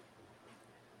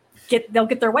they'll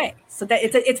get their way. So that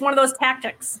it's one of those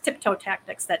tiptoe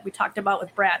tactics that we talked about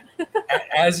with Brad.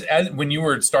 as when you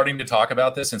were starting to talk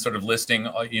about this and sort of listing,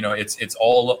 it's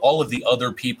all of the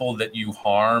other people that you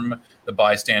harm, the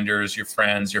bystanders, your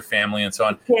friends, your family, and so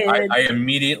on. I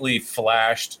immediately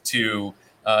flashed to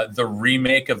the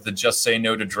remake of the Just Say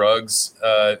No to Drugs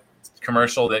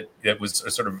commercial that was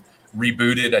sort of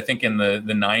rebooted, I think in the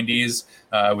 90s,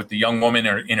 with the young woman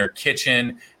in her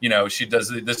kitchen. She does,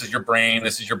 this is your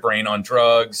brain on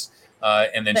drugs.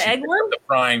 And then she picks up the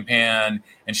frying pan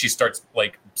and she starts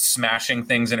like smashing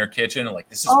things in her kitchen. And like,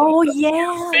 this is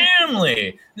your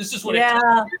family. This is what it does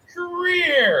for your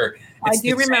career. I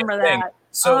do remember that.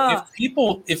 So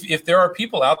if there are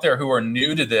people out there who are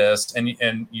new to this, and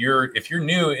if you're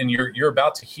new and you're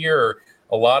about to hear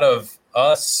a lot of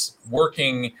us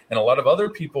working and a lot of other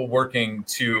people working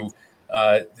to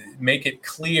make it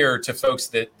clear to folks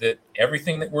that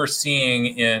everything that we're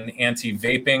seeing in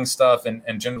anti-vaping stuff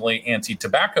and generally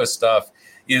anti-tobacco stuff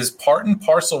is part and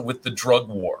parcel with the drug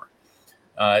war.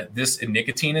 This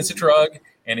nicotine is a drug,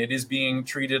 and it is being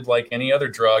treated like any other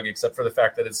drug, except for the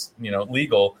fact that it's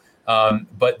legal.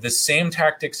 But the same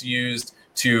tactics used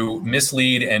to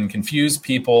mislead and confuse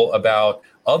people about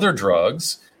other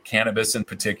drugs, cannabis in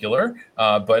particular,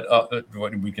 but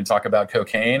we can talk about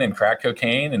cocaine and crack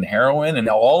cocaine and heroin and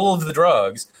all of the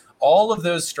drugs. All of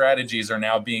those strategies are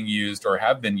now being used or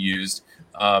have been used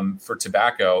for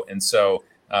tobacco. And so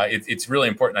it's really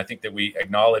important, I think, that we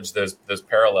acknowledge those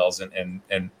parallels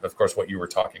and of course what you were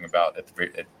talking about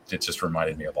it just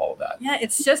reminded me of all of that. Yeah,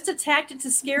 it's just a tactic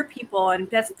to scare people, and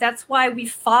that's why we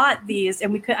fought these.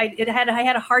 And I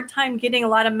had a hard time getting a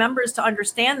lot of members to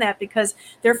understand that, because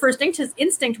their first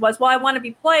instinct was, well, I want to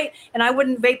be polite and I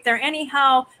wouldn't vape there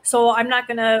anyhow, so I'm not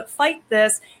going to fight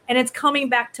this. And it's coming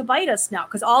back to bite us now,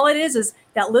 because all it is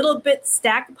that little bit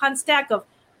stack upon stack of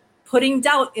putting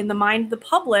doubt in the mind of the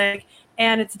public.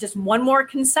 And it's just one more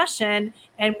concession,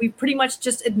 and we pretty much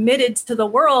just admitted to the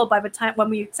world by the time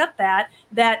when we accept that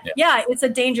it's a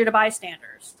danger to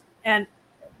bystanders, and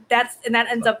that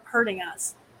ends up hurting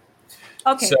us.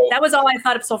 Okay, so that was all I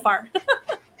thought of so far.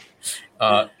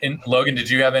 And Logan, did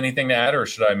you have anything to add, or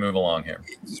should I move along here?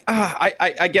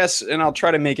 I guess, and I'll try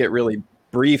to make it really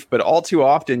brief. But all too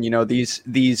often, these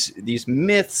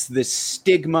myths, this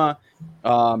stigma,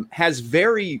 has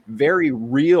very, very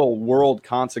real world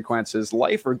consequences,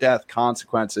 life or death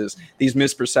consequences, these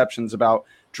misperceptions about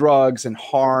drugs and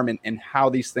harm and how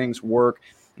these things work.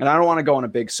 And I don't want to go on a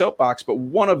big soapbox, but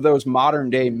one of those modern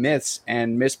day myths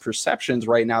and misperceptions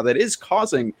right now that is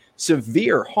causing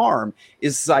severe harm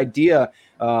is this idea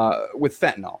with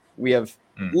fentanyl. We have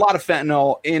a lot of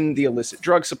fentanyl in the illicit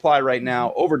drug supply right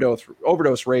now.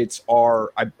 Overdose rates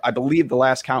are, I believe the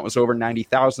last count was over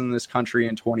 90,000 in this country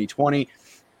in 2020.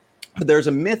 But there's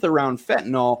a myth around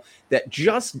fentanyl that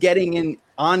just getting in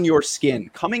on your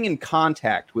skin, coming in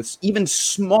contact with even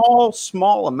small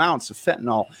amounts of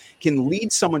fentanyl can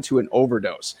lead someone to an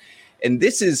overdose. And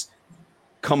this is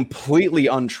completely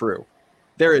untrue.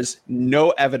 There is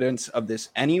no evidence of this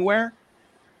anywhere,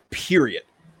 period.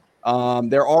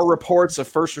 There are reports of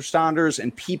first responders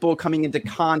and people coming into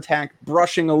contact,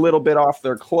 brushing a little bit off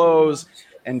their clothes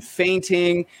and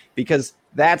fainting, because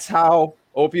that's how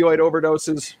opioid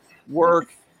overdoses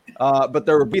work. But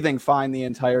they're breathing fine the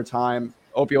entire time.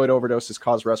 Opioid overdoses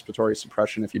cause respiratory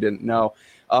suppression, if you didn't know.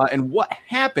 And what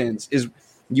happens is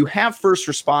you have first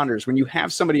responders, when you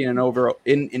have somebody in an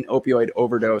opioid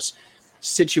overdose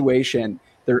situation,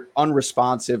 they're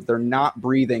unresponsive, they're not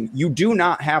breathing. You do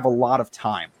not have a lot of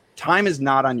time. Time is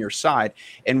not on your side.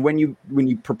 And when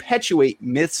you perpetuate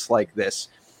myths like this,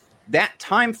 that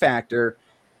time factor,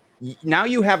 now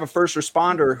you have a first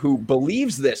responder who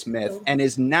believes this myth and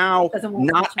is now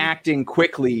not acting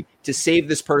quickly to save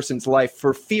this person's life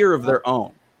for fear of their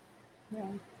own. Yeah.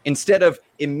 Instead of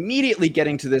immediately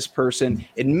getting to this person,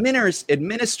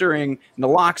 administering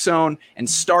naloxone and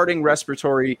starting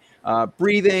respiratory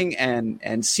breathing and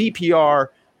CPR,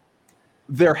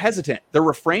 they're hesitant, they're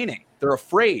refraining, they're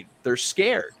afraid, they're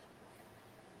scared.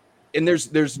 And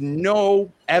there's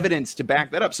no evidence to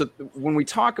back that up. So when we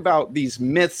talk about these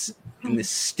myths and this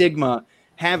stigma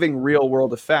having real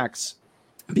world effects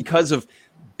because of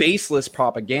baseless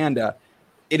propaganda,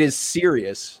 it is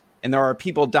serious. And there are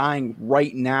people dying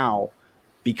right now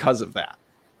because of that.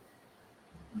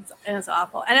 And it's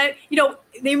awful. And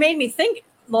they made me think,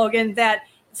 Logan, that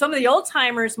some of the old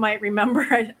timers might remember,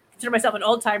 I consider myself an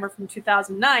old timer from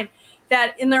 2009,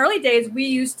 that in the early days, we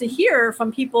used to hear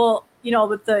from people,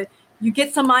 with you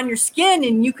get some on your skin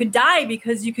and you could die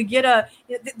because you could get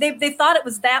they thought it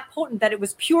was that potent, that it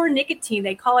was pure nicotine.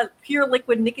 They call it pure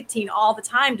liquid nicotine all the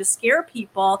time to scare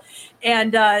people.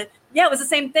 And it was the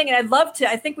same thing. And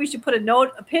I think we should put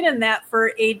a pin in that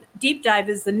for a deep dive,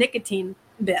 is the nicotine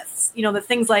myths, the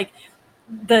things like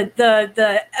the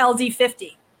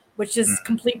LD50, which is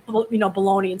complete,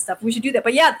 baloney and stuff. We should do that.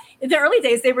 But in the early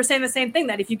days, they were saying the same thing,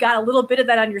 that if you got a little bit of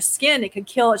that on your skin, it could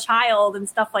kill a child and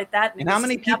stuff like that. And how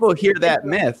many people hear that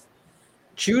myth,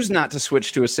 choose not to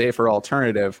switch to a safer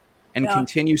alternative, and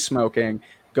continue smoking,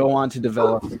 go on to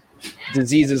develop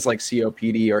diseases like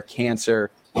COPD or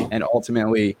cancer, and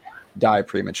ultimately die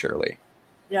prematurely.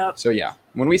 Yeah. So yeah,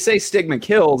 when we say stigma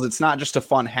kills, it's not just a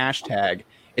fun hashtag.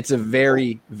 It's a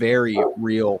very, very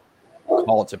real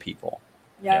call to people.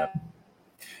 Yeah.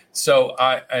 So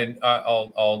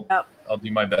I'll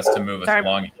do my best to move us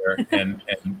along here and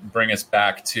bring us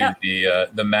back to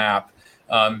the map,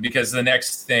 because the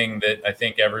next thing that I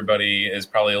think everybody is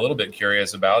probably a little bit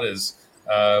curious about is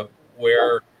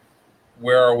where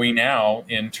are we now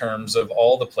in terms of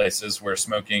all the places where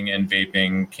smoking and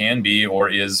vaping can be or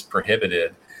is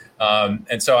prohibited.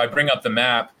 And so I bring up the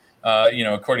map,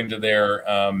 according to their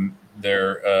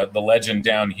the legend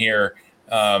down here.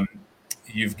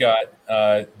 You've got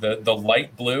the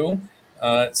light blue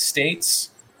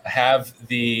states have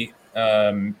the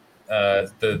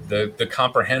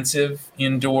comprehensive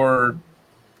indoor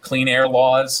clean air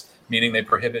laws, meaning they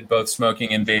prohibit both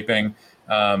smoking and vaping.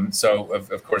 So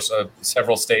of course,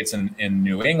 several states in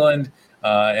New England,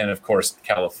 and of course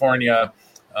California,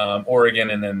 Oregon,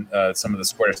 and then some of the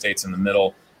square states in the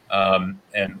middle, and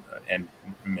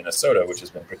Minnesota, which has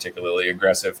been particularly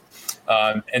aggressive.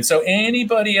 And so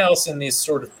anybody else in these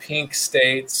sort of pink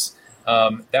states,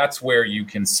 that's where you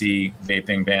can see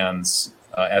vaping bans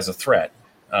as a threat.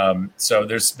 So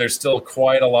there's still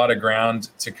quite a lot of ground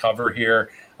to cover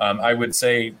here. I would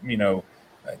say,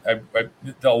 a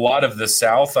lot of the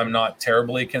South I'm not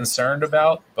terribly concerned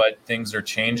about, but things are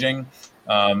changing.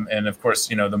 And of course,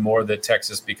 the more that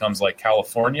Texas becomes like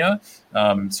California,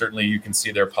 certainly you can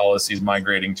see their policies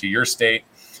migrating to your state.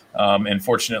 And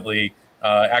fortunately,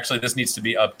 actually, this needs to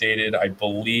be updated, I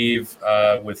believe,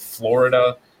 with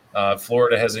Florida.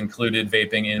 Florida has included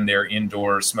vaping in their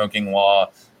indoor smoking law.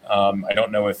 I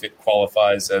don't know if it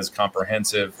qualifies as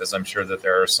comprehensive, as I'm sure that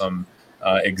there are some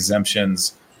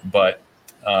exemptions. But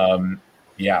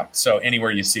so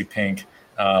anywhere you see pink,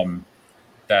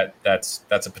 that's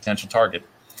a potential target.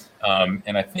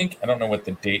 And I don't know what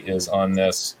the date is on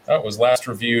this. It was last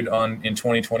reviewed in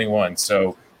 2021.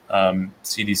 So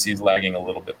CDC is lagging a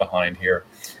little bit behind here.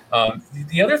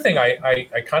 The other thing I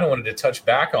kind of wanted to touch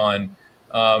back on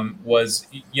was,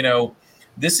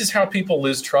 this is how people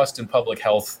lose trust in public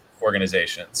health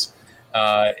organizations.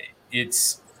 I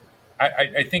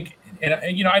think,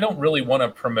 and I don't really want to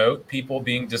promote people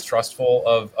being distrustful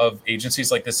of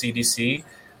agencies like the CDC.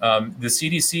 The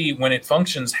CDC, when it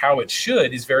functions how it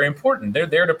should, is very important. They're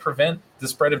there to prevent the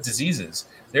spread of diseases.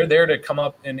 They're there to come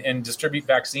up and distribute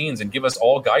vaccines and give us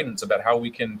all guidance about how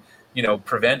we can,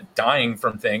 prevent dying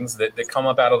from things that come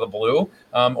up out of the blue,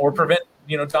 or prevent,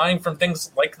 dying from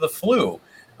things like the flu.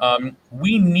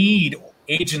 We need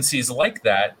agencies like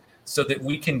that so that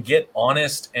we can get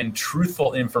honest and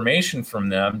truthful information from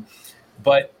them.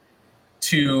 But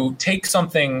to take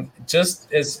something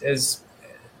just as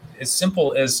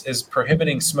simple as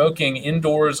prohibiting smoking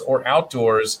indoors or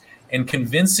outdoors and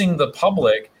convincing the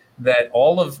public that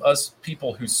all of us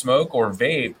people who smoke or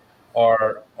vape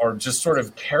are just sort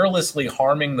of carelessly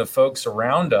harming the folks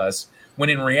around us, when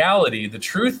in reality, the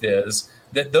truth is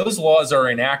that those laws are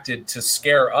enacted to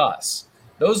scare us.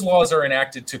 Those laws are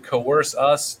enacted to coerce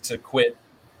us to quit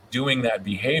doing that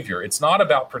behavior. It's not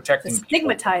about protecting people.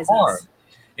 Stigmatize us.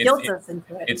 Guilt us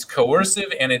into it. It's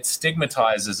coercive and it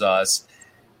stigmatizes us.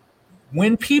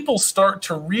 When people start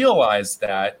to realize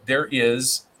that, there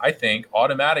is, I think,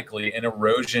 automatically an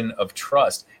erosion of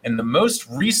trust. And the most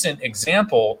recent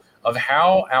example of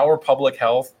how our public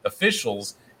health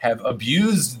officials have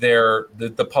abused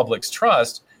the public's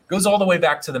trust goes all the way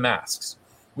back to the masks.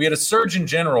 We had a Surgeon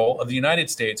General of the United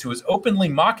States who was openly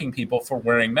mocking people for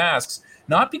wearing masks,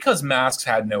 not because masks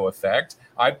had no effect.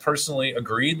 I personally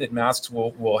agree that masks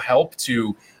will help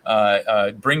to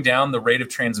bring down the rate of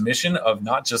transmission of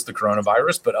not just the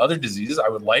coronavirus, but other diseases. I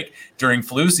would like during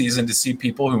flu season to see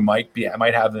people who might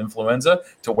have influenza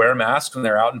to wear masks when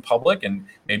they're out in public, and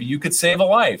maybe you could save a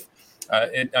life.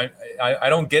 I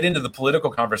don't get into the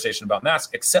political conversation about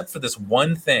masks, except for this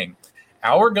one thing.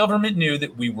 Our government knew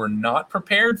that we were not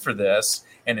prepared for this.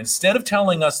 And instead of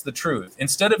telling us the truth,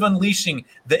 instead of unleashing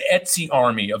the Etsy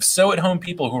army of sew-at-home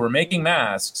people who were making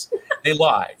masks, they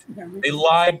lied. They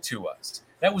lied to us.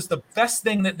 That was the best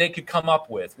thing that they could come up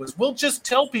with, was we'll just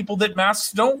tell people that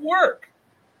masks don't work.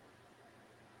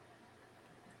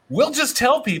 We'll just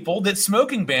tell people that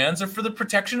smoking bans are for the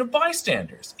protection of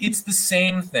bystanders. It's the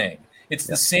same thing. It's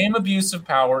the same abuse of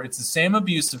power. It's the same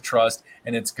abuse of trust,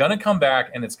 and it's going to come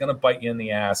back and it's going to bite you in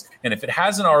the ass. And if that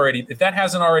hasn't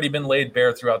already been laid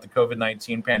bare throughout the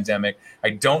COVID-19 pandemic,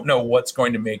 I don't know what's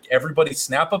going to make everybody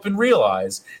snap up and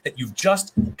realize that you've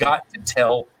just got to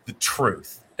tell the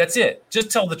truth. That's it.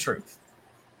 Just tell the truth.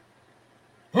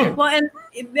 Well,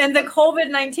 and the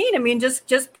COVID-19, I mean,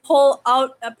 just pull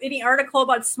out any article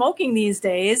about smoking these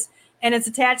days, and it's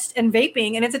attached, and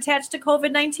vaping, and it's attached to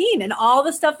COVID-19, and all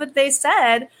the stuff that they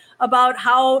said about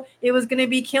how it was going to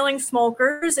be killing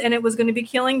smokers, and it was going to be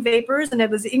killing vapors, and it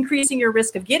was increasing your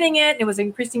risk of getting it, and it was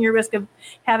increasing your risk of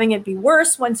having it be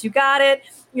worse once you got it.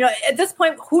 You know, at this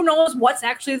point, who knows what's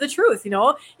actually the truth? You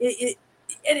know,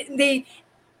 they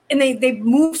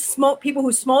moved people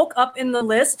who smoke up in the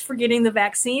list for getting the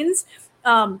vaccines.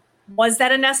 Was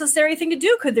that a necessary thing to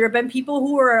do? Could there have been people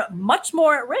who were much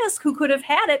more at risk who could have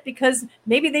had it because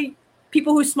maybe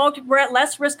people who smoked were at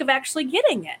less risk of actually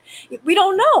getting it? We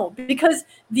don't know, because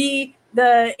the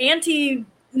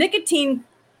anti-nicotine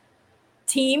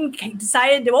team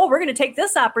decided, we're going to take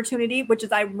this opportunity, which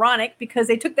is ironic because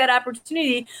they took that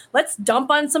opportunity. Let's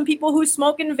dump on some people who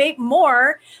smoke and vape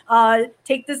more.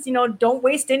 Take this, don't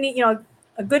waste any,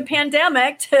 a good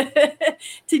pandemic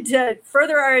to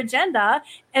further our agenda,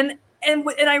 and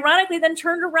ironically then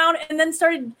turned around and then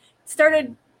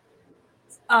started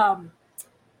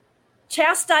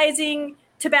chastising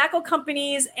tobacco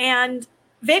companies and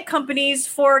vape companies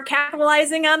for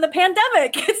capitalizing on the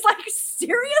pandemic. It's like,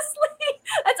 seriously?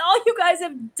 That's all you guys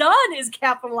have done is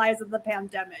capitalize on the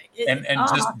pandemic.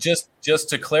 Just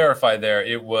to clarify there,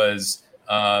 it was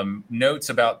notes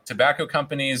about tobacco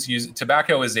companies.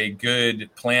 Tobacco is a good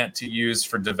plant to use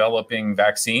for developing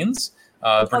vaccines.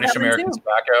 British American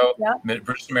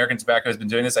Tobacco has been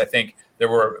doing this. I think there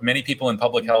were many people in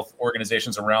public health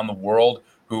organizations around the world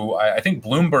who I think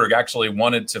Bloomberg actually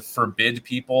wanted to forbid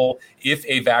people, if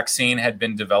a vaccine had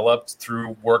been developed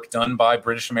through work done by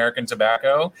British American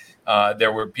Tobacco.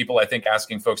 There were people, I think,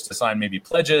 asking folks to sign maybe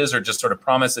pledges or just sort of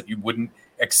promise that you wouldn't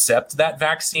accept that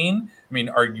vaccine. I mean,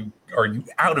 are you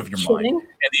out of your mind? And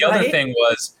the other thing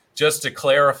was, just to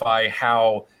clarify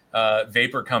how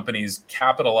vapor companies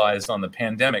capitalized on the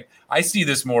pandemic, I see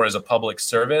this more as a public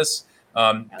service.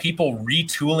 People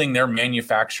retooling their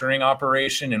manufacturing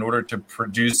operation in order to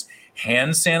produce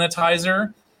hand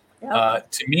sanitizer,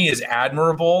 to me, is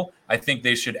admirable. I think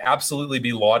they should absolutely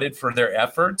be lauded for their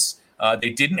efforts. They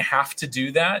didn't have to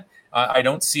do that. I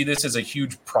don't see this as a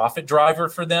huge profit driver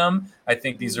for them. I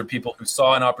think these are people who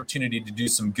saw an opportunity to do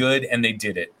some good, and they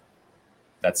did it.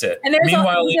 That's it. And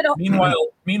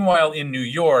meanwhile, in New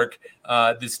York,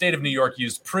 the state of New York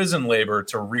used prison labor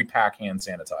to repack hand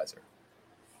sanitizer.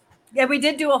 Yeah, we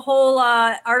did do a whole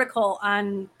article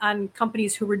on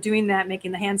companies who were doing that,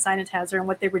 making the hand sanitizer, and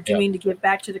what they were doing to give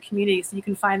back to the community. So you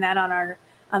can find that on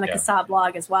the CASAA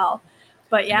blog as well.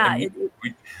 But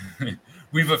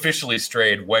we've officially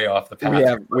strayed way off the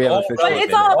path. We have officially. But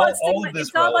it's all about stigma.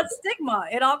 It's all about stigma.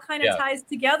 It all kind of ties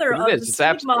together of the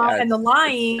stigma and the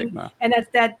lying, and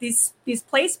that these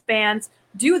place bans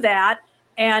do that,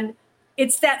 and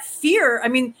it's that fear. I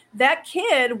mean, that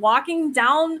kid walking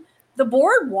down the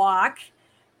boardwalk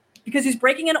because he's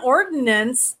breaking an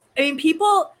ordinance. I mean,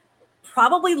 people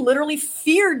probably literally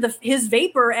feared his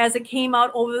vapor as it came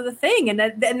out over the thing,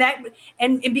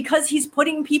 and because he's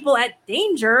putting people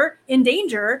in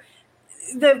danger,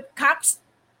 the cops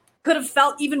could have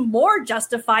felt even more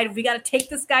justified. If we got to take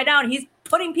this guy down, he's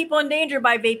putting people in danger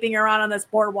by vaping around on this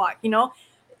boardwalk. We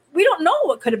don't know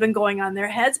what could have been going on in their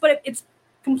heads, but it's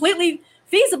completely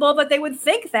feasible. But they would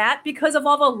think that because of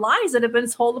all the lies that have been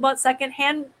told about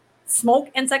secondhand smoke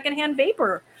and secondhand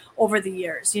vapor over the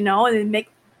years,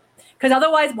 because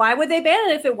otherwise, why would they ban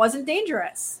it if it wasn't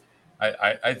dangerous?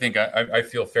 I think I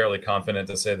feel fairly confident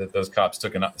to say that those cops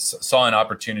saw an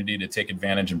opportunity to take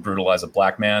advantage and brutalize a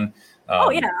black man.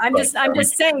 I'm just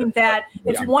saying that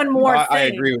it's one more thing. I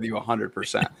agree with you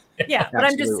 100%. Yeah, but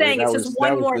I'm just saying it's just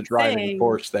one more thing. That was the driving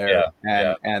force there,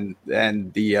 and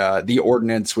the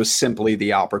ordinance was simply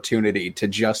the opportunity to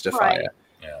justify it.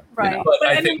 Yeah, right. But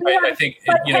I think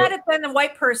had it been a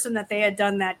white person that they had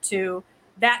done that to,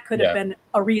 that could have been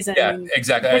a reason. Yeah,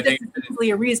 exactly. I think it's simply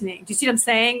a reasoning. Do you see what I'm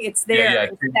saying? It's there.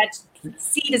 That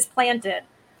seed is planted.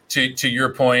 To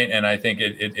your point, and I think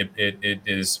it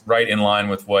is right in line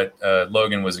with what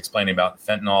Logan was explaining about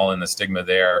fentanyl and the stigma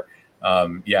there.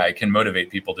 It can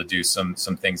motivate people to do some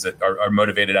things that are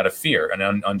motivated out of fear,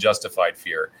 an unjustified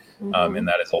fear, and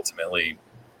that is ultimately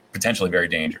potentially very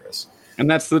dangerous. And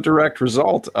that's the direct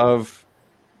result of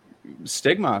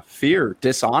stigma, fear,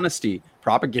 dishonesty,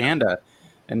 propaganda,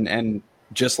 and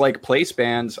just like place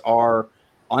bans are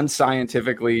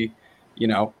unscientifically,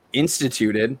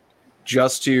 instituted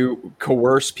just to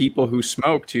coerce people who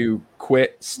smoke to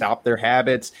quit, stop their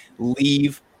habits,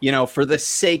 leave, for the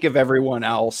sake of everyone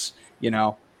else.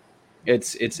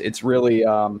 It's really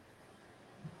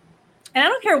And I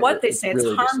don't care what they say. It's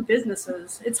really harm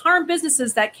businesses. It's harm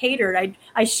businesses that catered.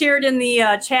 I shared in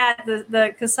the chat,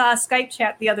 the CASA Skype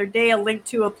chat the other day, a link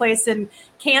to a place in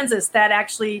Kansas that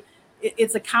actually,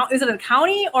 is it a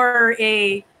county or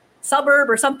a suburb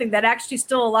or something that actually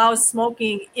still allows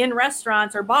smoking in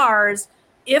restaurants or bars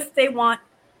if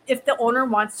the owner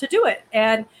wants to do it.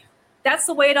 And that's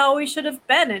the way it always should have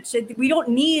been. We don't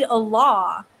need a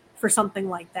law for something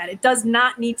like that. It does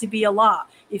not need to be a law.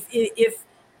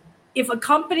 If a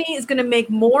company is going to make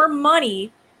more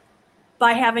money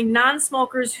by having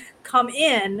non-smokers come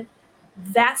in,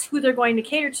 that's who they're going to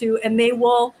cater to, and they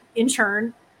will, in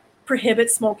turn,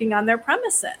 prohibit smoking on their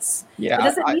premises. Yeah, it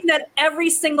doesn't mean that every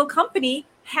single company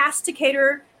has to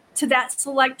cater to that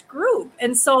select group.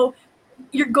 And so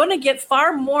you're going to get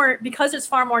far more, because there's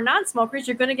far more non-smokers,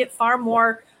 you're going to get far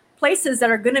more places that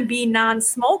are going to be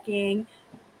non-smoking.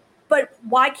 But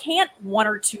why can't one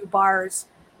or two bars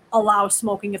allow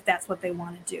smoking if that's what they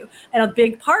want to do? And a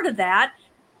big part of that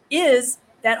is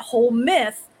that whole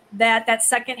myth that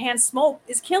secondhand smoke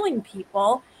is killing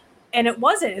people. And it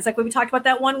wasn't. It's like when we talked about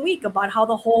that one week about how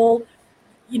the whole,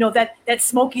 that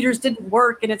smoke eaters didn't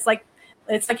work. And it's like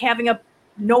having a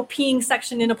no peeing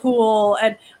section in a pool.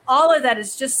 And all of that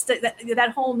is just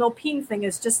that whole no peeing thing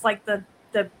is just like the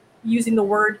using the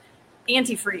word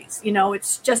antifreeze.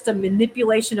 It's just a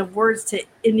manipulation of words to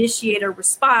initiate a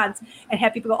response and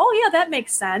have people go, oh yeah, that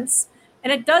makes sense.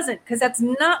 And it doesn't, because that's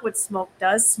not what smoke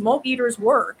does. Smoke eaters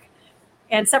work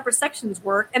and separate sections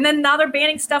work. And then now they're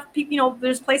banning stuff.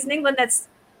 There's a place in England that's,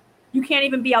 you can't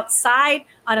even be outside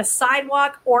on a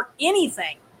sidewalk or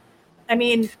anything. I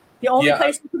mean, the only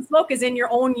place you can smoke is in your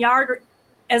own yard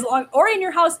or in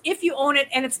your house if you own it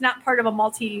and it's not part of a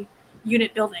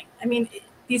multi-unit building. I mean,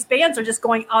 these bans are just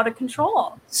going out of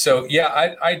control. So,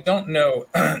 I don't know.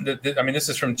 This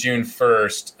is from June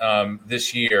 1st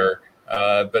this year,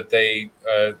 but the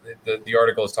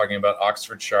article is talking about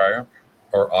Oxfordshire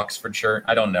or Oxfordshire.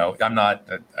 I don't know.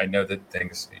 I know that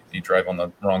things, you drive on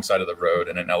the wrong side of the road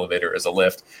and an elevator is a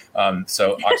lift.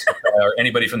 So Oxfordshire,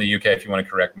 anybody from the UK, if you want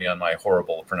to correct me on my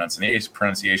horrible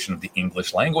pronunciation of the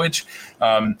English language.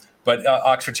 But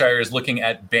Oxfordshire is looking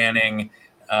at banning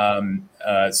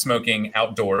smoking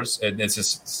outdoors. It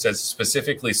just says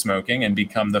specifically smoking, and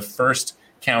become the first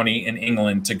county in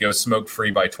England to go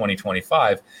smoke-free by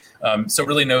 2025. So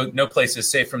really no place is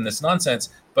safe from this nonsense.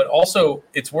 But also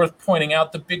it's worth pointing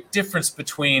out the big difference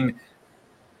between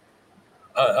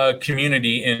a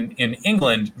community in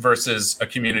England versus a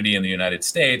community in the United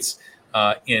States.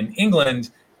 In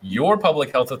England, your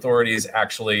public health authorities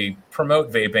actually promote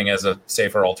vaping as a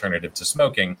safer alternative to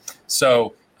smoking.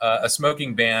 So a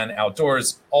smoking ban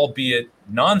outdoors, albeit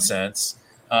nonsense,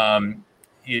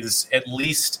 is at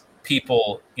least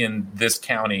people in this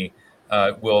county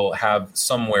will have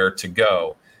somewhere to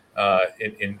go.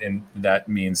 And that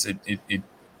means at the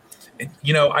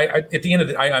end of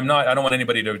the day, I don't want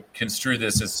anybody to construe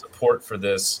this as support for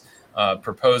this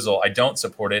proposal. I don't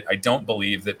support it. I don't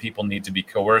believe that people need to be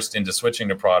coerced into switching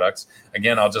to products.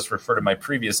 Again, I'll just refer to my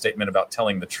previous statement about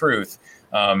telling the truth.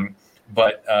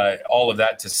 But all of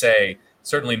that to say,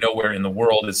 certainly nowhere in the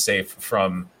world is safe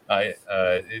from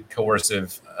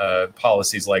coercive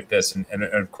policies like this. And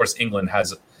of course, England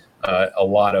has a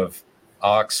lot of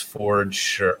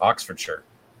Oxfordshire.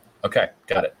 Okay,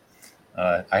 got it.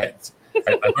 I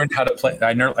learned how to play.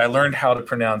 I learned how to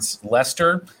pronounce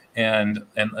Leicester and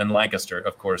Lancaster,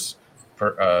 of course,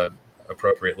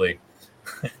 appropriately.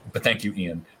 But thank you,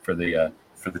 Ian, for the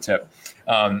tip.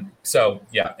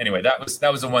 Anyway,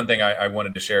 that was the one thing I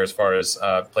wanted to share as far as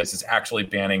places actually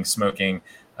banning smoking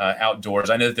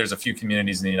outdoors. I know that there's a few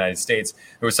communities in the United States.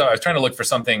 I was trying to look for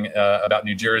something about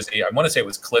New Jersey. I want to say it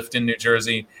was Clifton, New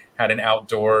Jersey, had an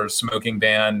outdoor smoking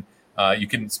ban. You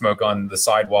couldn't smoke on the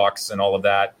sidewalks and all of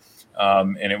that,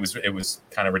 and it was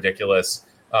kind of ridiculous.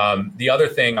 The other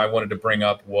thing I wanted to bring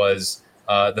up was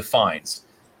the fines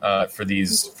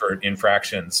for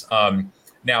infractions.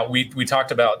 Now, we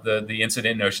talked about the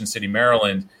incident in Ocean City,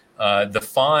 Maryland. The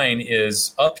fine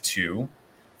is up to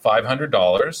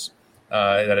 $500.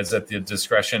 That is at the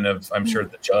discretion of, I'm sure,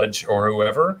 the judge or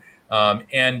whoever.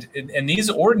 And these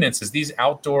ordinances, these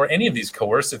outdoor, any of these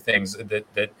coercive things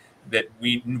that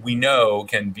we know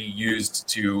can be used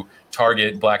to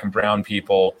target Black and brown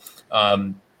people.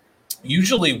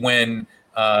 Usually when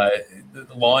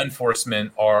law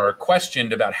enforcement are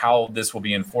questioned about how this will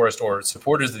be enforced, or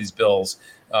supporters of these bills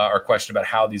are questioned about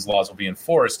how these laws will be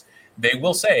enforced, they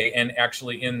will say, and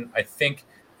actually I think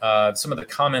some of the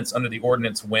comments under the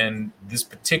ordinance when this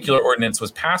particular ordinance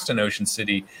was passed in Ocean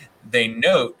City, they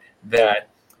note that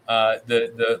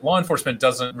the law enforcement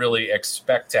doesn't really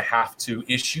expect to have to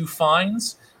issue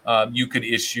fines you could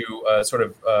issue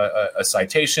a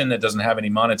citation that doesn't have any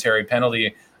monetary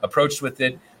penalty approached with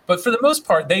it. But for the most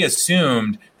part, they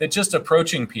assumed that just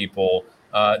approaching people,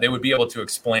 they would be able to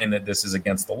explain that this is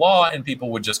against the law and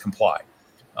people would just comply.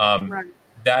 Right.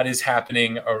 That is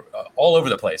happening all over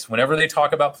the place. Whenever they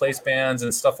talk about place bans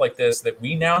and stuff like this, that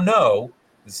we now know,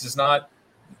 this is not,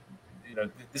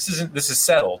 this is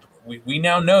settled. We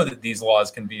now know that these laws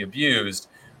can be abused.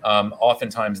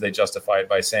 Oftentimes they justify it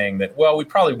by saying that, well, we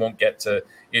probably won't get to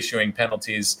issuing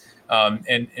penalties.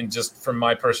 And just from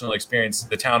my personal experience,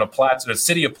 the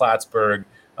city of Plattsburgh,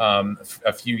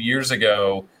 a few years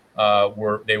ago,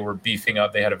 they were beefing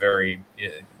up. They had a very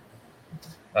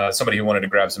somebody who wanted to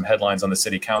grab some headlines on the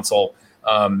city council.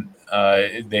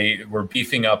 They were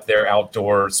beefing up their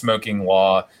outdoor smoking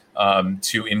law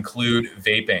to include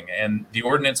vaping. And the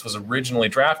ordinance was originally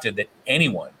drafted that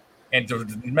anyone, and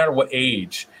no matter what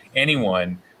age,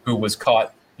 anyone who was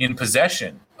caught in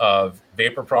possession of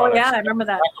vapor products, I remember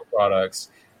that. Products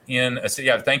in a city.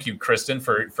 Yeah, thank you, Kristen,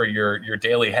 for your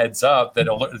daily heads up that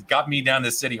got me down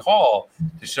to City Hall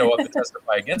to show up to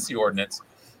testify against the ordinance.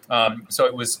 So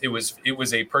it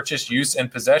was a purchase, use,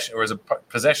 and possession, or was a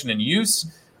possession and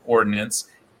use ordinance.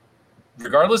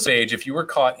 Regardless of age, if you were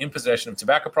caught in possession of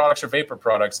tobacco products or vapor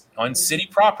products on city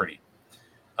property,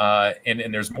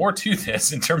 and there's more to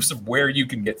this in terms of where you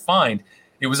can get fined,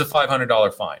 it was a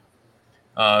 $500 fine.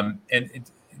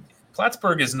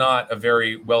 Plattsburgh is not a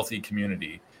very wealthy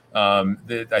community.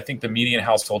 I think the median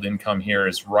household income here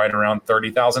is right around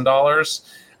 $30,000.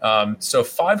 So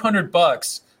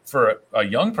 $500 for a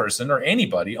young person or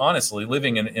anybody, honestly,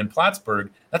 living in Plattsburgh,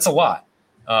 that's a lot.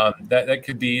 That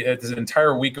could be an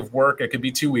entire week of work. It could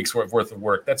be 2 weeks worth of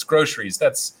work. That's groceries.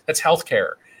 That's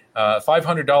healthcare.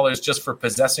 $500 just for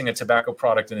possessing a tobacco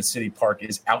product in a city park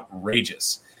is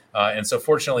outrageous. And so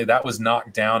fortunately that was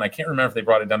knocked down. I can't remember if they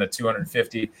brought it down to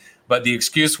 $250, but the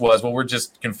excuse was, well, we're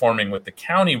just conforming with the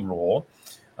county rule.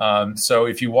 So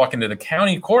if you walk into the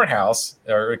county courthouse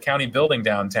or a county building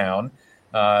downtown,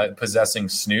 possessing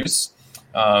snus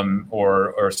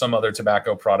or some other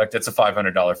tobacco product, it's a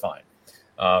 $500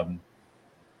 fine.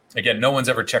 Again, no one's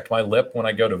ever checked my lip when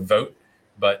I go to vote,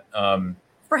 but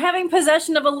for having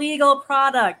possession of a legal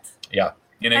product. Yeah,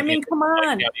 come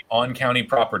on, on county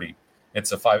property,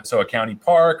 it's a county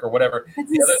park or whatever. That's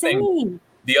insane.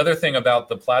 The other thing about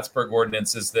the Plattsburgh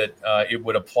ordinance is that it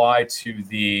would apply to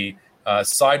the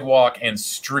sidewalk and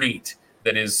street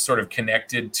that is sort of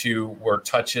connected to or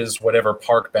touches whatever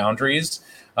park boundaries.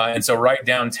 And so right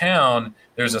downtown,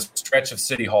 there's a stretch of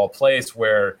City Hall Place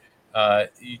where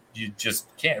you just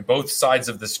can't. Both sides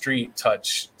of the street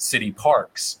touch city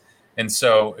parks. And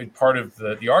so part of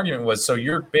the argument was, so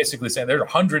you're basically saying there are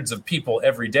hundreds of people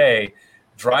every day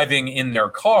driving in their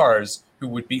cars who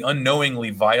would be unknowingly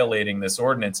violating this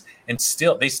ordinance. And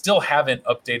they still haven't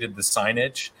updated the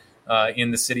signage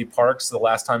in the city parks. The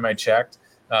last time I checked,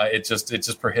 it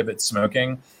just prohibits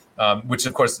smoking, which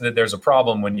of course there's a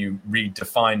problem when you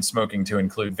redefine smoking to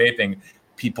include vaping.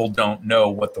 People don't know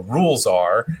what the rules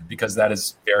are because that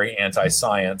is very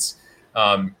anti-science.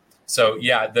 So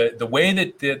yeah, the way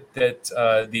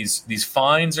that these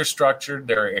fines are structured,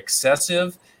 they're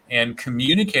excessive, and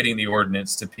communicating the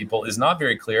ordinance to people is not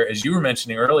very clear. As you were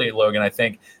mentioning earlier, Logan, I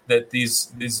think that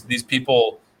these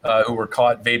people who were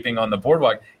caught vaping on the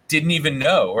boardwalk didn't even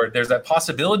know, or there's that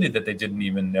possibility that they didn't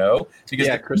even know, because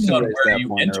depending on where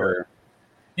you enter,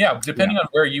 on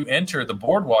where you enter the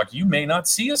boardwalk, you may not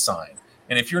see a sign.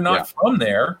 And if you're not from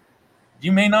there,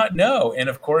 you may not know. And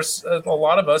of course, a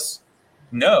lot of us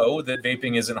know that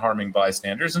vaping isn't harming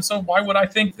bystanders. And so why would I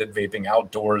think that vaping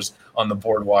outdoors on the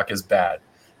boardwalk is bad?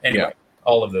 Anyway,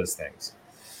 all of those things.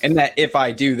 And that if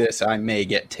I do this, I may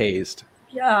get tased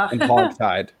and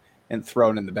hogtied and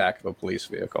thrown in the back of a police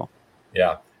vehicle.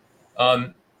 Yeah.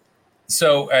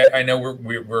 So I know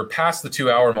we're past the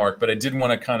 2-hour mark, but I did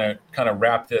want to kind of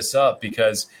wrap this up,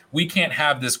 because we can't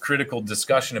have this critical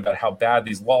discussion about how bad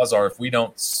these laws are if we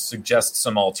don't suggest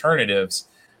some alternatives.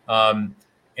 And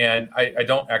I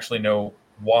don't actually know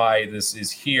why this is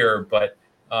here, but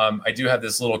I do have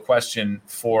this little question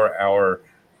for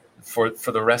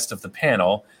the rest of the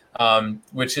panel,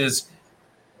 which is,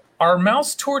 are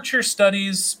mouse torture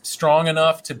studies strong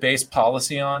enough to base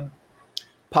policy on?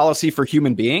 Policy for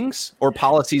human beings or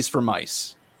policies for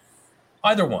mice?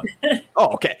 Either one. Oh,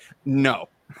 okay. No.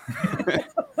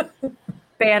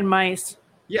 Ban mice.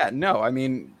 Yeah, no. I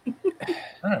mean, I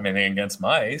don't have anything against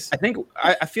mice.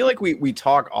 I feel like we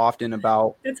talk often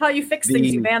about it's how you fix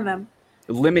things, you ban them.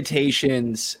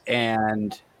 Limitations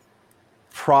and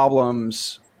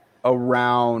problems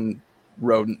around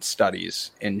rodent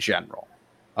studies in general.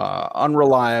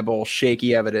 unreliable,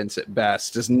 shaky evidence at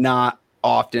best, does not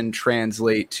often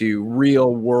translate to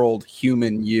real world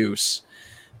human use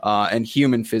and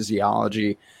human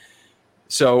physiology.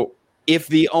 So if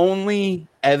the only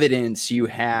evidence you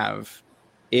have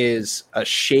is a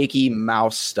shaky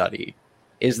mouse study,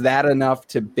 is that enough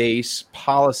to base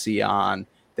policy on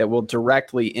that will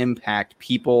directly impact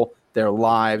people, their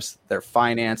lives, their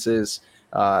finances,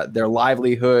 their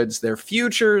livelihoods, their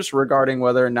futures regarding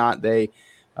whether or not they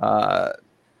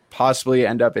possibly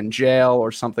end up in jail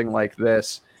or something like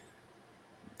this?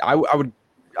 I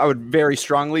would very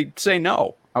strongly say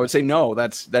no. I would say no.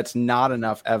 That's not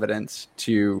enough evidence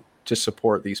to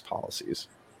support these policies.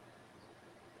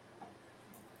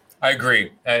 I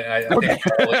agree. I okay. think I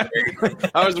totally agree.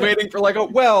 I was waiting for like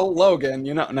Logan,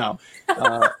 no. No.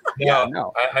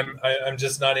 I'm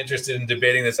just not interested in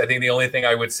debating this. I think the only thing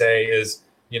I would say is,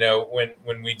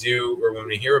 when we do, or when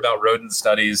we hear about rodent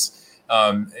studies,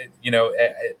 I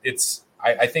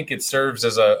think it serves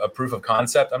as a proof of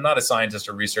concept. I'm not a scientist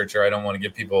or researcher. I don't want to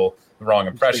give people the wrong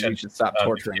impression. You should stop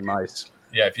torturing mice.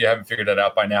 Yeah, if you haven't figured that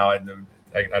out by now, I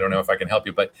don't know if I can help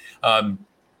you, but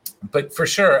for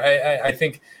sure, I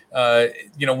think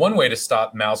one way to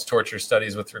stop mouse torture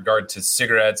studies with regard to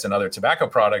cigarettes and other tobacco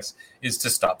products is to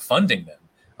stop funding them.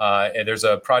 And there's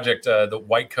a project, the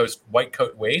White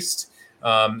Coat Waste,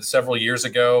 several years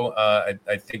ago.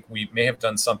 I think we may have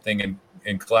done something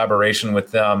in collaboration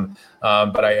with them,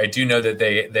 but I do know that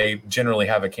they generally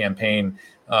have a campaign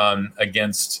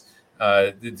against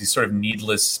these sort of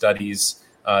needless studies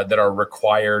that are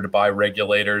required by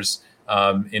regulators.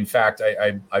 In fact,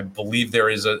 I believe there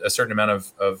is a certain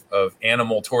amount of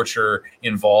animal torture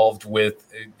involved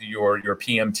with your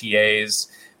PMTAs.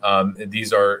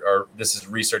 This is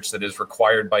research that is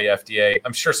required by FDA.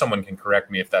 I'm sure someone can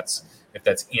correct me if that's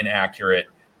inaccurate,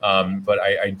 but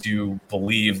I do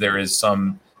believe there is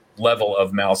some level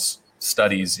of mouse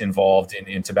studies involved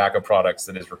in tobacco products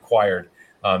that is required.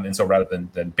 And so rather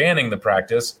than banning the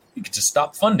practice, you could just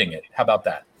stop funding it. How about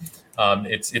that?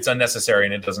 It's unnecessary,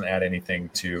 and it doesn't add anything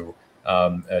to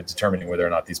determining whether or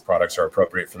not these products are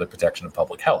appropriate for the protection of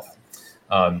public health.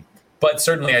 But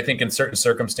certainly, I think in certain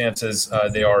circumstances,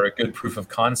 they are a good proof of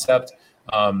concept,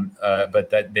 but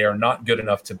that they are not good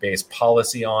enough to base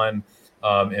policy on.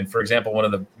 And for example, one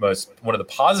of the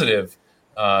positive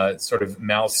sort of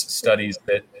mouse studies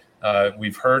that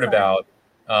we've heard about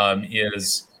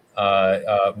is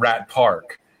Rat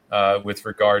Park with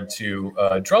regard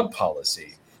to drug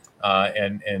policy.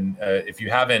 And if you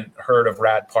haven't heard of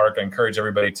Rat Park, I encourage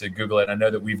everybody to Google it. I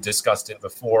know that we've discussed it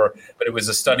before, but it was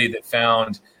a study that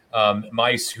found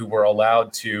mice who were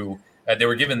allowed to, they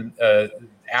were given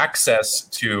access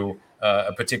to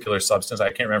a particular substance. I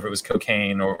can't remember if it was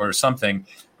cocaine or something,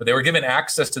 but they were given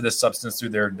access to this substance through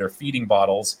their feeding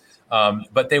bottles.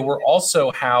 But they were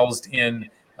also housed in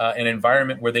an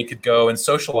environment where they could go and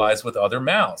socialize with other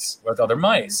mice.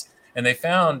 And they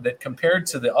found that compared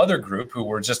to the other group who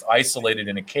were just isolated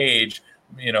in a cage,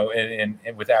 and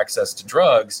with access to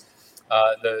drugs,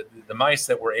 the mice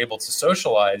that were able to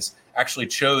socialize actually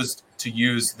chose to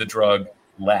use the drug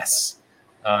less.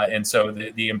 And so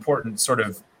the important sort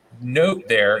of note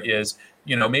there is,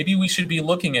 maybe we should be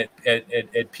looking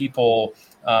at people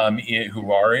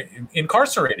who are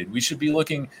incarcerated. We should be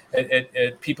looking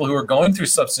at people who are going through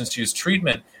substance use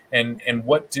treatment. And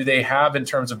what do they have in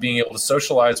terms of being able to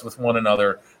socialize with one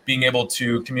another, being able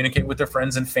to communicate with their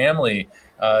friends and family,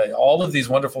 all of these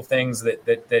wonderful things that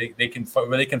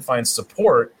where they can find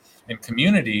support and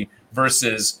community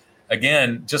versus,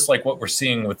 again, just like what we're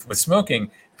seeing with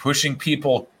smoking, pushing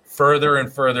people further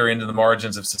and further into the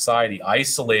margins of society,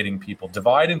 isolating people,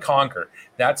 divide and conquer.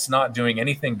 That's not doing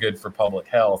anything good for public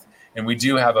health. And we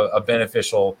do have a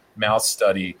beneficial mouse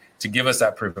study to give us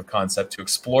that proof of concept, to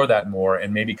explore that more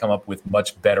and maybe come up with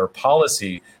much better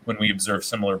policy when we observe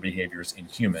similar behaviors in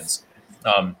humans.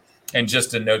 And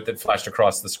just a note that flashed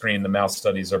across the screen, the mouse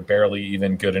studies are barely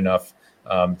even good enough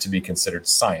to be considered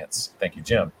science. Thank you,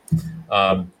 Jim.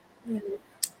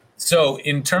 So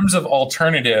in terms of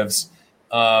alternatives,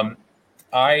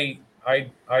 I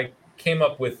came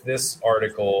up with this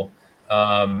article.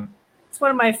 It's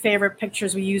one of my favorite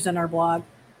pictures we use in our blog.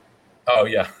 Oh,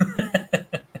 yeah.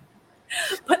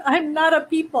 But I'm not a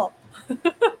people.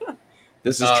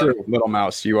 This is true, little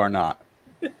mouse. You are not.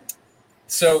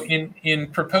 So in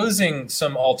proposing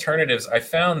some alternatives, I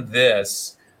found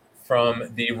this from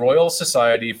the Royal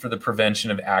Society for the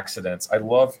Prevention of Accidents. I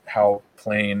love how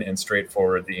plain and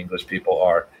straightforward the English people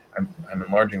are. I'm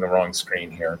enlarging the wrong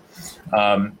screen here.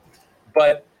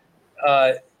 But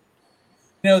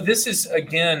this is,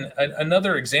 again,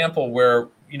 another example where,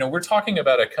 we're talking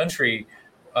about a country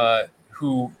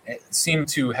who seem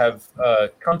to have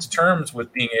come to terms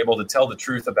with being able to tell the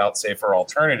truth about safer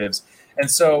alternatives. And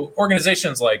so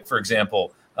organizations like, for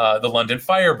example, the London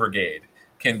Fire Brigade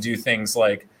can do things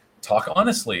like talk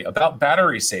honestly about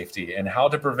battery safety and how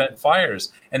to prevent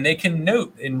fires. And they can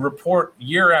note and report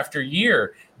year after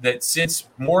year that since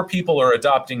more people are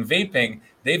adopting vaping,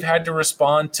 they've had to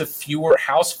respond to fewer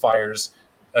house fires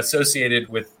associated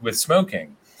with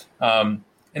smoking.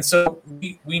 And so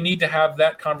we need to have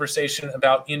that conversation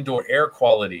about indoor air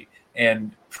quality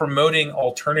and promoting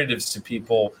alternatives to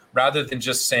people rather than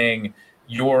just saying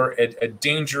you're a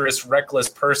dangerous, reckless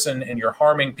person and you're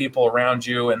harming people around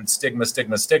you and stigma,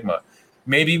 stigma, stigma.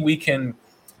 Maybe we can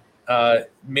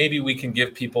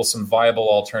give people some viable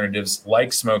alternatives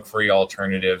like smoke-free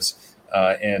alternatives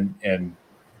and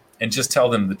just tell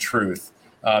them the truth.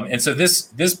 And so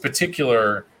this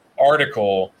particular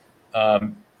article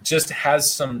just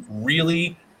has some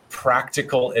really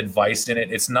practical advice in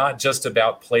it. It's not just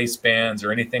about place bans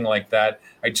or anything like that.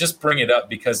 I just bring it up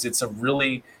because it's a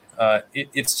really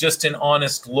it's just an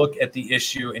honest look at the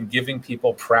issue and giving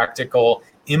people practical,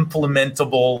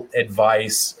 implementable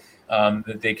advice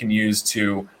that they can use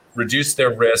to reduce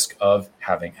their risk of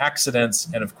having accidents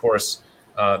and, of course,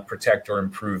 protect or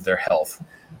improve their health.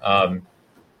 And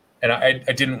I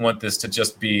didn't want this to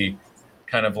just be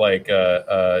kind of like,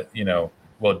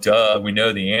 well, duh, we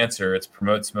know the answer. It's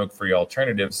promote smoke-free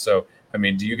alternatives. So, I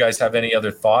mean, do you guys have any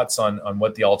other thoughts on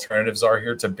what the alternatives are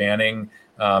here to banning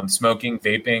smoking,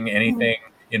 vaping, anything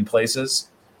in places?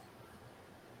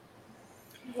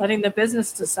 Letting the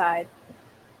business decide.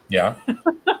 Yeah.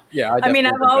 Yeah. I mean,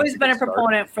 I've always been a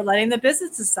proponent for letting the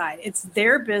business decide. It's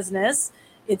their business.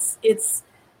 It's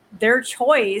their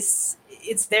choice.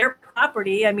 It's their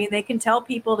property. I mean, they can tell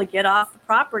people to get off the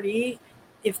property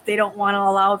if they don't want to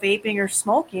allow vaping or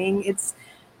smoking.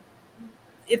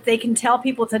 If they can tell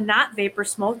people to not vape or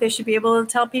smoke, they should be able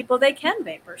to tell people they can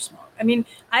vape or smoke. I mean,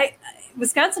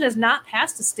 Wisconsin has not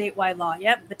passed a statewide law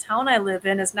yet. The town I live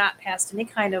in has not passed any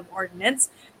kind of ordinance.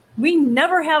 We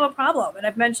never have a problem. And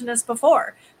I've mentioned this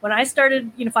before. When I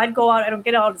started, if I'd go out, I don't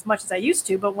get out as much as I used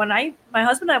to, but when my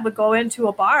husband and I would go into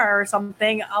a bar or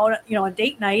something out, a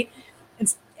date night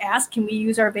and ask, can we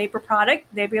use our vapor product?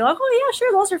 They'd be like, oh yeah,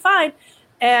 sure. Those are fine.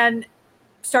 And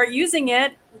start using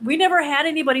it. We never had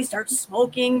anybody start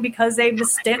smoking because they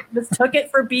mistook it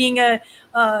for being a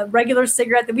regular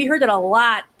cigarette. We heard it a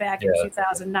lot back in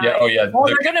 2009. Yeah. Oh yeah. Oh,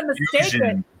 they're going to mistake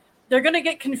it. They're going to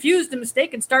get confused and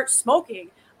mistake and start smoking.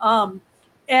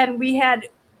 And we had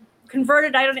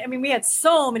converted. We had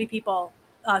so many people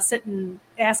sit and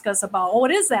ask us about,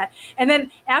 what is that? And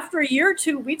then after a year or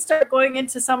two, we'd start going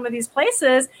into some of these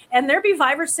places and there'd be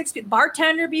 5 or 6 people,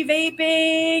 bartender be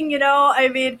vaping,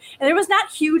 and there was not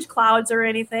huge clouds or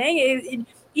anything.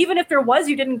 Even if there was,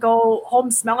 you didn't go home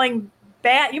smelling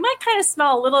bad. You might kind of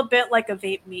smell a little bit like a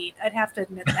vape meat. I'd have to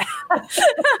admit that,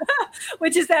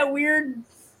 which is that weird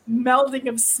melding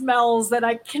of smells that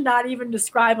I cannot even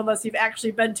describe unless you've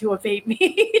actually been to a vape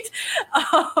meet.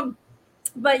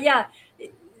 But yeah,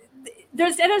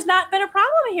 it has not been a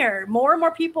problem here. More and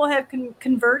more people have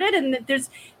converted, and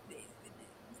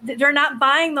they're not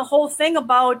buying the whole thing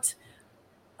about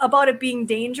it being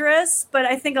dangerous. But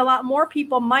I think a lot more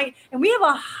people might. And we have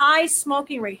a high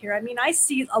smoking rate here. I mean, I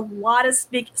see a lot of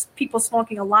people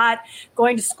smoking a lot,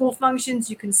 going to school functions.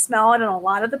 You can smell it in a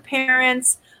lot of the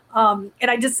parents. And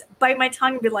I just bite my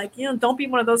tongue and be like, don't be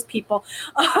one of those people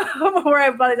where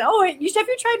I'm like, have you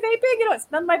tried vaping? It's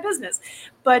none of my business.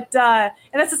 But, and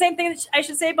that's the same thing that I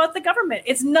should say about the government.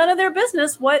 It's none of their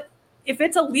business if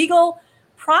it's a legal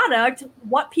product,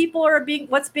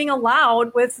 what's being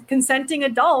allowed with consenting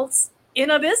adults in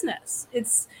a business.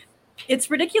 It's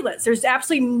ridiculous. There's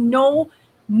absolutely no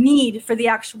need for the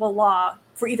actual law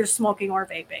for either smoking or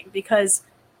vaping because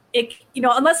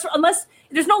unless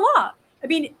there's no law. I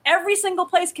mean, every single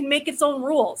place can make its own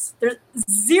rules. There's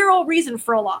zero reason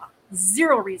for a law.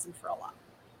 Zero reason for a law.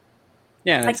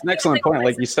 Yeah, and it's an excellent point.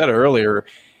 Like you said earlier,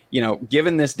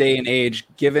 given this day and age,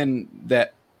 given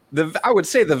that I would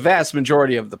say the vast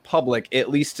majority of the public,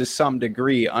 at least to some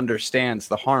degree, understands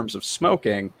the harms of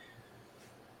smoking,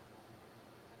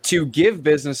 to give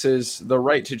businesses the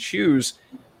right to choose,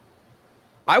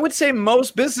 I would say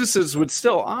most businesses would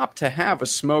still opt to have a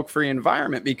smoke-free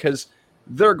environment because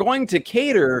they're going to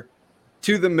cater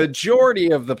to the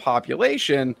majority of the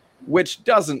population, which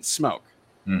doesn't smoke.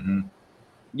 Mm-hmm.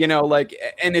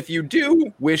 And if you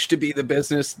do wish to be the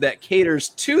business that caters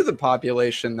to the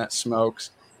population that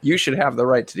smokes, you should have the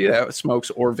right to do that,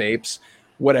 smokes or vapes,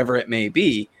 whatever it may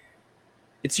be.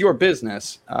 It's your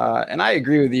business. And I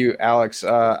agree with you, Alex.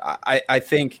 I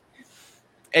think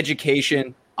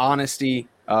education, honesty,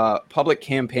 public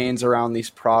campaigns around these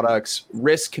products,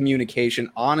 risk communication,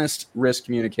 honest risk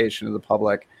communication to the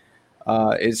public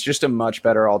is just a much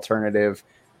better alternative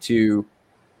to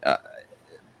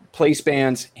place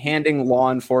bans, handing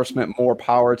law enforcement more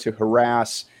power to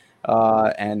harass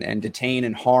and detain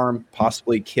and harm,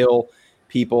 possibly kill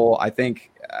people. I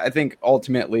think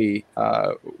ultimately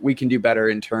we can do better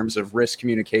in terms of risk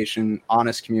communication,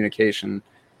 honest communication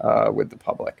with the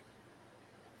public.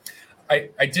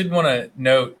 I did want to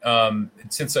note,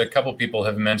 since a couple people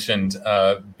have mentioned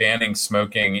banning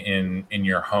smoking in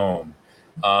your home,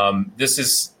 this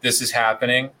is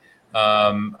happening.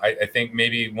 I think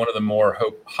maybe one of the more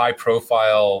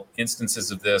high-profile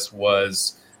instances of this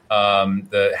was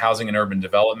the Housing and Urban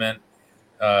Development.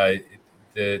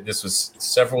 This was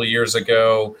several years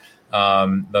ago.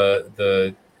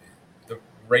 The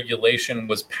regulation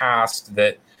was passed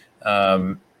that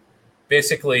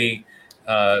basically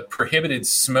prohibited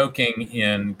smoking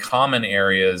in common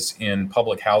areas in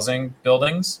public housing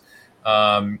buildings,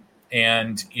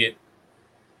 and it,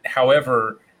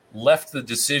 however, left the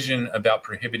decision about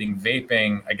prohibiting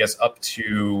vaping, I guess, up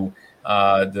to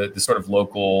the sort of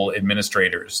local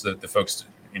administrators, the folks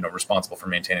responsible for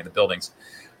maintaining the buildings.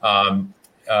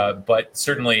 But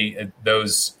certainly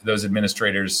those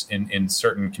administrators in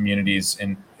certain communities,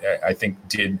 and I think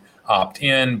did opt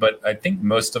in, but I think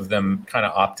most of them kind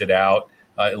of opted out,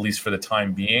 at least for the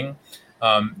time being.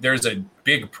 There's a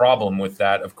big problem with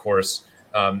that, of course,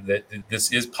 that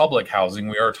this is public housing.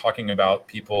 We are talking about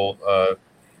people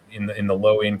in the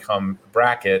low income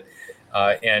bracket,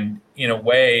 and in a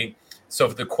way. So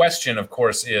the question, of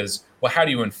course, is, well, how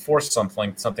do you enforce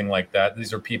something like that?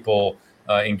 These are people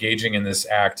engaging in this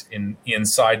act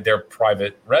inside their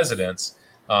private residence.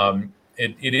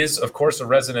 It is, of course, a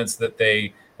residence that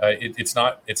they. It's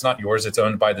not yours. It's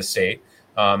owned by the state.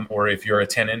 Or if you're a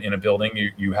tenant in a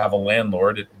building, you have a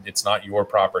landlord. It's not your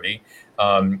property.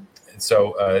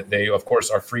 So they, of course,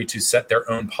 are free to set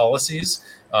their own policies.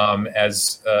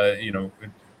 As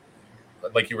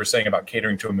like you were saying about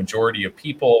catering to a majority of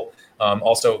people.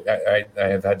 Also, I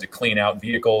have had to clean out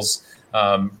vehicles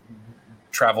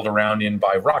traveled around in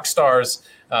by rock stars,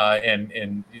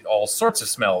 and all sorts of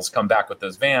smells come back with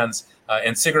those vans.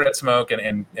 And cigarette smoke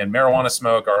and marijuana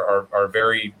smoke are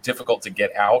very difficult to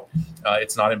get out.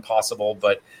 It's not impossible,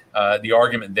 but the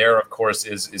argument there, of course,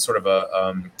 is sort of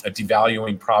a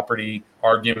devaluing property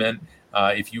argument.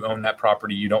 If you own that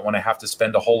property, you don't want to have to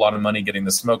spend a whole lot of money getting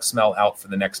the smoke smell out for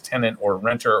the next tenant or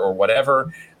renter or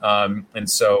whatever. And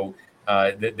so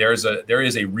there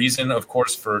is a reason, of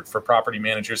course, for property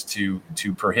managers to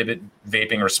prohibit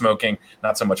vaping or smoking,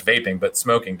 not so much vaping, but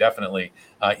smoking definitely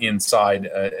inside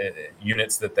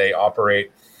units that they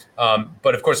operate.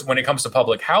 But of course, when it comes to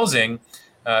public housing,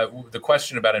 the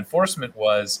question about enforcement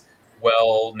was,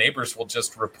 well, neighbors will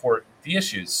just report the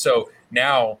issues. So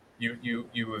now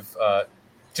you have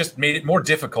just made it more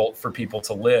difficult for people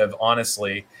to live,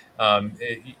 honestly.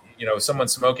 Someone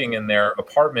smoking in their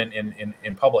apartment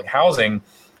in public housing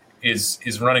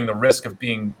is running the risk of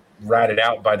being ratted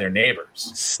out by their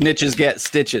neighbors. Snitches get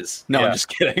stitches. No, I'm just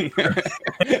kidding.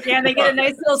 Yeah, they get a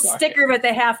nice little sticker that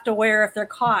they have to wear if they're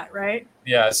caught, right?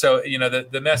 Yeah, so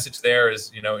the message there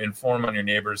is inform on your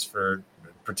neighbors for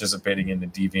participating in the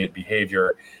deviant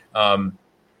behavior.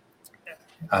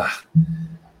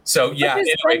 So yeah,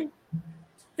 anyway.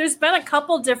 There's been a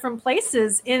couple different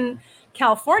places in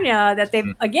California that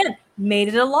they've again made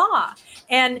it a law,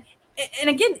 and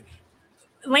again,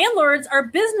 landlords are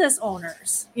business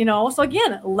owners, so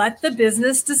again, let the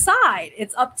business decide.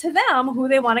 It's up to them who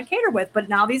they want to cater with. But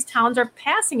now these towns are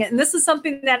passing it, and this is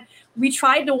something that we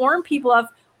tried to warn people of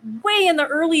way in the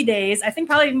early days. I think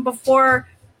probably even before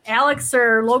Alex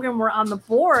or Logan were on the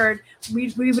board,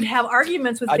 we would have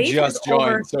arguments with vapors. I just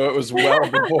joined, so it was well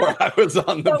before I was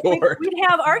on the board. We'd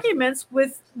have arguments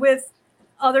with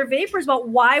other vapors about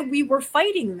why we were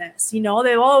fighting this.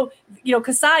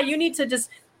 Kasai, you need to just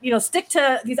stick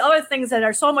to these other things that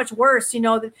are so much worse.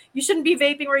 That you shouldn't be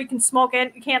vaping where you can smoke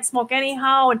and you can't smoke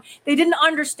anyhow. And they didn't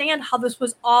understand how this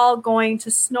was all going to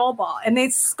snowball, and they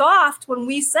scoffed when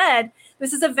we said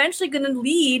this is eventually going to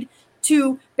lead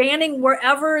to banning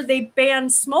wherever they ban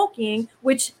smoking,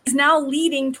 which is now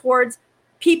leading towards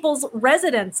people's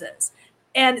residences.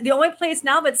 And the only place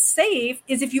now that's safe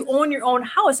is if you own your own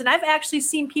house. And I've actually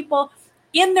seen people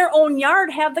in their own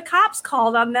yard have the cops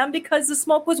called on them because the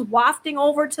smoke was wafting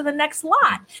over to the next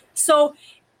lot. So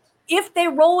if they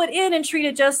roll it in and treat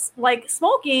it just like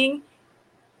smoking,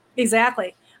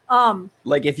 exactly.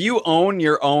 Like if you own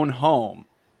your own home,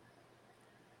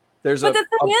 there's a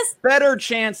better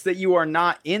chance that you are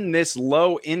not in this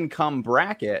low income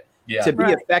bracket to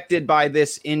be affected by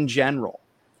this in general.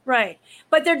 Right.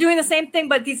 But they're doing the same thing.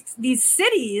 But these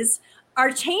cities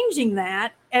are changing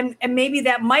that. And maybe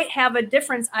that might have a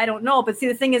difference. I don't know. But see,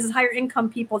 the thing is higher income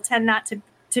people tend not to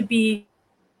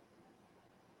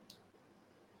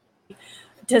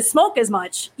smoke as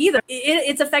much either.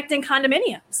 It's affecting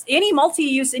condominiums. Any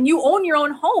multi-use, and you own your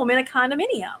own home in a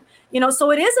condominium.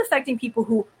 So it is affecting people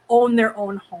who own their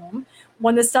own home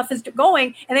when this stuff is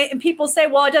going. And people say,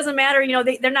 well, it doesn't matter.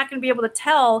 They're not going to be able to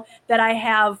tell that I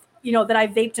have, that I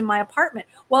vaped in my apartment.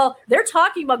 Well, they're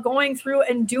talking about going through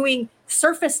and doing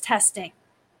surface testing.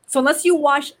 So unless you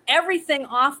wash everything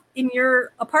off in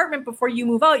your apartment before you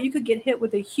move out, you could get hit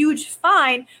with a huge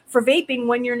fine for vaping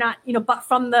when you're not,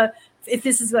 but if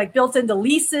this is like built into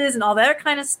leases and all that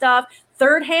kind of stuff,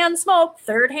 third-hand smoke,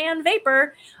 third-hand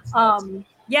vapor.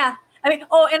 Yeah. I mean,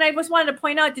 and I just wanted to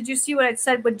point out, did you see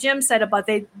what Jim said about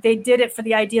they did it for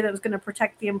the idea that it was going to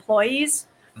protect the employees?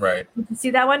 Right. Did you see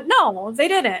that one? No, they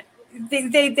didn't.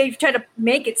 They tried to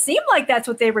make it seem like that's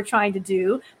what they were trying to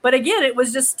do. But again, it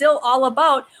was just still all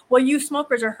about, well, you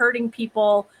smokers are hurting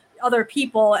other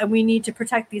people, and we need to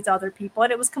protect these other people.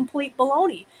 And it was complete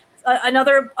baloney.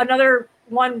 Another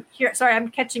one here. Sorry, I'm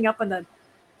catching up on the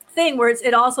thing where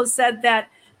it also said that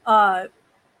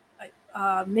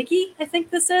Mickey, I think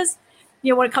this is,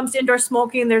 when it comes to indoor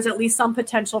smoking, there's at least some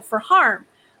potential for harm.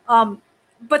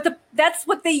 But that's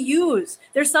what they use.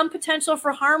 There's some potential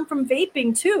for harm from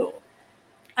vaping too.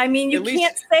 I mean, you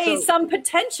can't say some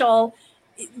potential.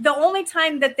 The only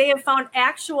time that they have found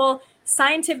actual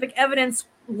scientific evidence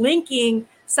linking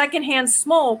secondhand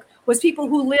smoke was people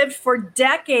who lived for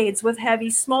decades with heavy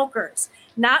smokers,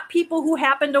 not people who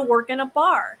happened to work in a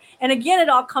bar. And again, it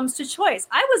all comes to choice.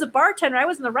 I was a bartender. I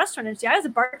was in the restaurant industry. I was a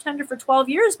bartender for 12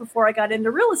 years before I got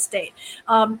into real estate.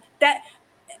 That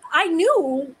I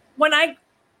knew when I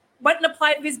went and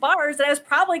applied to these bars that I was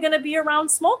probably going to be around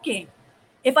smoking.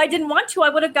 If I didn't want to, I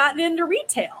would have gotten into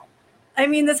retail. I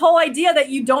mean, this whole idea that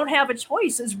you don't have a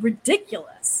choice is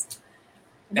ridiculous.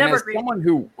 Never agreed. Someone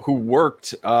who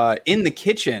worked in the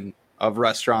kitchen of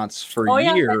restaurants for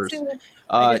years,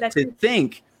 to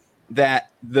think that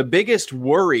the biggest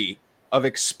worry of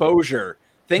exposure,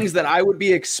 things that I would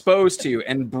be exposed to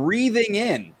and breathing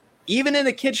in, even in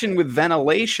a kitchen with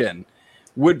ventilation,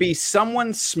 would be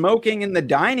someone smoking in the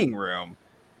dining room.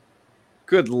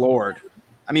 Good Lord.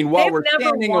 I mean, while we're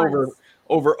standing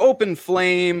over open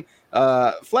flame,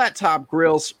 flat top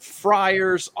grills,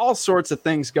 fryers, all sorts of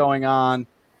things going on,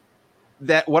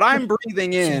 that what I'm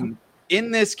breathing in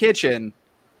this kitchen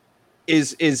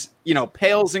is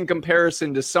pales in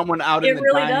comparison to someone out in the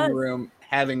dining room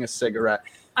having a cigarette.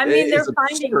 I mean, they're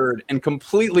absurd and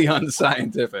completely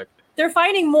unscientific. They're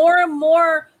finding more and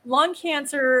more lung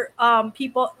cancer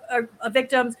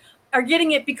victims are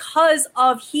getting it because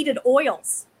of heated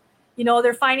oils.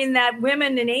 They're finding that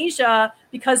women in Asia,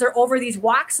 because they're over these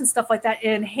woks and stuff like that,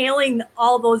 inhaling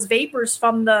all those vapors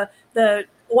from the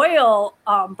oil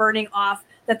burning off,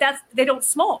 they don't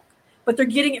smoke, but they're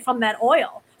getting it from that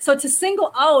oil. So to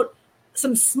single out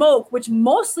some smoke, which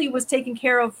mostly was taken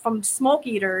care of from smoke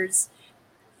eaters,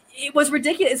 it was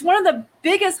ridiculous. It's one of the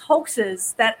biggest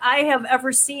hoaxes that I have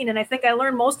ever seen. And I think I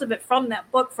learned most of it from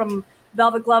that book, from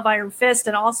Velvet Glove, Iron Fist,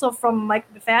 and also from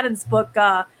Mike McFadden's book.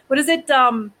 What is it?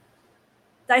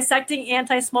 Dissecting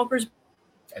Anti-Smokers.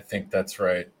 I think that's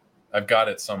right. I've got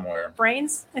it somewhere.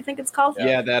 Brains, I think it's called.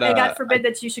 Yeah, that. And God forbid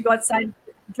that you should go outside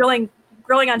grilling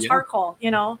on charcoal.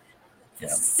 Yeah.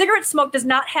 Cigarette smoke does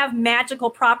not have magical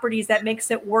properties that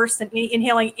makes it worse than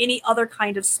inhaling any other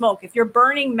kind of smoke. If you're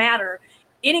burning matter,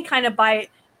 any kind of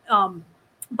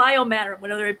biomatter,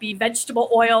 whether it be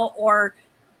vegetable oil or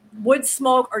wood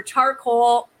smoke or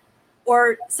charcoal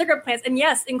or cigarette plants, and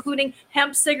yes, including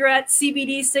hemp cigarettes,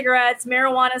 CBD cigarettes,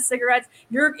 marijuana cigarettes,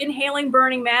 you're inhaling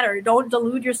burning matter. Don't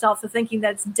delude yourself to thinking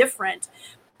that's different.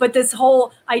 But this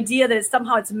whole idea that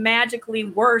somehow it's magically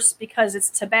worse because it's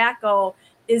tobacco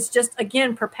is just,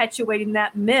 again, perpetuating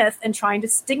that myth and trying to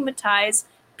stigmatize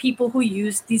people who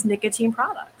use these nicotine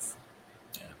products.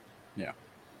 Yeah.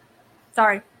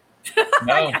 Sorry.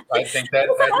 No, I think that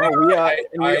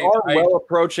we are well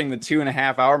approaching the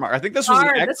 2.5 hour mark. I think this was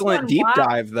an excellent deep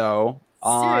dive, though,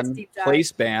 on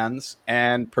place bans,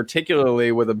 and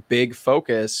particularly with a big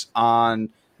focus on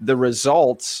the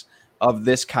results of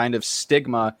this kind of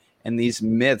stigma and these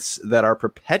myths that are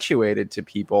perpetuated to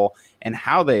people and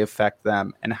how they affect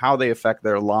them and how they affect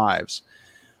their lives.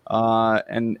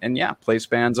 And yeah, place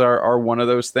bans are one of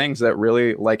those things that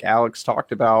really, like Alex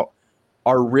talked about,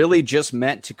 are really just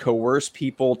meant to coerce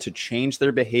people to change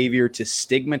their behavior, to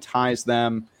stigmatize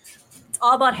them. It's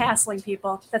all about hassling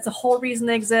people. That's the whole reason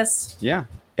they exist. Yeah.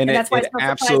 And that's why it's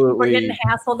so surprising we're getting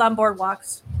hassled on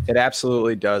boardwalks. It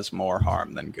absolutely does more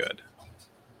harm than good.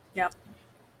 Yep.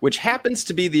 Which happens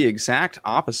to be the exact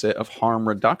opposite of harm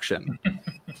reduction.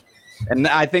 And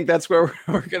I think that's where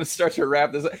we're going to start to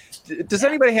wrap this up. Does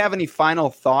anybody have any final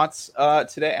thoughts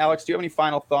today? Alex, do you have any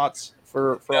final thoughts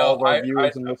for all of our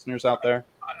viewers and listeners out there?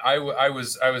 I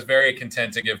was very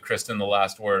content to give Kristen the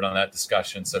last word on that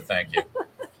discussion, so thank you.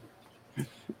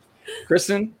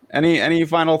 Kristen, any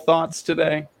final thoughts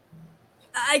today?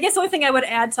 I guess the only thing I would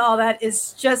add to all that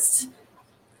is just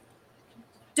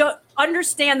don't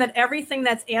understand that everything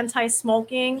that's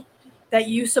anti-smoking that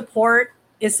you support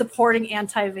is supporting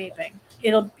anti-vaping.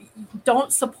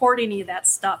 Don't support any of that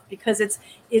stuff because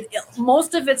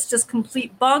most of it's just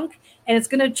complete bunk, and it's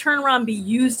going to turn around and be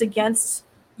used against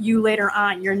you later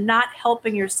on. You're not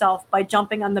helping yourself by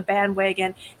jumping on the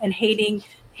bandwagon and hating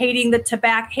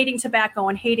tobacco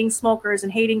and hating smokers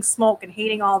and hating smoke and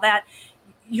hating all that.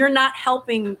 You're not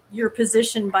helping your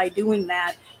position by doing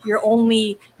that. You're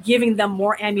only giving them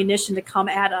more ammunition to come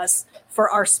at us for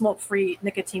our smoke-free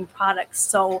nicotine products.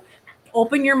 So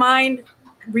open your mind,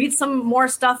 read some more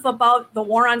stuff about the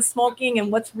war on smoking and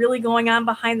what's really going on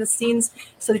behind the scenes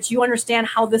so that you understand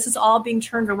how this is all being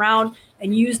turned around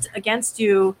and used against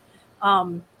you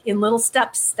in little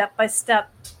steps, step by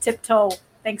step, tiptoe.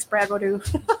 Thanks, Brad Wodu.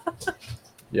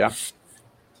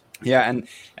 Yeah, and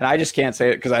I just can't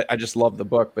say it because I just love the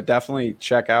book, but definitely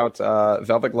check out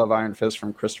Velvet Glove Iron Fist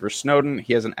from Christopher Snowden.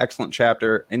 He has an excellent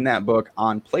chapter in that book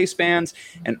on place bans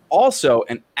and also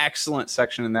an excellent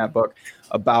section in that book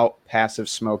about passive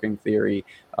smoking theory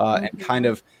and kind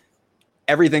of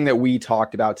everything that we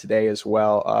talked about today as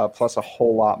well, plus a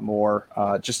whole lot more.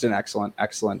 Just an excellent,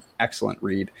 excellent, excellent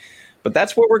read. But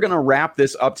that's what we're going to wrap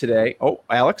this up today. Oh,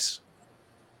 Alex?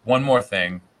 One more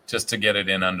thing, just to get it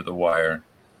in under the wire.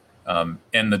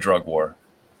 End the drug war.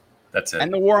 That's it.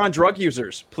 And the war on drug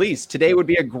users. Please, today would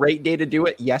be a great day to do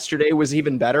it. Yesterday was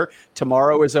even better.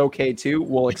 Tomorrow is okay too.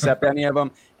 We'll accept any of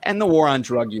them. And the war on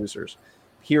drug users,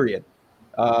 period.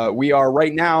 We are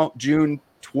right now, June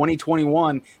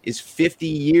 2021 is 50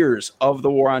 years of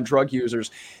the war on drug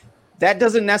users. That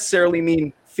doesn't necessarily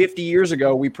mean 50 years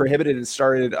ago we prohibited and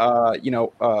started,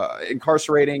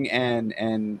 incarcerating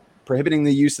and prohibiting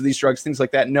the use of these drugs, things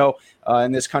like that. No,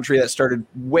 in this country that started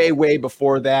way, way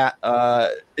before that,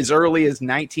 as early as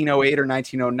 1908 or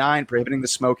 1909, prohibiting the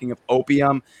smoking of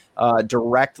opium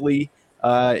directly,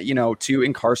 to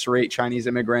incarcerate Chinese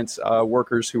immigrants,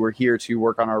 workers who were here to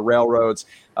work on our railroads.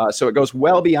 So it goes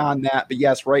well beyond that. But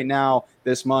yes, right now,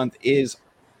 this month is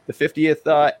the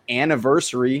 50th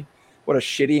anniversary. What a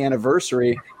shitty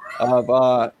anniversary of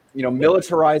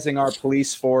militarizing our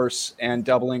police force and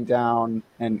doubling down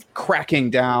and cracking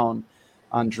down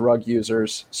on drug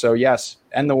users. So yes,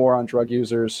 end the war on drug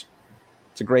users.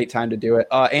 It's a great time to do it.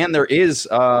 And there is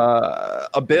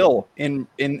a bill in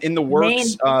the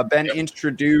works, been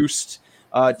introduced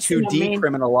to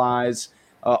decriminalize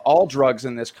all drugs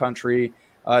in this country.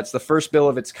 It's the first bill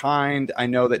of its kind. I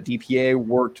know that DPA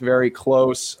worked very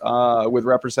close with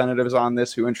representatives on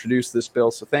this who introduced this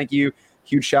bill. So thank you.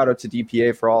 Huge shout out to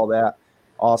DPA for all that.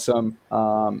 Awesome.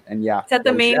 And yeah. Is that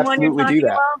the main one you're talking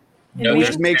about? No, we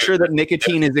just make sure that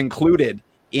nicotine is included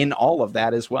in all of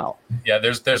that as well. Yeah,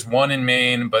 there's one in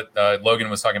Maine, but Logan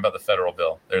was talking about the federal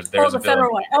bill. There's the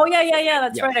federal one. Oh, yeah.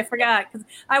 That's right. I forgot. Because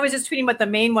I was just tweeting about the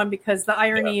Maine one because the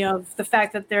irony of the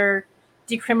fact that they're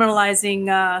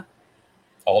decriminalizing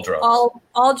all drugs.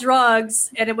 All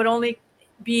drugs, and it would only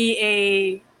be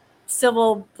a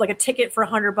civil, like a ticket for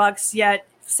 $100, yet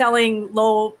selling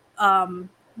low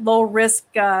risk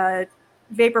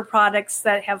vapor products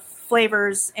that have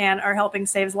flavors and are helping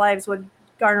save lives would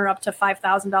garner up to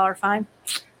 $5,000 fine.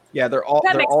 Yeah, they're all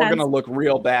going to look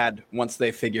real bad once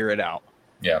they figure it out.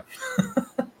 Yeah.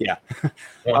 Yeah.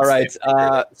 All right.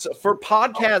 So for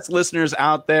podcast listeners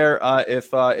out there,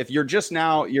 if you're just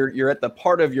now, you're at the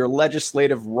part of your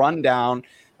legislative rundown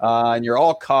and you're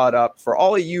all caught up. For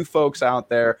all of you folks out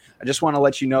there, I just want to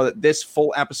let you know that this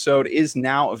full episode is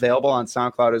now available on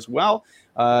SoundCloud as well.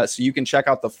 So you can check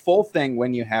out the full thing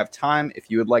when you have time. If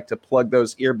you would like to plug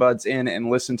those earbuds in and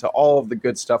listen to all of the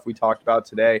good stuff we talked about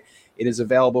today, it is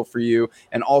available for you.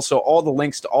 And also all the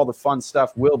links to all the fun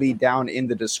stuff will be down in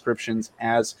the descriptions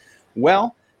as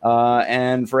well.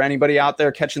 And for anybody out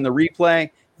there catching the replay,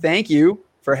 thank you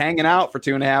for hanging out for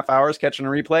 2.5 hours, catching a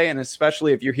replay. And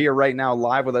especially if you're here right now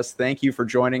live with us, thank you for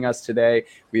joining us today.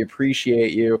 We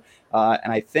appreciate you.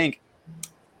 And I think,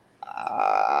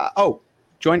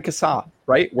 join CASA,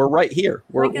 right? We're right here.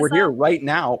 We're here right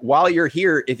now. While you're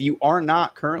here, if you are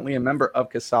not currently a member of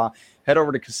CASA, head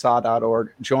over to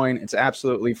CASA.org, join. It's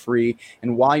absolutely free.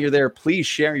 And while you're there, please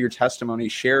share your testimony,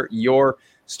 share your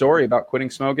story about quitting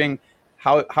smoking,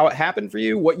 how it happened for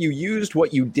you, what you used,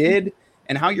 what you did,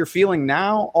 and how you're feeling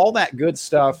now, all that good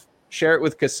stuff. Share it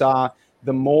with CASA.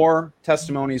 The more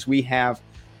testimonies we have,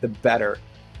 the better.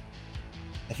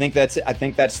 I think that's it. I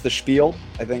think that's the spiel.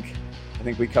 I think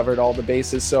we covered all the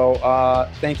bases. So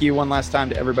thank you one last time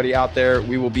to everybody out there.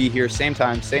 We will be here same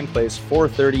time, same place,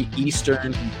 4:30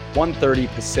 Eastern, 1:30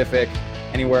 Pacific.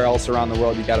 Anywhere else around the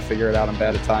world, you got to figure it out. I'm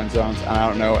bad at time zones. And I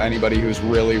don't know anybody who's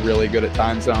really, really good at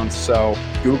time zones. So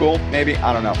Google, maybe.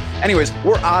 I don't know. Anyways,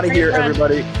 we're out of here,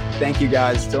 everybody. Thank you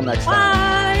guys. Till next time. Bye.